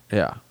 Yeah,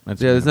 Yeah. That's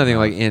There's good. nothing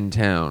like in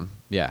town.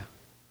 yeah.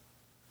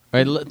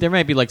 Right, there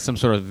might be like some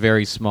sort of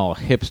very small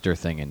hipster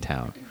thing in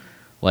town,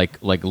 like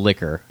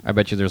liquor. I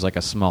bet you there's like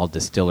a small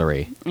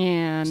distillery,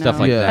 Yeah, Stuff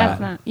no, like that's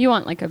that. not. You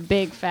want like a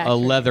big factory. a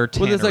leather Well,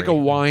 tannery. there's like a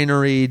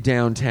winery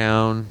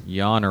downtown.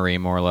 Yawnery,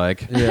 more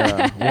like.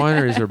 Yeah,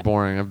 wineries are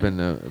boring. I've been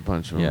to a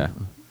bunch of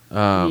them.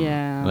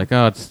 Yeah. Like,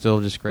 oh, it's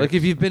still just great. Like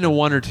if you've been to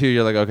one or two,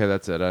 you're like, okay,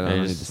 that's it. I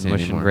don't need to just see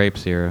mushing anymore.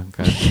 grapes here.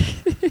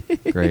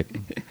 Okay. Great.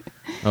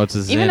 Oh, it's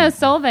a Zin. Even though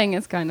Solvang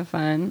is kind of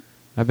fun.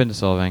 I've been to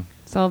Solvang.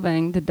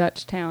 Solvang, the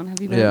Dutch town. Have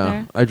you been Yeah,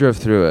 there? I drove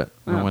through it.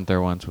 Oh. I went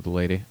there once with a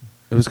lady.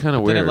 It was kind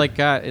of Then weird. it like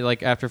got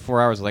like after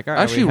 4 hours, like all right,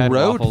 I actually we had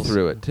rode waffles.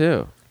 through it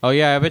too. Oh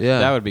yeah, I bet Yeah.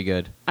 that would be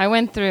good. I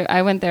went there.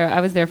 I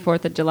was there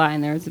 4th of July,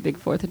 and there was a big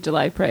 4th of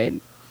July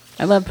parade.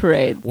 I love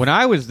parades. When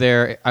I was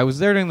there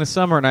during the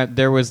summer, and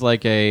there was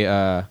like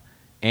a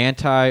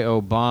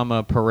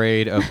anti-Obama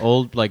parade of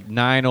old, like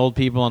 9 old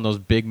people on those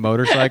big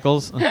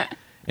motorcycles, and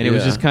it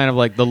was Yeah. just kind of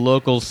like the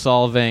local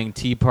Solvang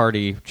Tea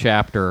Party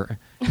chapter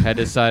had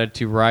decided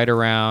to ride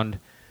around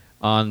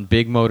on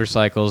big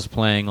motorcycles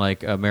playing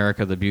like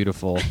America the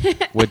Beautiful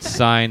with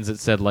signs that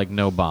said like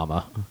no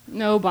Obama.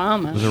 No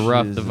Obama. It was a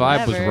rough. The Jesus.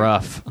 vibe was Never.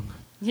 rough.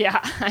 Yeah,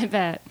 I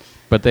bet.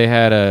 But they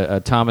had a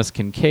Thomas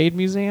Kincaid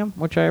museum,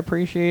 which I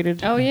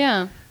appreciated. Oh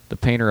yeah. The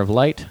painter of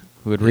light,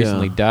 who had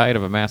recently Yeah. died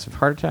of a massive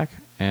heart attack.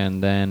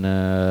 And then,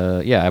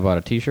 I bought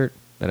a T-shirt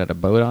that had a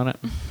boat on it.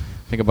 I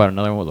think I bought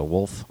another one with a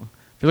wolf. If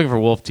you're looking for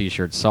wolf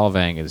T-shirts,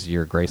 Solvang is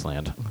your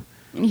Graceland.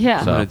 Yeah.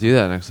 So- I'm gonna do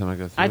that next time I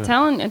go through.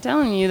 I'm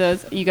telling you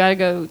those. You got to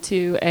go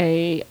to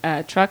a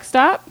truck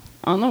stop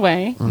on the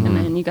way, and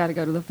then you got to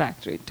go to the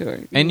factory tour.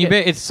 And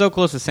it's so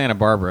close to Santa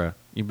Barbara.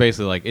 You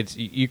basically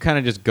you kind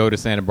of just go to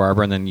Santa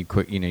Barbara and then you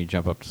you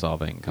jump up to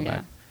Solvang and come Yeah.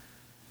 back.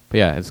 But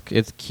yeah,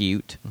 it's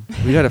cute.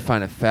 We got to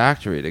find a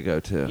factory to go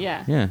to.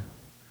 Yeah. Yeah.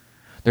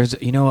 There's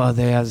they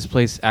have this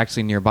place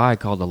actually nearby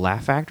called the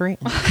Laugh Factory.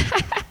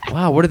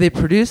 Wow, what do they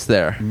produce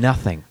there?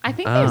 Nothing. I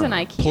think there's an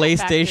IKEA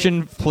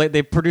factory.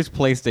 They produce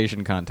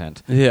PlayStation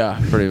content.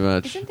 Yeah, pretty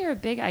much. Isn't there a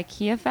big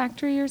IKEA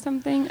factory or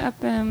something up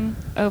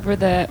over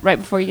right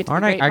before you get to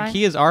Aren't the Grapevine?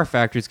 IKEA's are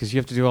factories because you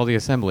have to do all the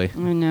assembly. I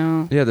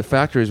know. Yeah, the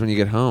factory is when you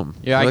get home.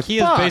 Yeah, You're like,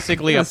 IKEA's "Fuck,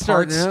 basically I'm a parts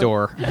starting out."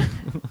 store.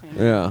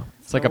 Yeah,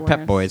 It's like The a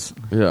Pep worst.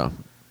 Boys. yeah.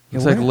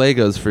 It's where- like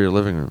Legos for your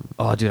living room.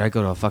 Oh, dude, I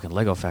go to a fucking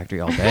Lego factory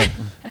all day.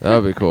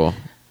 That would be cool.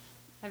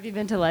 Have you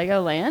been to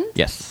Legoland?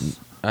 Yes.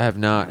 I have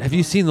not. Have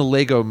you seen the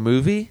Lego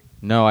movie?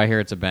 No, I hear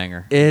it's a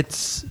banger.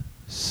 It's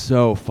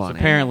so It's funny.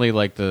 apparently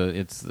like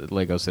it's the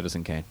Lego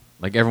Citizen Kane.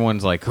 Like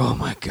everyone's like, oh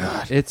my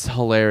god. It's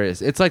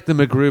hilarious. It's like the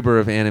MacGruber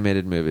of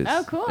animated movies.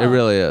 Oh, cool. It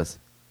really is.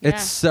 Yeah.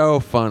 It's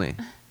so funny.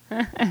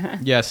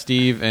 Yeah,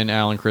 Steve and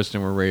Alan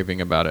Kristen were raving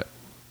about it.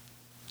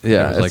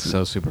 Yeah, it was like it's,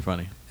 so super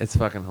funny. it's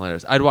fucking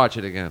hilarious. I'd watch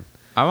it again.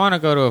 I want to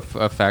go to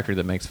a factory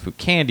that makes food.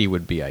 Candy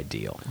would be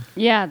ideal.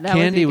 Yeah, that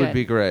Candy would would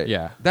be great.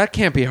 Yeah. That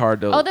can't be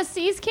hard to. Oh, the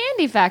See's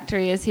Candy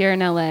Factory is here in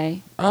LA.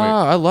 Oh,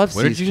 I love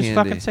What did See's you just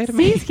Candy. fucking say to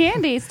me? See's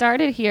Candy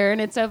started here,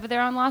 and it's over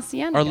there on La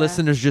Cienega. Our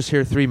listeners just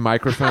hear 3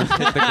 microphones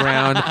hit the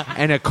ground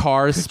and a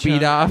car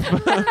speed off.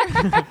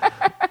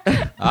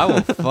 I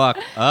will fuck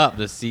up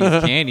the See's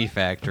Candy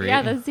Factory.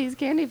 Yeah, the See's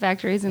Candy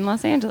Factory is in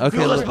Los Angeles.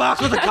 Okay, let's-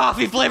 box with the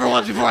coffee flavor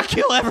ones before I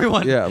kill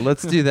everyone. Yeah,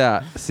 let's do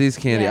that. See's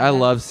Candy. Yeah, I that-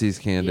 love See's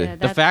Candy. Yeah,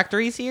 The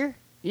factory's here?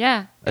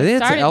 Yeah. I think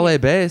it's started LA here.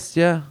 based,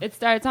 yeah. It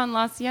starts on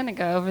La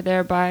Cienega over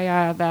there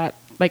by that,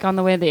 like on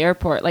the way to the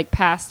airport, like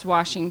past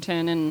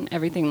Washington and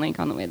everything, like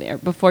on the way there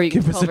before you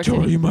get to Culver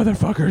City.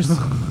 motherfuckers.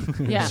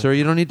 Yeah. Sir,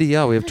 you don't need to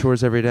yell. We have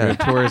tours every day.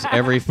 Tours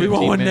every 15 We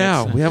want one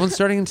minutes. now. We have one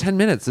starting in 10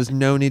 minutes. There's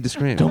no need to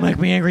scream. Don't make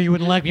me angry. You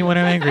wouldn't like me when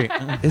I'm angry.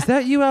 Is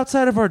that you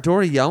outside of our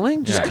door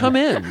yelling? Just Yeah. come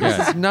in. Yeah.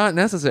 This is not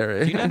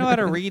necessary. Do you not know how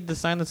to read the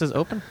sign that says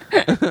open?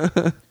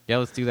 Yeah,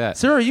 let's do that.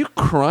 Sir, are you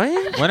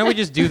crying? Why don't we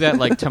just do that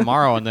like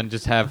tomorrow and then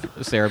just have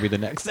Sarah be the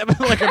next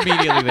episode, like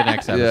immediately the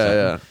next episode? Yeah,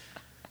 yeah.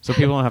 So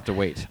people don't have to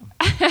wait.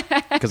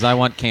 Because I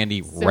want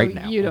candy So right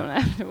now. you don't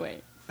have to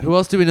wait. Who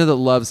else do we know that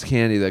loves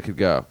candy that could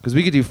go? Because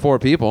we could do 4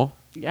 people.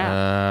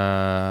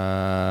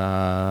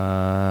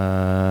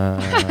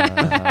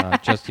 Yeah.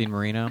 Justine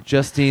Marino.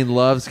 Justine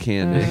loves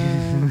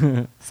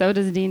candy. So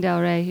does Dean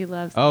Del Rey. He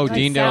loves. Oh, he likes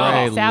Dean Del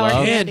sour- Rey sour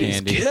loves candy.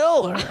 candy.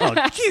 killer.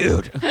 Oh,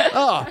 dude.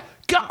 Oh,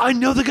 God, I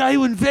know the guy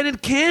who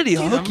invented candy.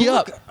 I'll hook you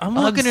up. I'm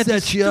I'll looking at the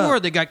set you up. store.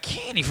 They got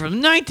candy from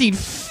the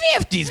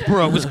 1950s,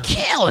 bro. It was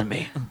killing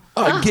me.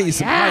 Oh, I can get you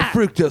some yeah. high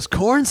fructose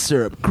corn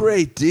syrup.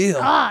 Great deal.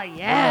 Oh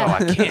yeah.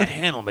 I can't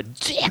handle. I'm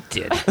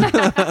addicted.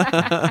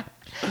 I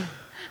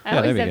that'd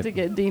always be have good. to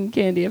get Dean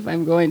candy if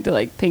I'm going to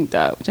like Pink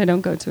Dot, which I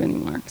don't go to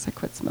anymore because I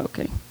quit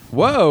smoking.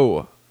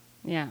 Whoa.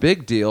 Yeah.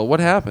 Big deal. What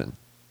happened?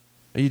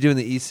 Are you doing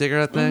the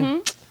e-cigarette thing?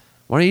 Mhm.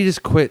 Why don't you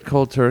just quit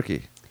cold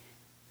turkey?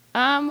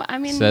 I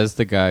mean, Says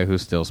the guy who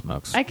still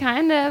smokes. I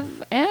kind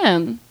of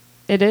am.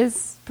 It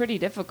is pretty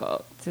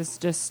difficult to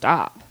just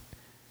stop.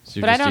 So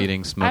you're But I just don't.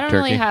 eating I smoked don't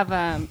turkey. really have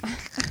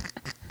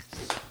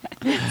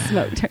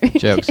smoked turkey.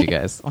 Jokes, you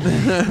guys.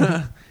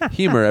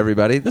 Humor,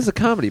 everybody. This is a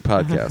comedy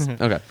podcast.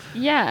 Okay.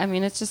 Yeah, I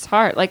mean, it's just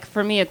hard. Like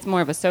for me, it's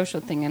more of a social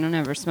thing. I don't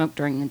ever smoke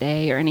during the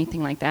day or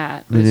anything like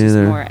that. Me It's just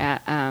neither. more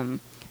at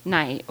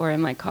night or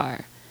in my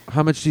car.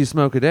 How much do you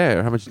smoke a day,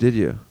 or how much did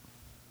you?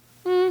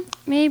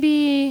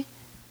 Maybe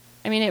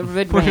I mean, it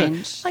would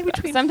range. Like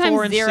between Sometimes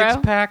 4 and 0.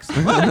 6 packs.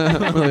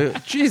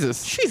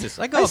 Jesus.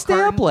 I go I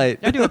stay up late.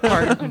 I do a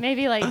carton.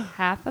 Maybe like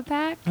half a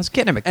pack. I was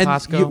getting them at And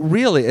Costco.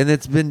 really, and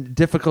it's been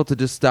difficult to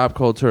just stop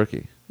cold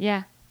turkey.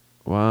 Yeah.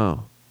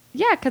 Wow.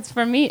 Yeah, because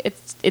for me,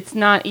 it's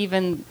not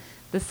even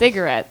the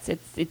cigarettes.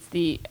 It's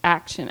the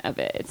action of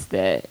it. It's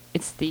the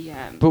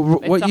But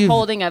what it's the you've-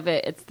 holding of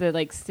it. It's the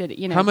like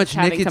How much just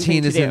having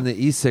nicotine something is to in do.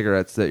 the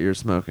e-cigarettes that you're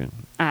smoking?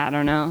 I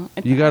don't know.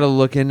 You got to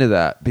look into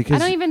that I because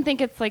don't even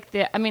think it's like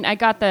I mean, I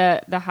got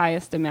the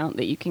highest amount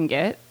that you can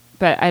get,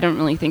 but I don't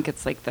really think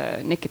it's like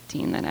the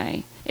nicotine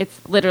that It's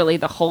literally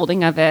the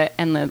holding of it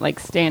and the like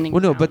standing.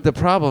 well, no, around. but the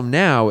problem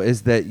now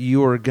is that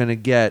you are going to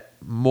get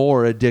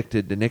more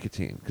addicted to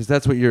nicotine because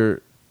that's what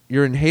you're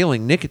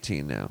inhaling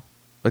nicotine now,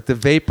 like the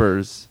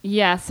vapors.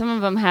 Yeah, some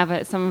of them have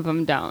it, some of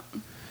them don't.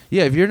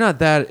 Yeah,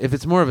 if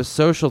it's more of a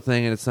social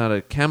thing and it's not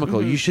a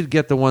chemical, you should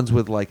get the ones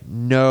with like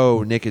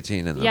no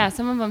nicotine in them. Yeah,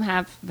 some of them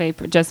have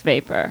just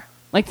vapor.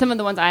 Like some of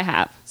the ones I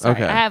have. Sorry,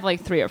 Okay. I have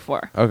like 3 or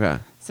 4. Okay.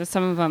 So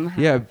some of them.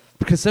 Yeah,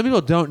 because some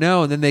people don't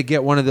know, and then they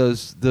get one of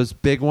those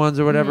big ones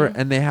or whatever, Mm-hmm.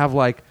 and they have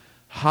like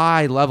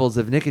high levels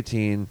of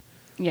nicotine.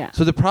 Yeah.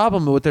 So the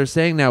problem, what they're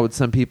saying now with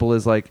some people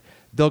is like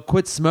they'll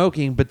quit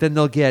smoking, but then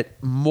they'll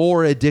get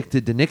more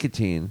addicted to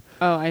nicotine.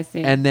 Oh, I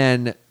see. And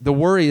then the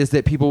worry is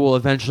that people will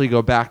eventually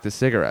go back to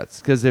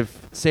cigarettes. Because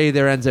if, say,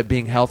 there ends up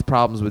being health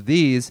problems with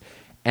these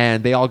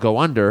and they all go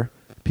under,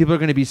 people are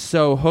going to be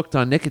so hooked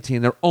on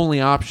nicotine, their only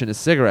option is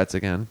cigarettes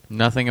again.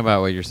 Nothing about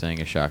what you're saying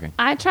is shocking.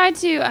 I try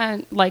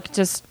to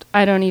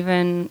I don't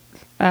even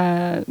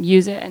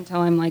use it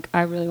until I'm like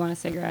I really want a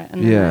cigarette.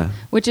 And then Yeah.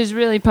 which is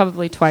really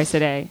probably twice a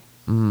day.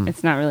 Mm.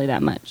 It's not really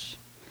that much.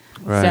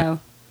 Right. So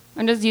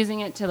I'm just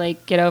using it to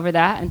like get over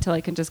that until I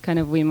can just kind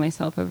of wean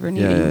myself over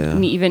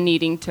needing even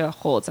needing to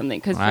hold something.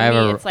 Because for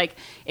me, it's like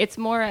it's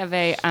more of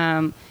a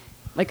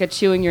like a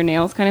chewing your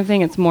nails kind of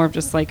thing. It's more of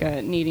just like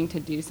a needing to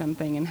do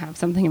something and have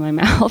something in my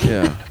mouth.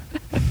 Yeah.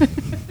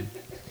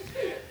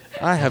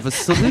 I have a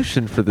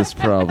solution for this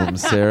problem,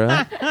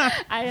 Sarah.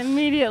 I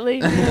immediately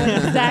knew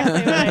exactly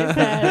what I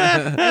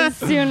said. As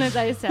soon as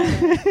I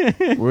said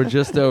it, We're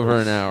just over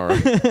an hour.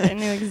 I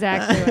knew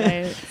exactly what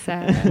I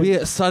said.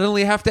 We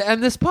suddenly have to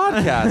end this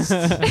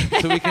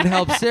podcast so we can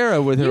help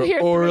Sarah with You her hear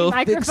 3 oral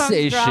microphones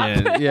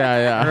fixation. drop.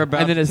 Yeah. We're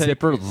about And then to a take-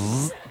 zipper.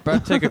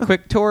 About to take a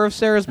quick tour of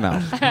Sarah's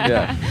mouth.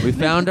 Yeah. We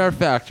found our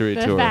factory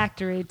The tour.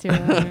 factory tour.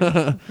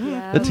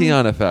 Yeah. The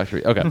Tiana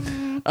factory. Okay.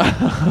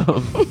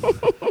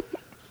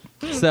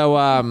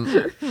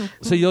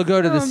 So you'll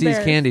go to the So C's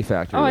embarrassed. Candy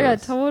Factory. Oh my with god,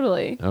 us.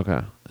 totally. Okay.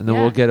 And then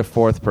Yeah. we'll get a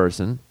 4th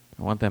person.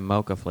 I want them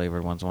mocha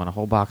flavored ones. I want a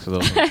whole box of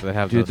those ones that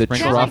have Dude, the the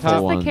sprinkles on truffle top.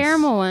 Just ones. the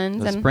caramel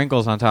ones The and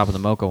sprinkles on top of the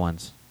mocha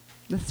ones.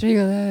 the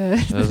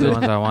sprinkles. Those are the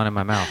ones I want in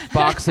my mouth.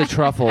 Box of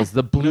truffles.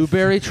 The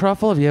blueberry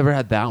truffle. Have you ever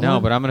had that one? No,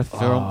 but I'm going to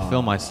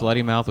fill my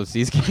slutty mouth with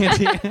C's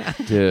candy.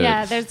 Dude.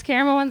 Yeah, there's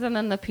caramel ones and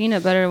then the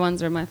peanut butter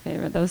ones are my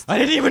favorite. Those I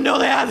didn't even know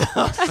they had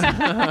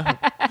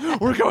those.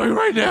 We're going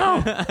right now.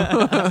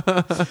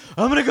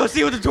 I'm going to go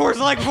see what the tour's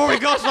like before we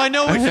go so I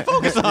know what we should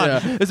focus on.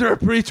 Yeah. Is there a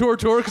pre-tour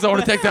tour? Because I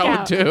want to take that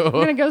one Scout. I'm too.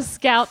 gonna go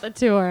scout the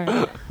tour.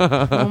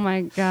 Oh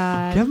my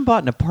god, Kevin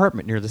bought an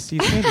apartment near the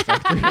C's candy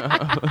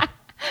factory.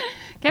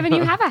 Kevin,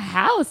 you have a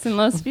house in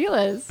Los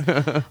Feliz.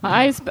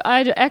 I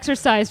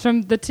exercise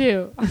from the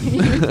 2.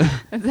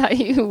 That's how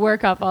you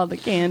work off all the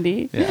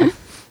candy. Yeah.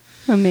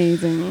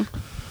 Amazing.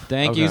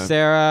 Thank you, Okay.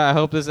 Sarah. I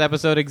hope this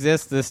episode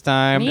exists this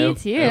time. Me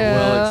too. It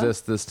will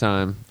exist this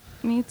time.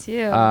 Me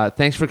too.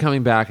 Thanks for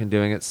coming back and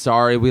doing it.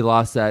 Sorry we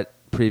lost that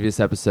previous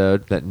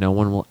episode that no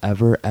one will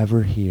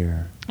ever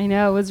hear. I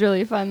know it was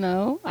really fun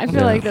though. I feel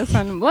Yeah. like this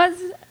one was,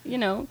 you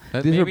know,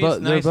 That These are maybe it's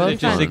both- they're nice that both it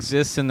just fun.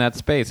 exists in that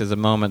space as a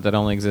moment that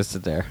only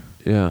existed there.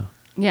 Yeah.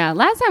 yeah.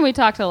 Last time we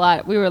talked a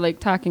lot. We were like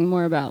talking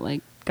more about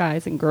like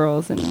guys and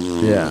girls and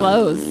Yeah.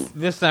 clothes.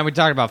 This time we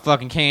talked about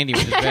fucking candy,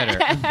 which is better.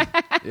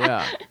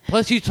 Yeah.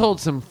 Plus, you told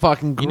some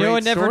fucking great You know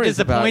what never stories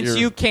about disappoints your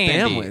you? Candy.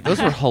 family.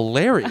 Those were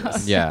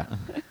hilarious. yeah.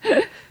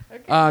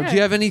 Do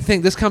you have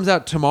anything? This comes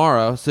out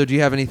tomorrow, so do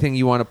you have anything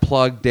you want to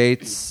plug?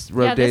 Dates,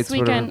 road Yeah, dates, this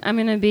weekend whatever? I'm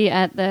going to be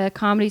at the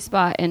Comedy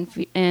Spot in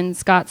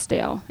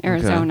Scottsdale,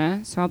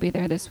 Arizona. So I'll be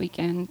there this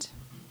weekend.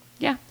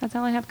 Yeah, that's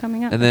all I have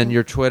coming up. And then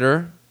your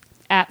Twitter.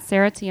 At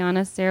Sarah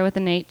Tiana, Sarah with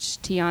an H,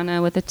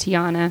 Tiana with a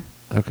Tiana.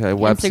 Okay,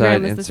 website,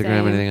 Instagram is the Instagram,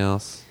 same. anything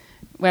else?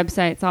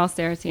 Website, it's all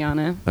Sarah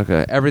Tiana.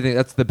 Okay, everything.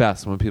 That's the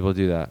best when people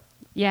do that.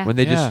 Yeah. When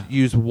they Yeah. just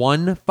use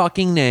one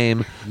fucking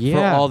name for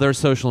Yeah. all their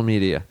social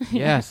media.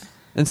 Yes.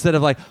 Instead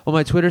of like, well,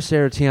 my Twitter's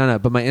Sarah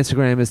Tiana, but my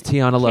Instagram is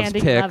Tiana Loves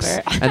Candy Pics,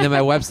 Lover. and then my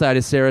website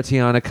is Sarah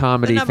Tiana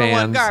Comedy The number Fans.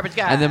 one garbage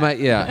guy. And then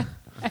my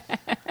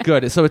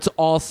good. So it's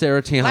all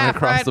Sarah Tiana Laugh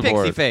across right the pixie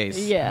board. face.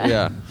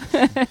 Yeah.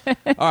 Yeah.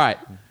 All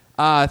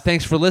right.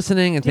 Thanks for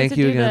listening, and Do you thank have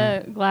to you do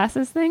again. the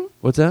glasses thing?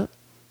 What's that?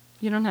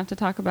 You don't have to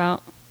talk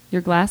about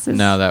your glasses?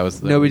 No, that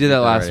was... No, we did that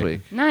last already.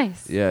 week.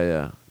 Nice.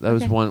 Yeah. That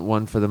was Okay.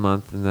 one for the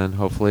month, and then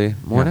hopefully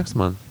more Yeah. next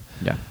month.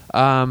 Yeah.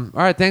 All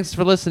right. Thanks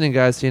for listening,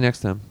 guys. See you next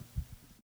time.